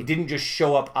 It didn't just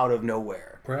show up out of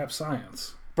nowhere. Perhaps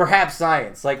science. Perhaps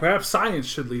science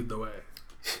should lead the way.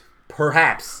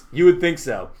 Perhaps. You would think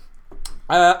so.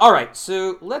 All right,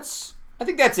 so I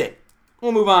think that's it.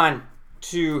 We'll move on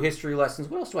to history lessons.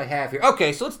 What else do I have here?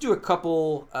 Okay, so let's do a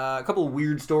couple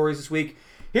weird stories this week.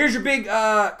 Here's your big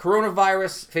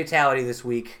coronavirus fatality this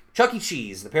week. Chuck E.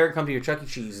 Cheese, the parent company of Chuck E.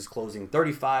 Cheese, is closing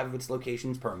 35 of its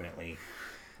locations permanently.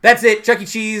 That's it, Chuck E.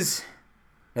 Cheese,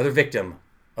 another victim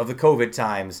of the COVID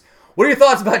times. What are your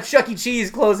thoughts about Chuck E. Cheese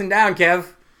closing down, Kev?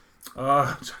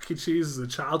 Chuck E. Cheese is a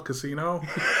child casino.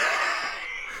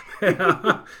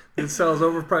 Yeah. It sells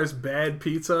overpriced bad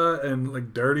pizza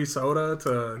and dirty soda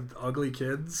to ugly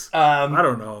kids. I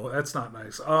don't know. That's not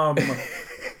nice.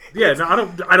 Yeah,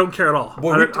 no, I don't care at all.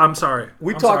 I'm sorry.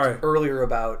 We talked earlier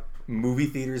about movie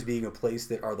theaters being a place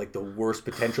that are the worst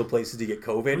potential places to get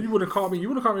COVID. Well, you wouldn't call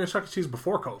me a Chuck E. Cheese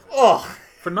before COVID. Oh,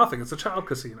 for nothing. It's a child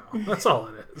casino. That's all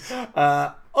it is.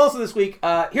 Also this week,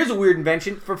 here's a weird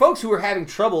invention. For folks who are having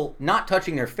trouble not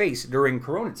touching their face during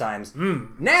Corona times,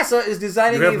 NASA is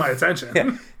designing You have my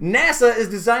attention. NASA is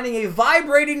designing a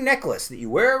vibrating necklace that you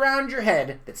wear around your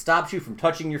head that stops you from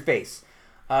touching your face.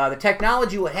 The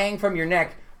technology will hang from your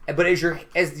neck, but as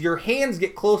your hands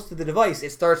get close to the device,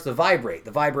 it starts to vibrate.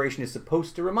 The vibration is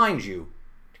supposed to remind you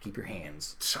to keep your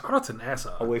hands Shout out to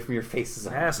NASA. away from your faces.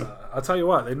 NASA. I'll tell you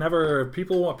what, they never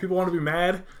people want to be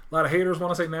mad. A lot of haters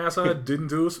want to say NASA didn't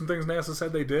do some things NASA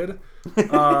said they did.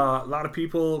 A lot of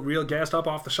people real gassed up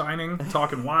off The Shining,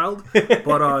 talking wild. But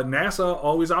NASA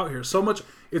always out here. So much.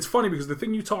 It's funny because the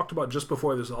thing you talked about just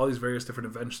before, there's all these various different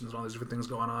inventions and all these different things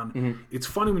going on. It's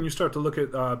funny when you start to look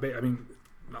at,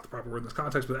 not the proper word in this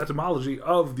context, but etymology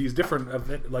of these different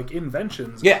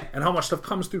inventions, and how much stuff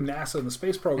comes through NASA and the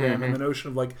space program, and the notion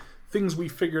of like things we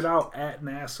figured out at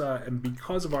NASA, and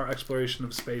because of our exploration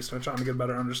of space and trying to get a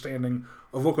better understanding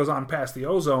of what goes on past the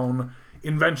ozone,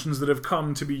 inventions that have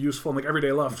come to be useful in like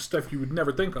everyday life, stuff you would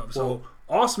never think of. So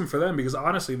awesome for them, because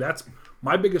honestly, that's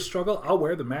my biggest struggle. I'll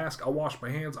wear the mask, I'll wash my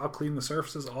hands, I'll clean the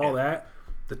surfaces, all that.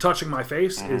 The touching my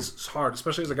face is hard,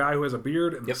 especially as a guy who has a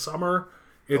beard in the summer.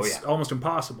 It's almost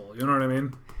impossible. You know what I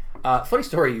mean? Funny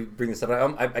story you bring this up.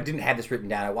 I didn't have this written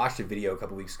down. I watched a video a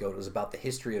couple weeks ago. It was about the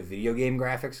history of video game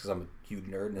graphics, because I'm a huge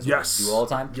nerd and that's what I do all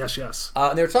the time. Yes.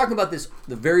 And they were talking about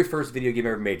the very first video game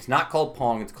ever made. It's not called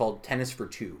Pong. It's called Tennis for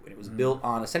Two. And it was built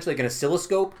on essentially like an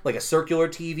oscilloscope, like a circular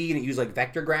TV, and it used like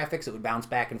vector graphics. It would bounce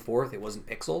back and forth. It wasn't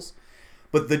pixels.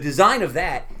 But the design of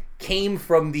that came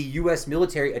from the U.S.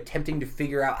 military attempting to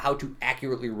figure out how to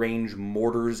accurately range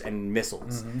mortars and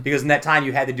missiles. Because in that time,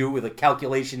 you had to do it with like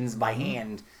calculations by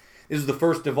hand. This was the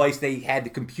first device they had the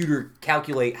computer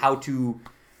calculate how to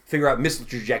figure out missile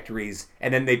trajectories,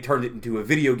 and then they turned it into a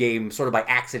video game sort of by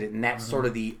accident, and that's sort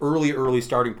of the early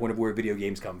starting point of where video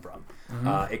games come from.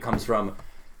 It comes from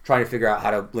trying to figure out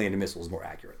how to land missiles more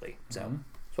accurately. So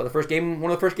that's why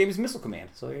one of the first games is Missile Command.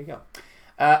 So there you go.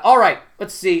 All right,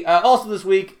 let's see. Also this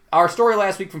week, our story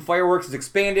last week from Fireworks is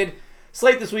expanded.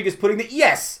 Slate this week is putting that,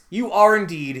 yes, you are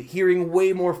indeed hearing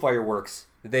way more fireworks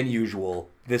than usual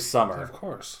this summer. Of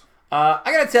course. I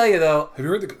gotta tell you, though... Have you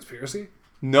heard the conspiracy?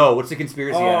 No, what's the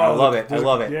conspiracy? I love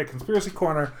it. Yeah, Conspiracy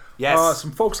Corner. Yes.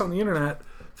 Some folks on the internet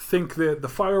think that the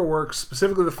fireworks,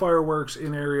 specifically the fireworks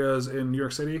in areas in New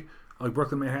York City, like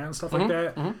Brooklyn, Manhattan, stuff like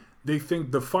that, they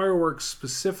think the fireworks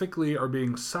specifically are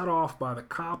being set off by the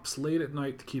cops late at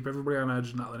night to keep everybody on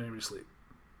edge and not let anybody sleep.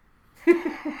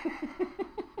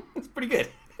 It's pretty good.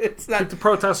 It's not... Keep the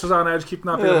protesters on edge, keep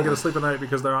not being able to get to sleep at night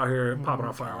because they're out here popping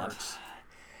off fireworks.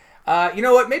 You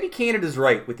know what? Maybe Canada's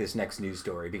right with this next news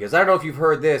story, because I don't know if you've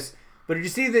heard this, but did you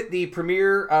see that the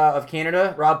Premier of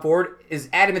Canada, Rob Ford, is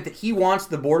adamant that he wants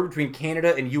the border between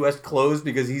Canada and U.S. closed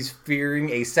because he's fearing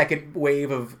a second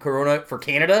wave of corona for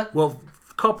Canada? Well,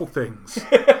 couple things.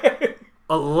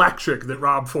 Electric that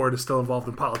Rob Ford is still involved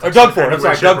in politics. Or Doug Ford. I'm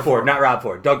sorry, Doug Ford, not Rob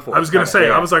Ford. Doug Ford. I was going to say,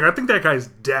 I was like, I think that guy's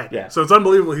dead. Yeah. So it's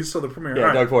unbelievable he's still the Premier. Yeah,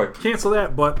 right. Doug Ford. Cancel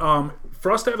that. But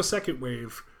for us to have a second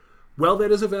wave, well,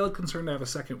 that is a valid concern to have a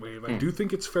second wave. I do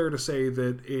think it's fair to say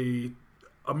that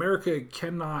America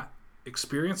cannot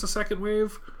experience a second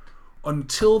wave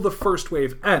until the first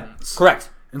wave ends.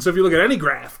 Correct. And so if you look at any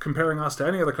graph comparing us to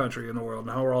any other country in the world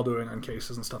and how we're all doing on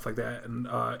cases and stuff like that, and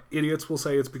idiots will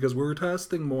say it's because we're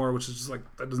testing more, which is just like,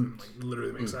 that doesn't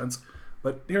literally make sense.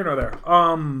 But here nor there.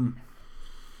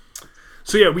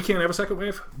 So yeah, we can't have a second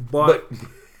wave, but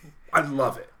I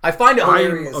love it. I find it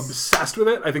hilarious. I'm obsessed with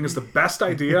it. I think it's the best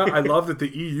idea. I love that the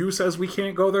EU says we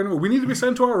can't go there anymore. We need to be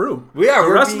sent to our room. We are.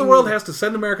 The rest of the world has to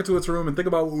send America to its room and think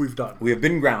about what we've done. We have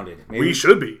been grounded. We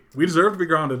should be. We deserve to be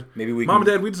grounded. Mom and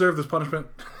Dad, we deserve this punishment.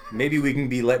 Maybe we can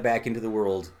be let back into the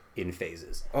world in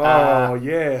phases.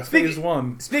 Yeah. Phase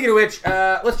one. Speaking of which,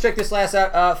 let's check this last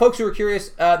out. Folks who are curious,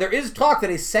 there is talk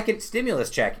that a second stimulus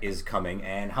check is coming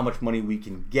and how much money we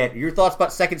can get. Your thoughts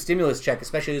about second stimulus check,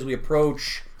 especially as we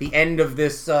approach the end of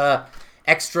this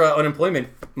extra unemployment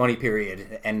money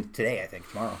period, and today, I think,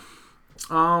 tomorrow.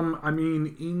 I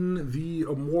mean, in the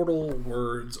immortal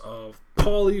words of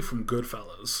Paulie from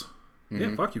Goodfellas,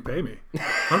 yeah, fuck you, pay me.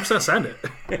 100% send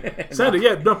it. Send it.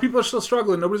 Yeah, no, people are still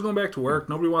struggling. Nobody's going back to work.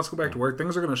 Nobody wants to go back to work.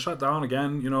 Things are going to shut down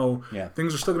again. You know,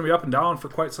 things are still going to be up and down for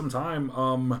quite some time.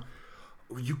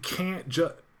 You can't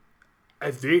just...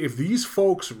 If these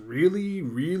folks really,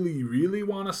 really, really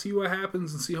want to see what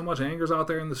happens and see how much anger's out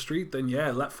there in the street, then yeah,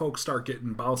 let folks start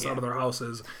getting bounced out of their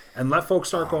houses and let folks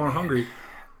start going hungry.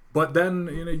 But then,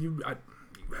 you know,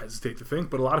 hesitate to think,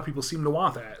 but a lot of people seem to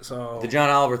want that. So the John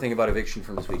Oliver thing about eviction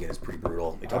from this weekend is pretty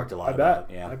brutal. We talked a lot about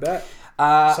it. Yeah. I bet.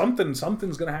 Something's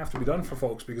going to have to be done for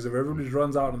folks, because if everybody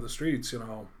runs out in the streets,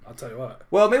 I'll tell you what.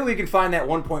 Well, maybe we can find that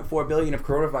 $1.4 billion of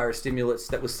coronavirus stimulus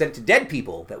that was sent to dead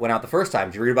people that went out the first time.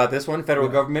 Did you read about this one? Federal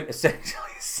government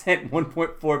essentially sent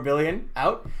 $1.4 billion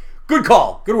out. Good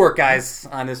call. Good work, guys,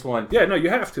 on this one. Yeah, no, you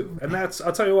have to. And I'll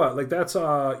tell you what, that's,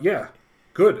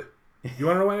 good. You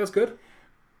want to know why that's good?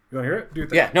 You want to hear it? Do you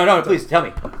think? Yeah, no, please tell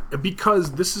me.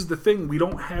 Because this is the thing, we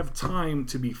don't have time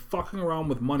to be fucking around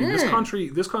with money. This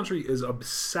country is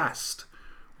obsessed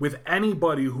with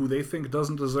anybody who they think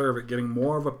doesn't deserve it getting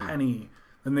more of a penny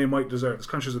than they might deserve. This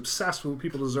country is obsessed with what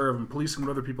people deserve and policing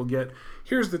what other people get.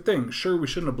 Here's the thing: sure, we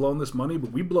shouldn't have blown this money,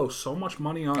 but we blow so much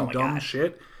money on dumb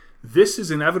shit. This is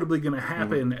inevitably going to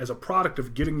happen as a product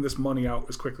of getting this money out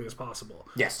as quickly as possible.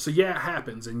 Yes. So yeah, it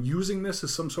happens. And using this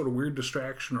as some sort of weird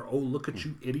distraction or, oh, look at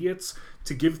you idiots,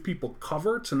 to give people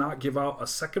cover, to not give out a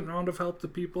second round of help to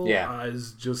people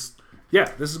is just,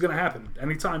 this is going to happen.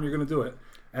 Anytime you're going to do it.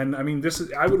 And I mean,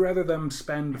 I would rather them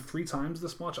spend 3 times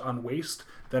this much on waste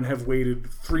than have waited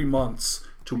 3 months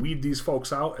to weed these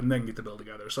folks out and then get the bill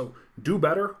together. So do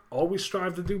better. Always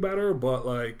strive to do better, but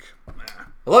I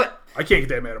love it. I can't get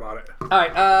that mad about it. All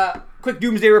right, quick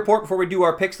doomsday report before we do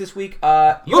our picks this week.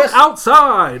 Look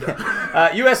outside!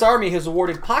 U.S. Army has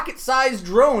awarded pocket-sized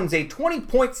drones a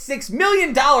 $20.6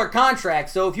 million contract.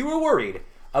 So if you were worried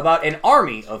about an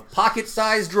army of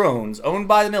pocket-sized drones owned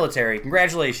by the military,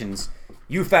 congratulations.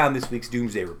 You found this week's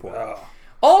doomsday report.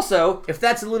 Also, if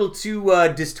that's a little too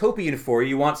dystopian for you,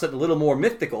 you want something a little more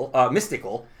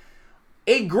mystical,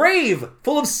 a grave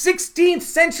full of 16th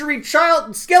century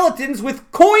child skeletons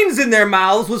with coins in their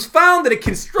mouths was found at a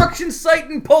construction site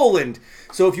in Poland.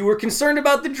 So if you were concerned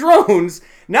about the drones,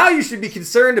 now you should be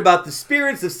concerned about the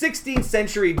spirits of 16th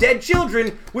century dead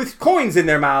children with coins in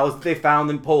their mouths that they found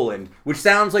in Poland, which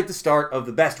sounds like the start of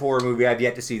the best horror movie I've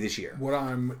yet to see this year. What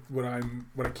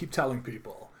I keep telling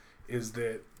people is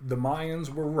that the Mayans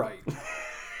were right.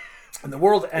 And the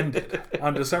world ended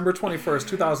on December 21st,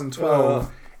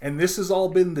 2012. And this has all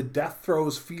been the death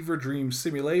throes fever dream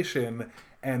simulation,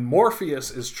 and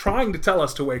Morpheus is trying to tell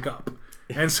us to wake up.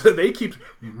 And so they keep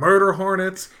murder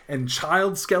hornets and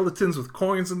child skeletons with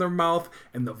coins in their mouth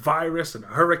and the virus and the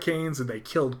hurricanes, and they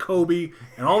killed Kobe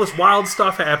and all this wild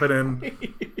stuff happening.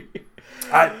 Wake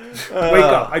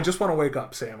up. I just want to wake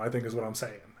up, Sam, I think is what I'm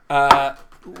saying.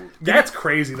 That's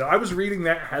crazy, though. I was reading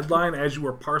that headline as you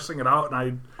were parsing it out,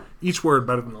 and each word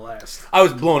better than the last. I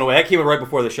was blown away. That came right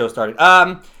before the show started.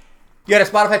 You got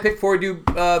a Spotify pick before we do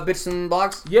bits and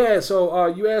blogs? Yeah, so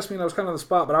you asked me, and I was kind of on the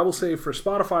spot, but I will say for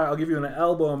Spotify, I'll give you an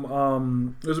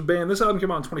album. There's a band. This album came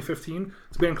out in 2015.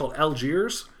 It's a band called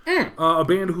Algiers. A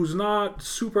band who's not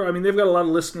super. I mean, they've got a lot of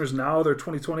listeners now. Their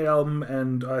 2020 album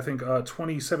and I think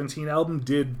 2017 album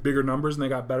did bigger numbers, and they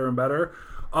got better and better.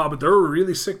 But they're a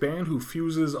really sick band who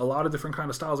fuses a lot of different kind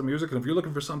of styles of music. And if you're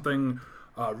looking for something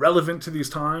relevant to these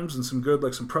times and some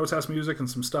good, some protest music and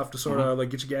some stuff to sort of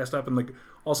get you gassed up and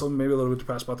also maybe a little bit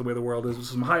depressed about the way the world is,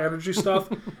 some high energy stuff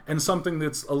and something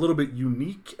that's a little bit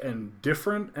unique and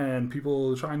different and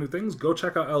people trying new things, go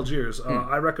check out Algiers.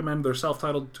 I recommend their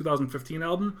self-titled 2015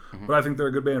 album, but I think they're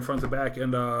a good band front to back,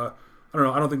 and I don't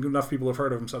know, I don't think enough people have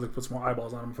heard of them, so I'd like to put some more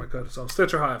eyeballs on them if I could. So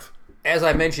Stitcher Hive. As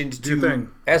I mentioned to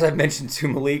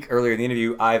Malik earlier in the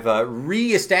interview, I've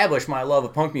re-established my love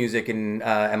of punk music and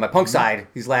my punk side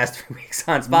these last 3 weeks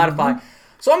on Spotify.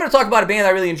 So I'm going to talk about a band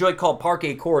I really enjoyed called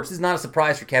Parquet Courts. This is not a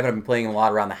surprise for Kevin. I've been playing them a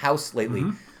lot around the house lately.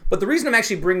 But the reason I'm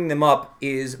actually bringing them up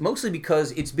is mostly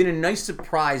because it's been a nice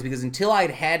surprise, because until I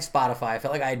had Spotify, I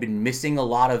felt like I had been missing a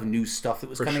lot of new stuff that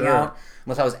was coming out,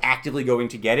 unless I was actively going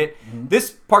to get it.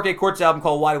 This Parquet Courts album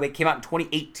called Wide Awake came out in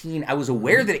 2018. I was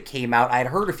aware that it came out. I had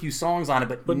heard a few songs on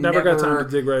it, but never got time to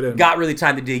dig right in. Got really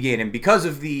time to dig in. And because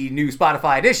of the new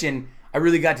Spotify edition, I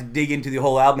really got to dig into the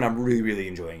whole album, and I'm really, really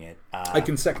enjoying it. I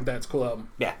can second that. It's a cool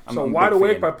album. Yeah. So Wide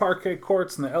Awake by Parquet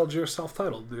Courts and the Algiers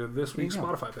self-titled. They're this week's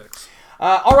Spotify picks.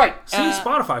 All right.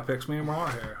 Spotify picks, man. We're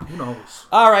out here. Who knows?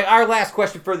 All right. Our last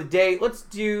question for the day. Let's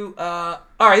do... all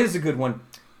right. This is a good one.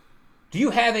 Do you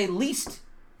have a least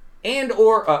and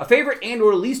or a favorite and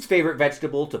or least favorite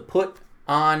vegetable to put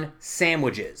on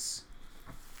sandwiches?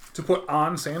 To put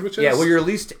on sandwiches? Yeah. Well, your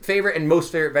least favorite and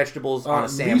most favorite vegetables on a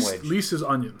sandwich. Least is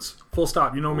onions. Full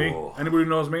stop. You know me. Oh. Anybody who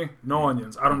knows me? No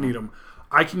onions. I don't need them.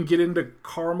 I can get into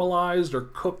caramelized or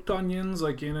cooked onions,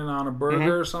 like in and on a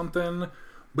burger or something.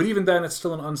 But even then, it's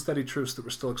still an unsteady truce that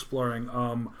we're still exploring.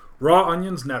 Raw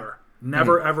onions, never.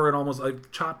 Never, ever. And almost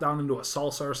chopped down into a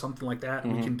salsa or something like that,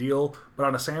 and we can deal. But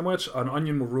on a sandwich, an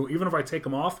onion will ruin. Even if I take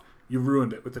them off, you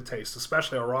ruined it with the taste,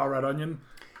 especially a raw red onion.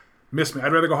 Miss me.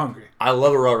 I'd rather go hungry. I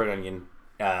love a raw red onion.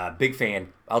 Big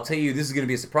fan. I'll tell you, this is going to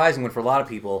be a surprising one for a lot of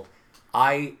people.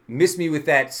 I miss me with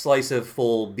that slice of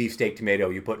full beefsteak tomato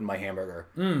you put in my hamburger.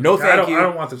 No, thank you. I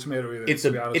don't want the tomato either.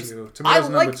 To be honest with you, tomato's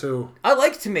number 2. I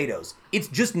like tomatoes. It's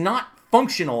just not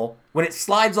functional when it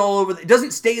slides all over. It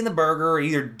doesn't stay in the burger. It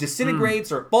either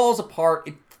disintegrates or it falls apart.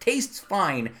 It tastes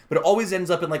fine, but it always ends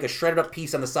up in like a shredded up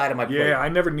piece on the side of my plate. Yeah, I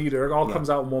never need it. It all comes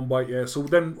out in one bite. Yeah. So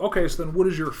then what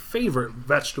is your favorite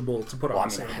vegetable to put on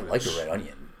the sandwich? I like a red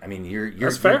onion. I mean, you're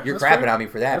That's fair. crapping on me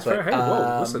for that. That's fair. Hey,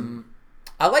 whoa, listen.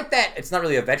 I like that. It's not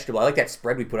really a vegetable. I like that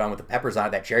spread we put on with the peppers on it,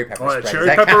 that cherry pepper spread. Cherry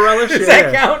pepper relish? Does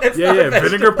that count?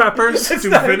 Vinegar peppers? Do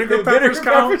vinegar peppers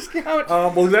count?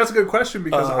 Well, that's a good question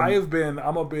because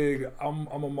I'm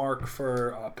a mark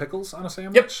for pickles on a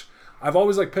sandwich. Yep. I've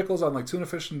always liked pickles on like tuna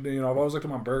fish, and I've always liked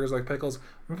them on burgers like pickles.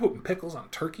 I've been putting pickles on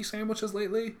turkey sandwiches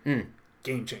lately.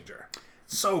 Game changer.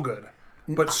 So good.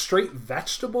 But straight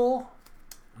vegetable?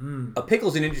 A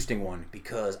pickle's an interesting one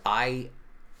because I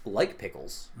like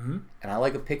pickles, and I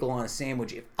like a pickle on a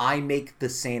sandwich if I make the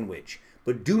sandwich.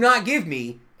 But do not give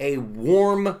me a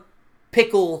warm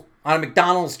pickle on a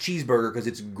McDonald's cheeseburger because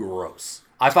it's gross.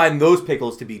 I find those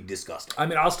pickles to be disgusting. I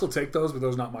mean, I'll still take those, but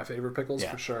those are not my favorite pickles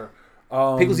for sure.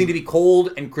 Pickles need to be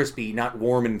cold and crispy, not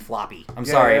warm and floppy. I'm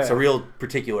sorry, it's a real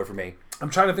particular for me. I'm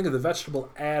trying to think of the vegetable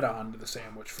add-on to the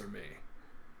sandwich for me.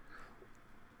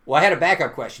 Well, I had a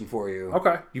backup question for you.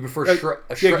 Okay. You prefer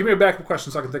give me a backup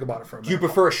question so I can think about it for a minute. Do you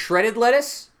prefer a shredded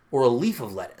lettuce or a leaf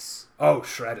of lettuce? Oh,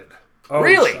 shredded. Oh,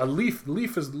 really? A leaf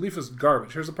is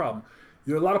garbage. Here's the problem.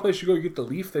 A lot of places you go, you get the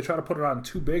leaf. They try to put it on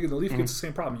too big, and the leaf gets the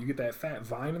same problem. You get that fat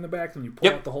vine in the back, and you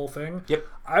pull out the whole thing. Yep.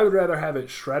 I would rather have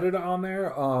it shredded on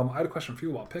there. I had a question for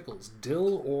you about pickles.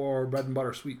 Dill or bread and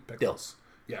butter sweet pickles? Dill.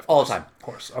 Yeah, all the time. Of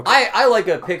course. Okay. I like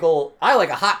a pickle. I like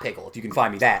a hot pickle if you can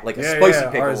find me that, like a spicy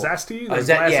pickle. Or a zesty.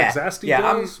 Zesty.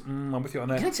 Yeah, I'm with you on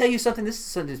that. Can I tell you something?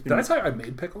 Did I tell you I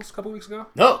made pickles a couple weeks ago?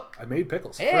 No. I made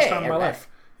pickles. Hey, first time in my life.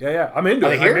 Yeah. I'm into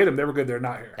it. I made them. They were good. They're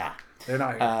not here. Nah. They're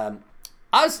not here.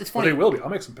 It's funny. Well, they will be. I'll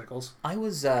make some pickles. I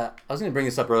was going to bring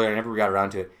this up earlier. I never got around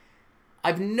to it.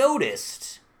 I've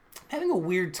noticed I'm having a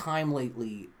weird time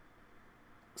lately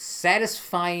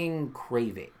satisfying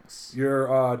cravings.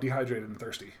 You're dehydrated and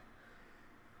thirsty.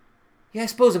 Yeah, I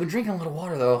suppose. I've been drinking a lot of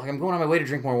water, though. Like, I'm going on my way to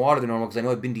drink more water than normal because I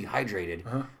know I've been dehydrated.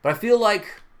 But I feel like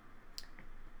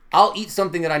I'll eat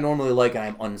something that I normally like and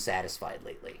I'm unsatisfied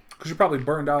lately. Because you're probably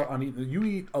burned out on eating. You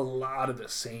eat a lot of the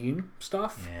same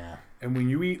stuff. Yeah. And when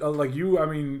you eat, I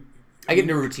get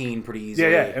into a routine pretty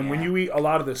easily. Yeah. And when you eat a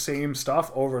lot of the same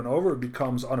stuff over and over, it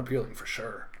becomes unappealing for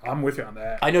sure. I'm with you on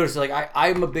that. I noticed, like,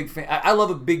 I'm a big fan. I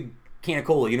love a big can of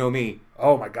cola. You know me.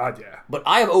 Oh, my God, yeah. But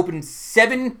I have opened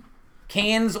 7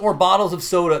 cans or bottles of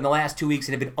soda in the last 2 weeks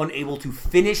and have been unable to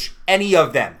finish any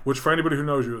of them. Which, for anybody who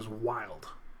knows you, is wild.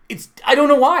 I don't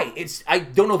know why. I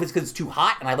don't know if it's because it's too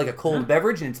hot and I like a cold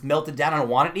beverage and it's melted down. I don't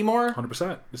want it anymore.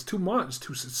 100%. It's too much.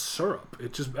 It's syrup.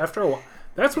 It just, after a while,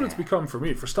 that's what it's become for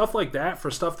me. For stuff like that, for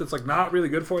stuff that's like not really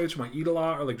good for you, that you might eat a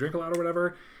lot or like drink a lot or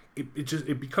whatever,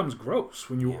 it becomes gross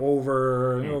when you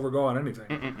overgo on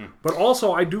anything. But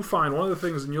also, I do find one of the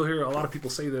things, and you'll hear a lot of people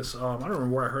say this. I don't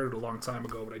remember where I heard it a long time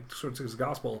ago, but I sort of think it's the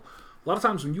gospel. A lot of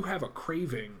times when you have a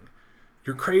craving,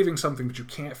 you're craving something, but you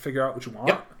can't figure out what you want.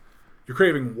 Yep. You're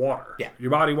craving water. Yeah. Your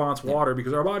body wants water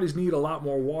because our bodies need a lot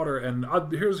more water. And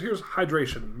here's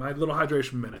hydration, my little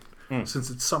hydration minute. Since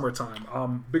it's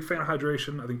summertime, big fan of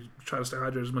hydration. I think you try to stay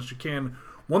hydrated as much as you can.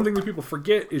 One thing that people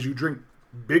forget is you drink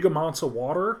big amounts of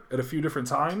water at a few different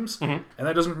times, and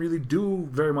that doesn't really do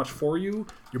very much for you.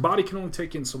 Your body can only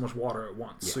take in so much water at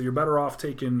once, so you're better off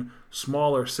taking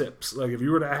smaller sips. Like if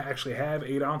you were to actually have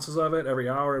 8 ounces of it every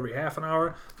hour, every half an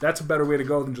hour, that's a better way to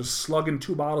go than just slugging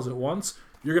 2 bottles at once.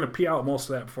 You're going to pee out most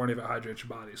of that before any of it hydrates your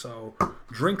body. So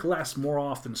drink less more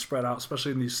often, spread out,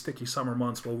 especially in these sticky summer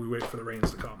months while we wait for the rains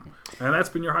to come. And that's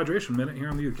been your hydration minute here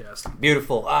on the Uticast.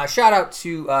 Beautiful. Shout out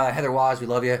to Heather Waz. We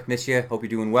love you. Miss you. Hope you're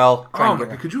doing well.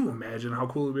 Could you imagine how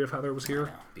cool it would be if Heather was here?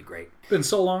 It'd be great. It's been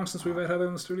so long since we've had Heather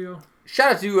in the studio.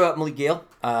 Shout out to Malik Gayle.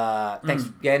 Thanks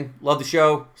again. Love the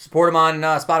show. Support him on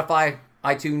Spotify,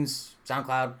 iTunes,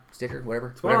 SoundCloud, Stitcher, whatever.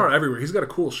 It's on everywhere. He's got a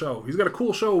cool show.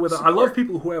 With I love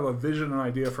people who have a vision and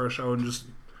idea for a show and just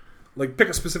like pick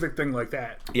a specific thing like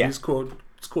that. Yeah. He's cool.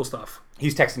 It's cool stuff.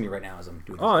 He's texting me right now as I'm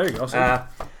doing this. Oh, there you go.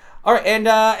 All right, and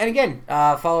again,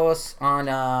 follow us on.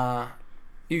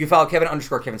 You can follow Kevin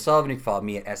Sullivan. You can follow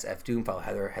me at SF Doom. Follow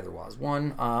Heather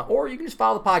Waz1. Or you can just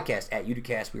follow the podcast at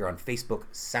Uticast. We are on Facebook,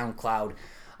 SoundCloud,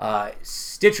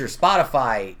 Stitcher,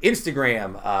 Spotify,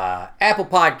 Instagram, Apple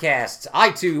Podcasts,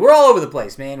 iTunes. We're all over the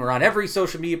place, man. We're on every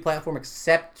social media platform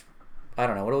except, I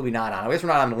don't know, what are we not on? I guess we're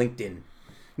not on LinkedIn.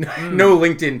 No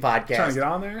LinkedIn podcast. Trying to get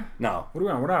on there? No. What are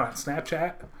we on? We're not on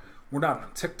Snapchat. We're not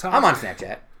on TikTok. I'm on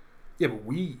Snapchat. Yeah, but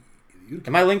we...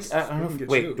 Am I linked?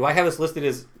 Wait, do I have this listed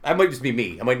as... I might just be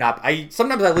me. I might not...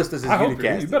 Sometimes I list this as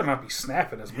Uticast. You better not be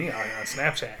snapping as me out here on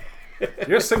Snapchat.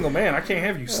 You're a single man. I can't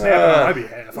have you snapping on my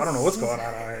behalf. I don't know what's going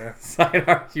on out here. Sign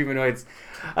our humanoids.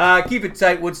 Keep it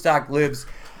tight. Woodstock lives.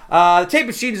 The tape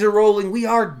machines are rolling. We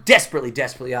are desperately,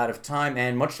 desperately out of time.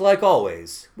 And much like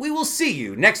always, we will see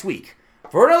you next week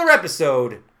for another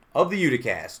episode of the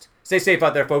Uticast. Stay safe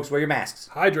out there, folks. Wear your masks.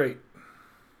 Hydrate.